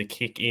points for the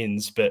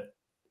kick-ins, but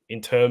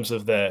in terms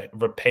of the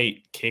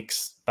repeat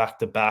kicks back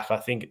to back, I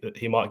think that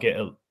he might get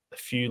a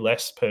few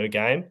less per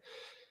game.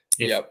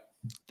 If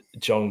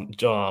Justin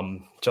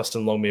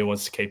Longmire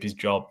wants to keep his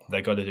job,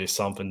 they got to do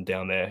something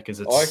down there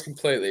because it's. I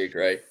completely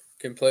agree.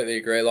 Completely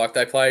agree. Like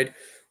they played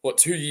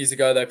 2 years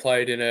ago? They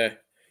played in a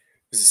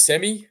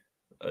semi,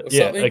 or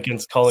something?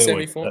 Against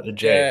Collingwood at the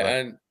G.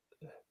 Yeah,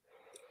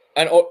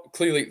 and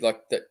clearly,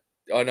 like that.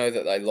 I know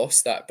that they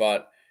lost that,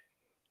 but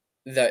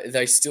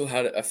they still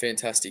had a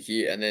fantastic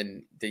year, and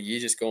then the year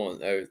just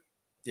gone.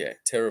 Yeah,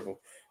 terrible.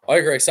 I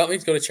agree.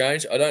 Something's got to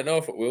change. I don't know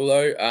if it will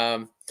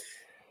though.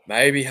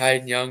 Maybe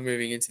Hayden Young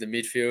moving into the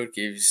midfield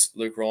gives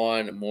Luke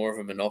Ryan more of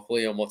a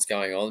monopoly on what's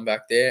going on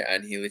back there,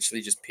 and he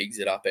literally just pigs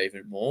it up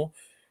even more.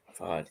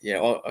 But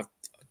yeah, I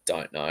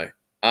don't know.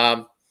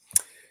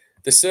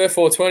 The Surf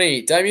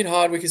 420, Damien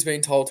Hardwick has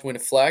been told to win a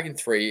flag in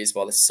 3 years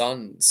by the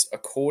Suns,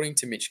 according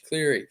to Mitch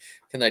Cleary.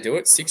 Can they do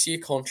it? 6-year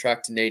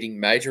contract, needing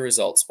major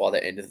results by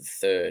the end of the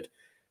third.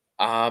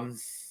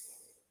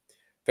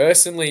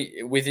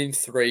 Personally, within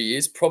 3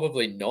 years,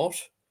 probably not.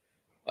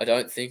 I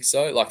don't think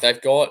so. Like,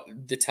 they've got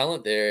the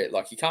talent there.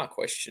 Like, you can't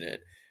question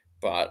it.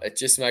 But it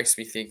just makes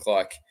me think,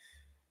 like,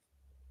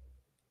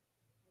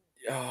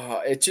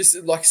 it just,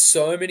 like,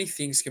 so many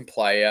things can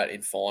play out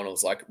in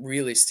finals. Like,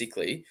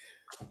 realistically,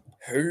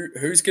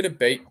 who's going to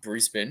beat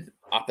Brisbane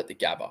up at the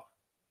Gabba?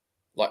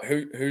 Like,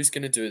 who's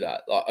going to do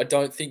that? Like, I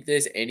don't think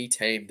there's any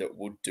team that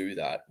would do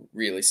that,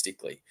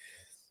 realistically.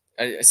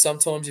 And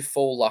sometimes you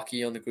fall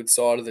lucky on the good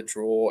side of the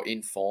draw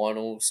in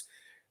finals.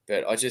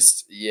 But I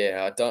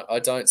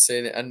don't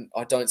see that, and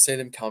I don't see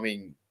them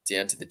coming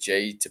down to the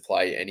G to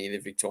play any of the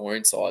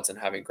Victorian sides and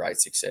having great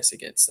success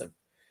against them.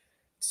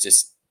 It's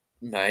just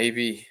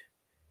maybe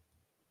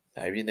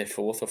in their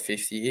 4th or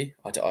 5th year.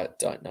 I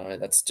don't know.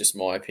 That's just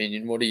my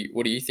opinion. What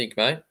do you think,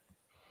 mate?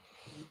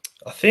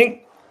 I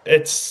think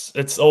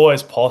it's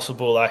always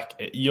possible.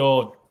 Like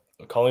your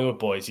Collingwood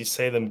boys, you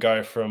see them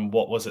go from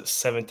what was it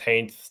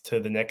 17th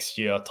to the next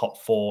year top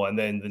 4, and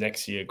then the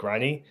next year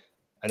granny.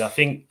 And I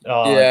think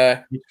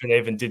Yeah. Richmond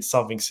even did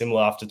something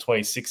similar after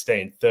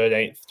 2016,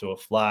 13th to a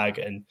flag,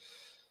 and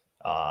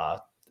uh,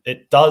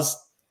 it does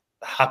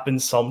happen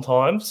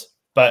sometimes,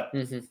 but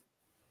Hmm.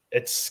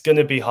 it's going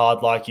to be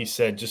hard, like you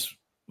said, just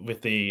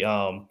with the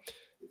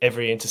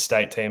every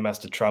interstate team has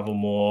to travel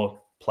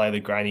more, play the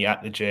granny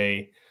at the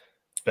G.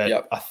 But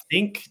Yep. I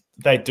think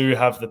they do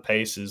have the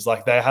pieces.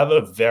 Like they have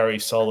a very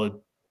solid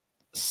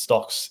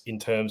stocks in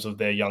terms of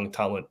their young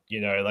talent. You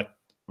know, like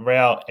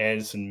Rao,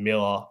 Anderson,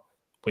 Miller,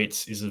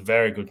 Witts is a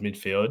very good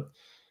midfield,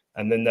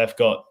 and then they've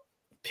got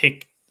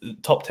pick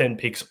top 10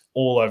 picks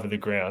all over the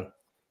ground,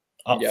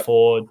 up Yep.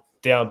 forward,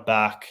 down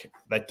back.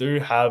 They do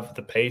have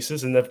the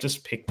pieces, and they've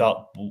just picked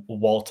up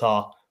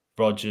Walter,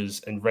 Rogers,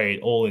 and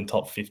Reed all in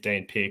top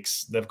 15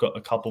 picks. They've got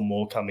a couple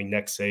more coming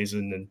next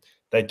season, and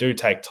they do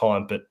take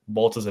time, but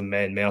Walter's a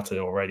man mountain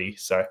already.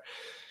 So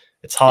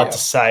it's hard to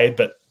Yep. say,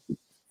 but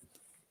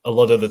a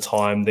lot of the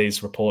time,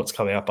 these reports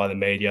come out by the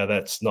media,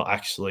 that's not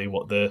actually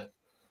what the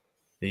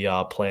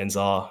plans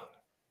are.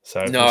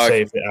 So we'll No,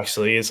 see if it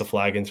actually is a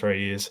flag in 3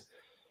 years.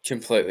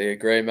 completely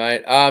agree,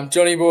 mate.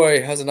 Johnny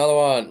Boy has another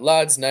one.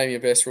 Lads, name your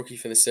best rookie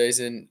for the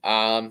season.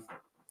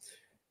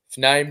 If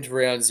named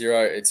round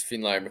 0, it's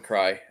Finlay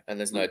McRae, and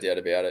there's no doubt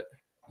about it.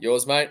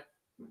 Yours, mate?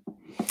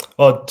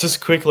 Well, just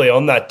quickly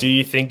on that, do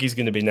you think he's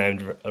going to be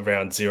named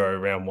around 0,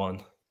 round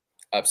 1?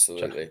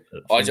 Absolutely.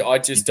 From I you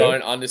just do?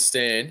 don't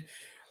understand,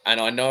 and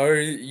I know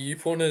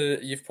you've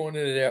pointed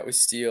it out with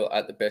Steele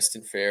at the best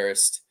and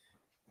fairest.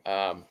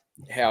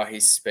 How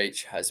his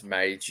speech has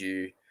made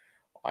you,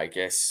 I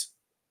guess,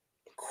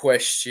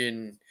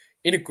 question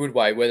in a good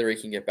way whether he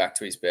can get back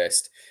to his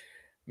best.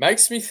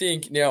 Makes me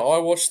think. Now, I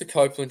watched the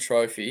Copeland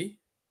Trophy,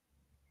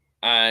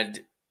 and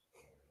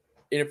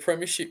in a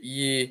premiership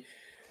year,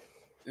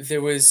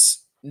 there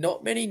was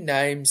not many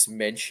names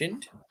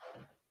mentioned,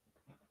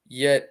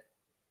 yet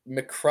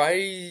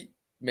McRae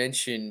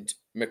mentioned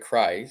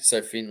McRae,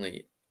 so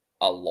Finley,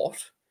 a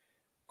lot,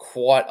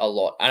 quite a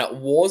lot. And it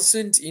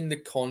wasn't in the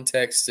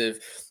context of,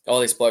 oh,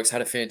 this bloke's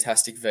had a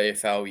fantastic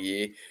VFL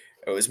year.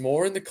 It was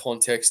more in the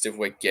context of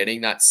we're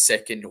getting that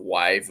second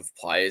wave of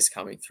players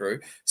coming through.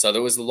 So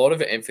there was a lot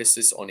of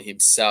emphasis on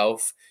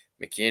himself,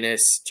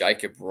 McInnes,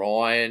 Jacob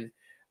Ryan,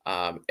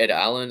 Ed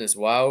Allen as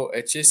well.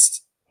 It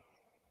just,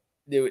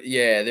 there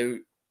was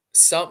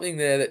something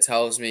there that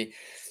tells me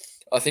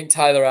I think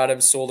Taylor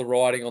Adams saw the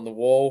writing on the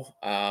wall,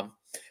 and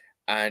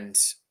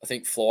I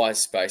think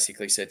Flyers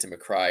basically said to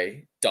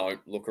McRae, "Don't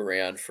look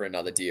around for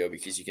another deal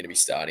because you're going to be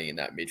starting in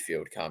that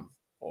midfield come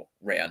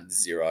round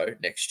 0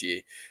 next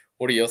year."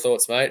 What are your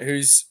thoughts, mate?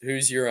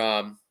 Who's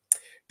your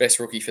best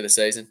rookie for the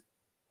season?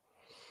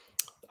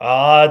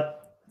 Uh,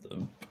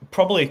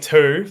 Probably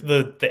two.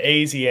 The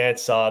easy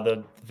answer,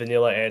 the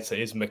vanilla answer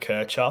is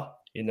McKercher.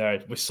 You know,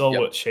 we saw Yep,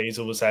 what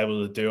Sheezel was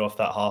able to do off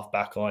that half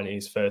back line in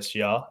his first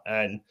year.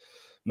 And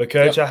yep,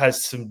 McKercher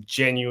has some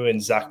genuine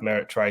Zach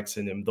Merritt traits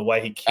in him. The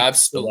way he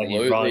kicks, the way he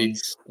absolutely.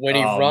 runs, When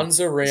he runs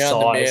the around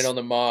the man size. on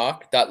the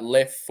mark, that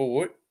left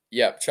foot,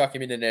 yep, chuck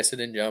him in an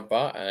Essendon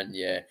jumper, and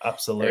yeah, very hard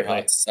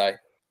Absolutely. to say.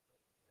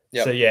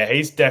 So Yep, yeah,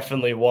 he's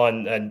definitely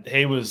one, and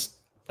he was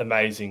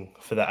amazing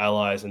for the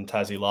Allies and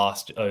Tassie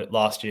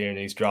last year in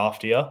his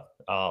draft year.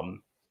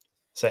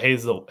 So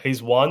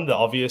he's one, the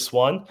obvious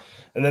one,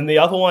 and then the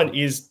other one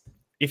is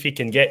if he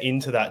can get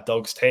into that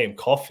Dogs team,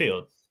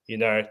 Caulfield. You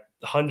know,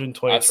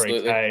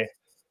 absolutely. 123K.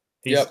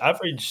 He's Yep.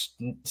 averaged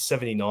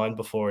 79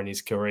 before in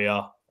his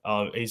career.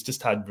 He's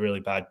just had really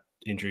bad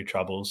injury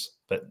troubles,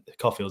 but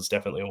Caulfield's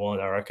definitely one,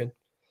 I reckon.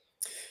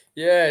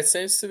 Yeah, it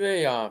seems to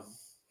be. I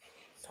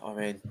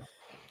mean,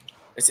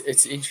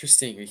 It's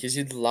interesting because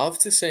you'd love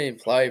to see him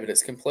play, but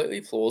it's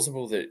completely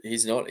plausible that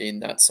he's not in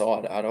that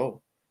side at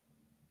all,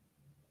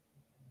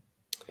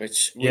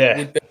 which Yeah,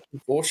 would be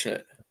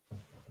unfortunate.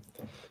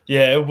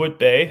 yeah, it would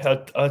be.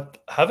 I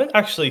haven't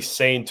actually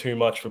seen too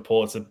much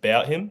reports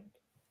about him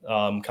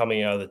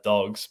coming out of the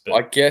Dogs,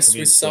 I but guess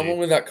with someone obviously,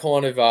 with that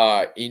kind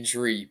of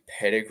injury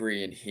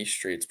pedigree and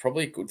history, it's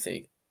probably a good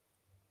thing.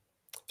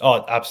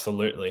 oh,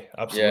 absolutely,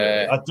 absolutely.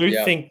 Yeah, I do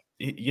yeah, think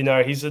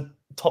he's a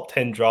top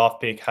 10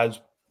 draft pick, has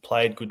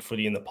played good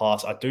footy in the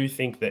past. I do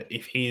think that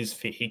if he is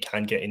fit, he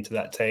can get into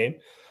that team.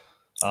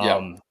 yeah,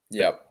 But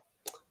yeah.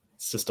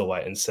 it's just a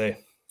wait and see.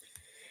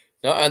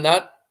 No, and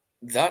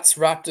that's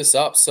wrapped us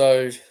up.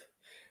 So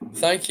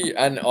thank you,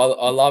 and I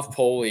love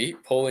Paulie.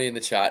 Paulie in the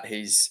chat.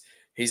 He's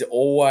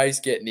always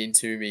getting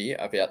into me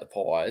about the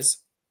Pies.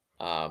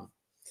 Um,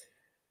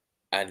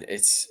 and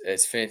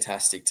it's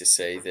fantastic to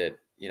see that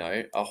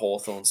a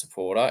Hawthorn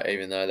supporter,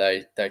 even though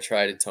they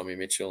traded Tommy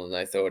Mitchell and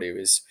they thought he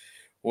was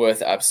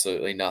worth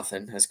absolutely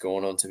nothing, has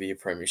gone on to be a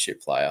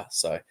premiership player.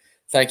 So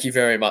thank you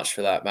very much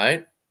for that,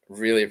 mate.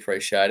 Really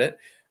appreciate it.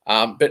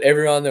 But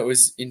everyone that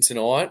was in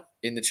tonight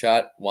in the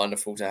chat,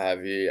 wonderful to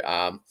have you.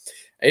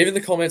 Even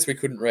the comments we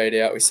couldn't read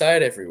out, we say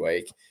it every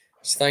week.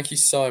 Just thank you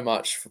so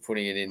much for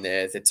putting it in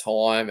there, the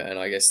time, and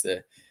I guess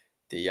the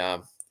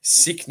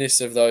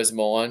sickness of those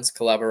minds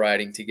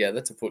collaborating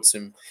together to put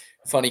some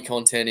funny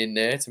content in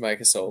there to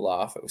make us all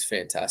laugh. It was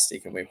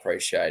fantastic, and we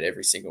appreciate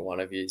every single one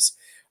of yous.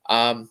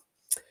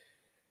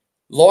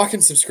 Like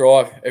and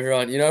subscribe,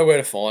 everyone. You know where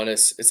to find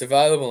us. It's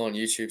available on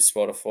YouTube,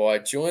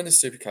 Spotify. Join the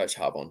Supercoach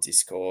Hub on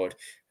Discord.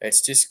 It's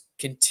just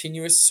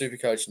continuous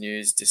Supercoach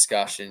news,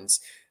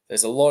 discussions.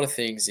 There's a lot of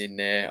things in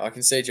there. I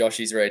can see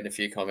Joshy's reading a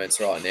few comments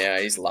right now.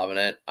 He's loving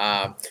it.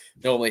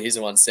 Normally, he's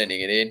the one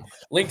sending it in.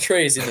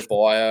 Linktree is in the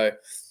bio.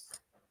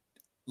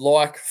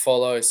 Like,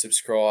 follow,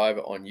 subscribe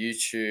on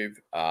YouTube,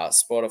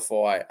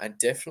 Spotify, and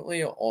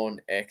definitely on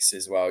X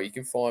as well. You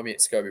can find me at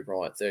Scobie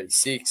Bryant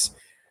 36.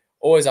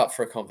 Always up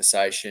for a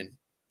conversation.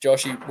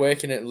 Joshy, where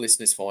can the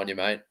listeners find you,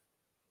 mate?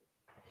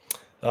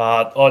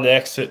 On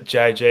X at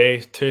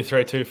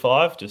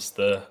JG2325, just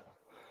the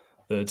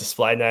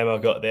display name I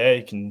got there.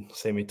 You can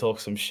see me talk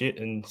some shit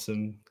and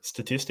some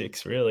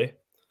statistics, really.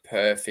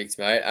 Perfect,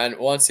 mate. And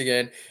once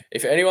again,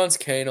 if anyone's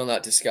keen on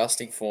that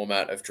disgusting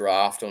format of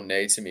draft or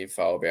needs some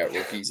info about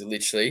rookies,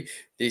 literally,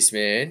 this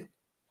man,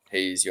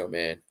 he's your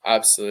man.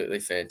 Absolutely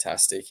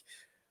fantastic.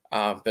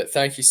 But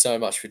thank you so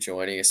much for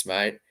joining us,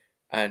 mate.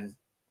 And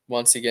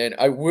once again,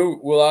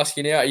 we'll ask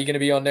you now, are you going to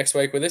be on next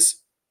week with us?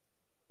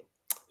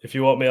 If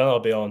you want me on,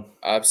 I'll be on.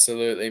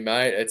 Absolutely,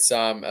 mate. It's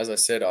as I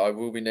said, I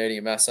will be needing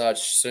a massage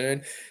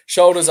soon.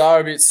 Shoulders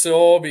are a bit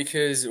sore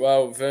because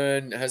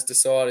Vern has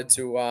decided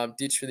to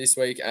ditch for this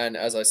week, and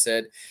as I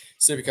said,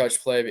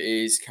 Supercoach Pleb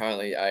is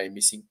currently a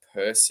missing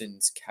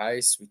persons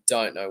case. We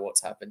don't know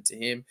what's happened to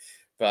him,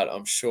 but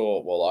I'm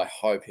sure. Well, I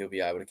hope he'll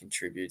be able to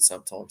contribute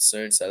sometime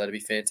soon. So that'd be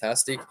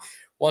fantastic.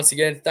 Once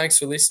again, thanks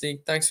for listening.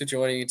 Thanks for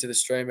joining into the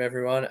stream,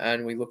 everyone,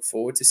 and we look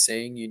forward to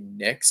seeing you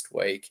next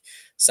week,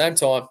 same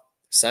time,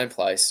 same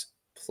place.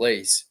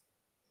 Please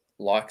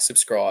like,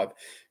 subscribe,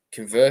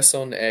 converse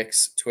on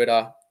X,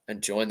 Twitter,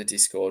 and join the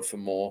Discord for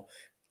more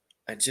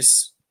and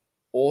just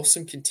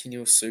awesome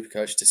continual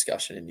Supercoach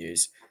discussion and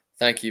news.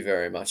 Thank you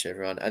very much,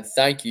 everyone. And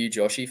thank you,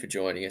 Joshy, for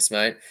joining us,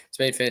 mate. It's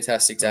been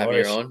fantastic to No have you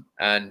worries. on,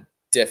 and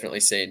definitely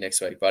see you next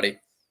week, buddy.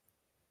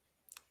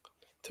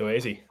 Too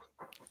easy.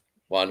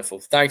 Wonderful.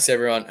 Thanks,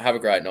 everyone. Have a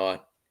great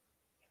night.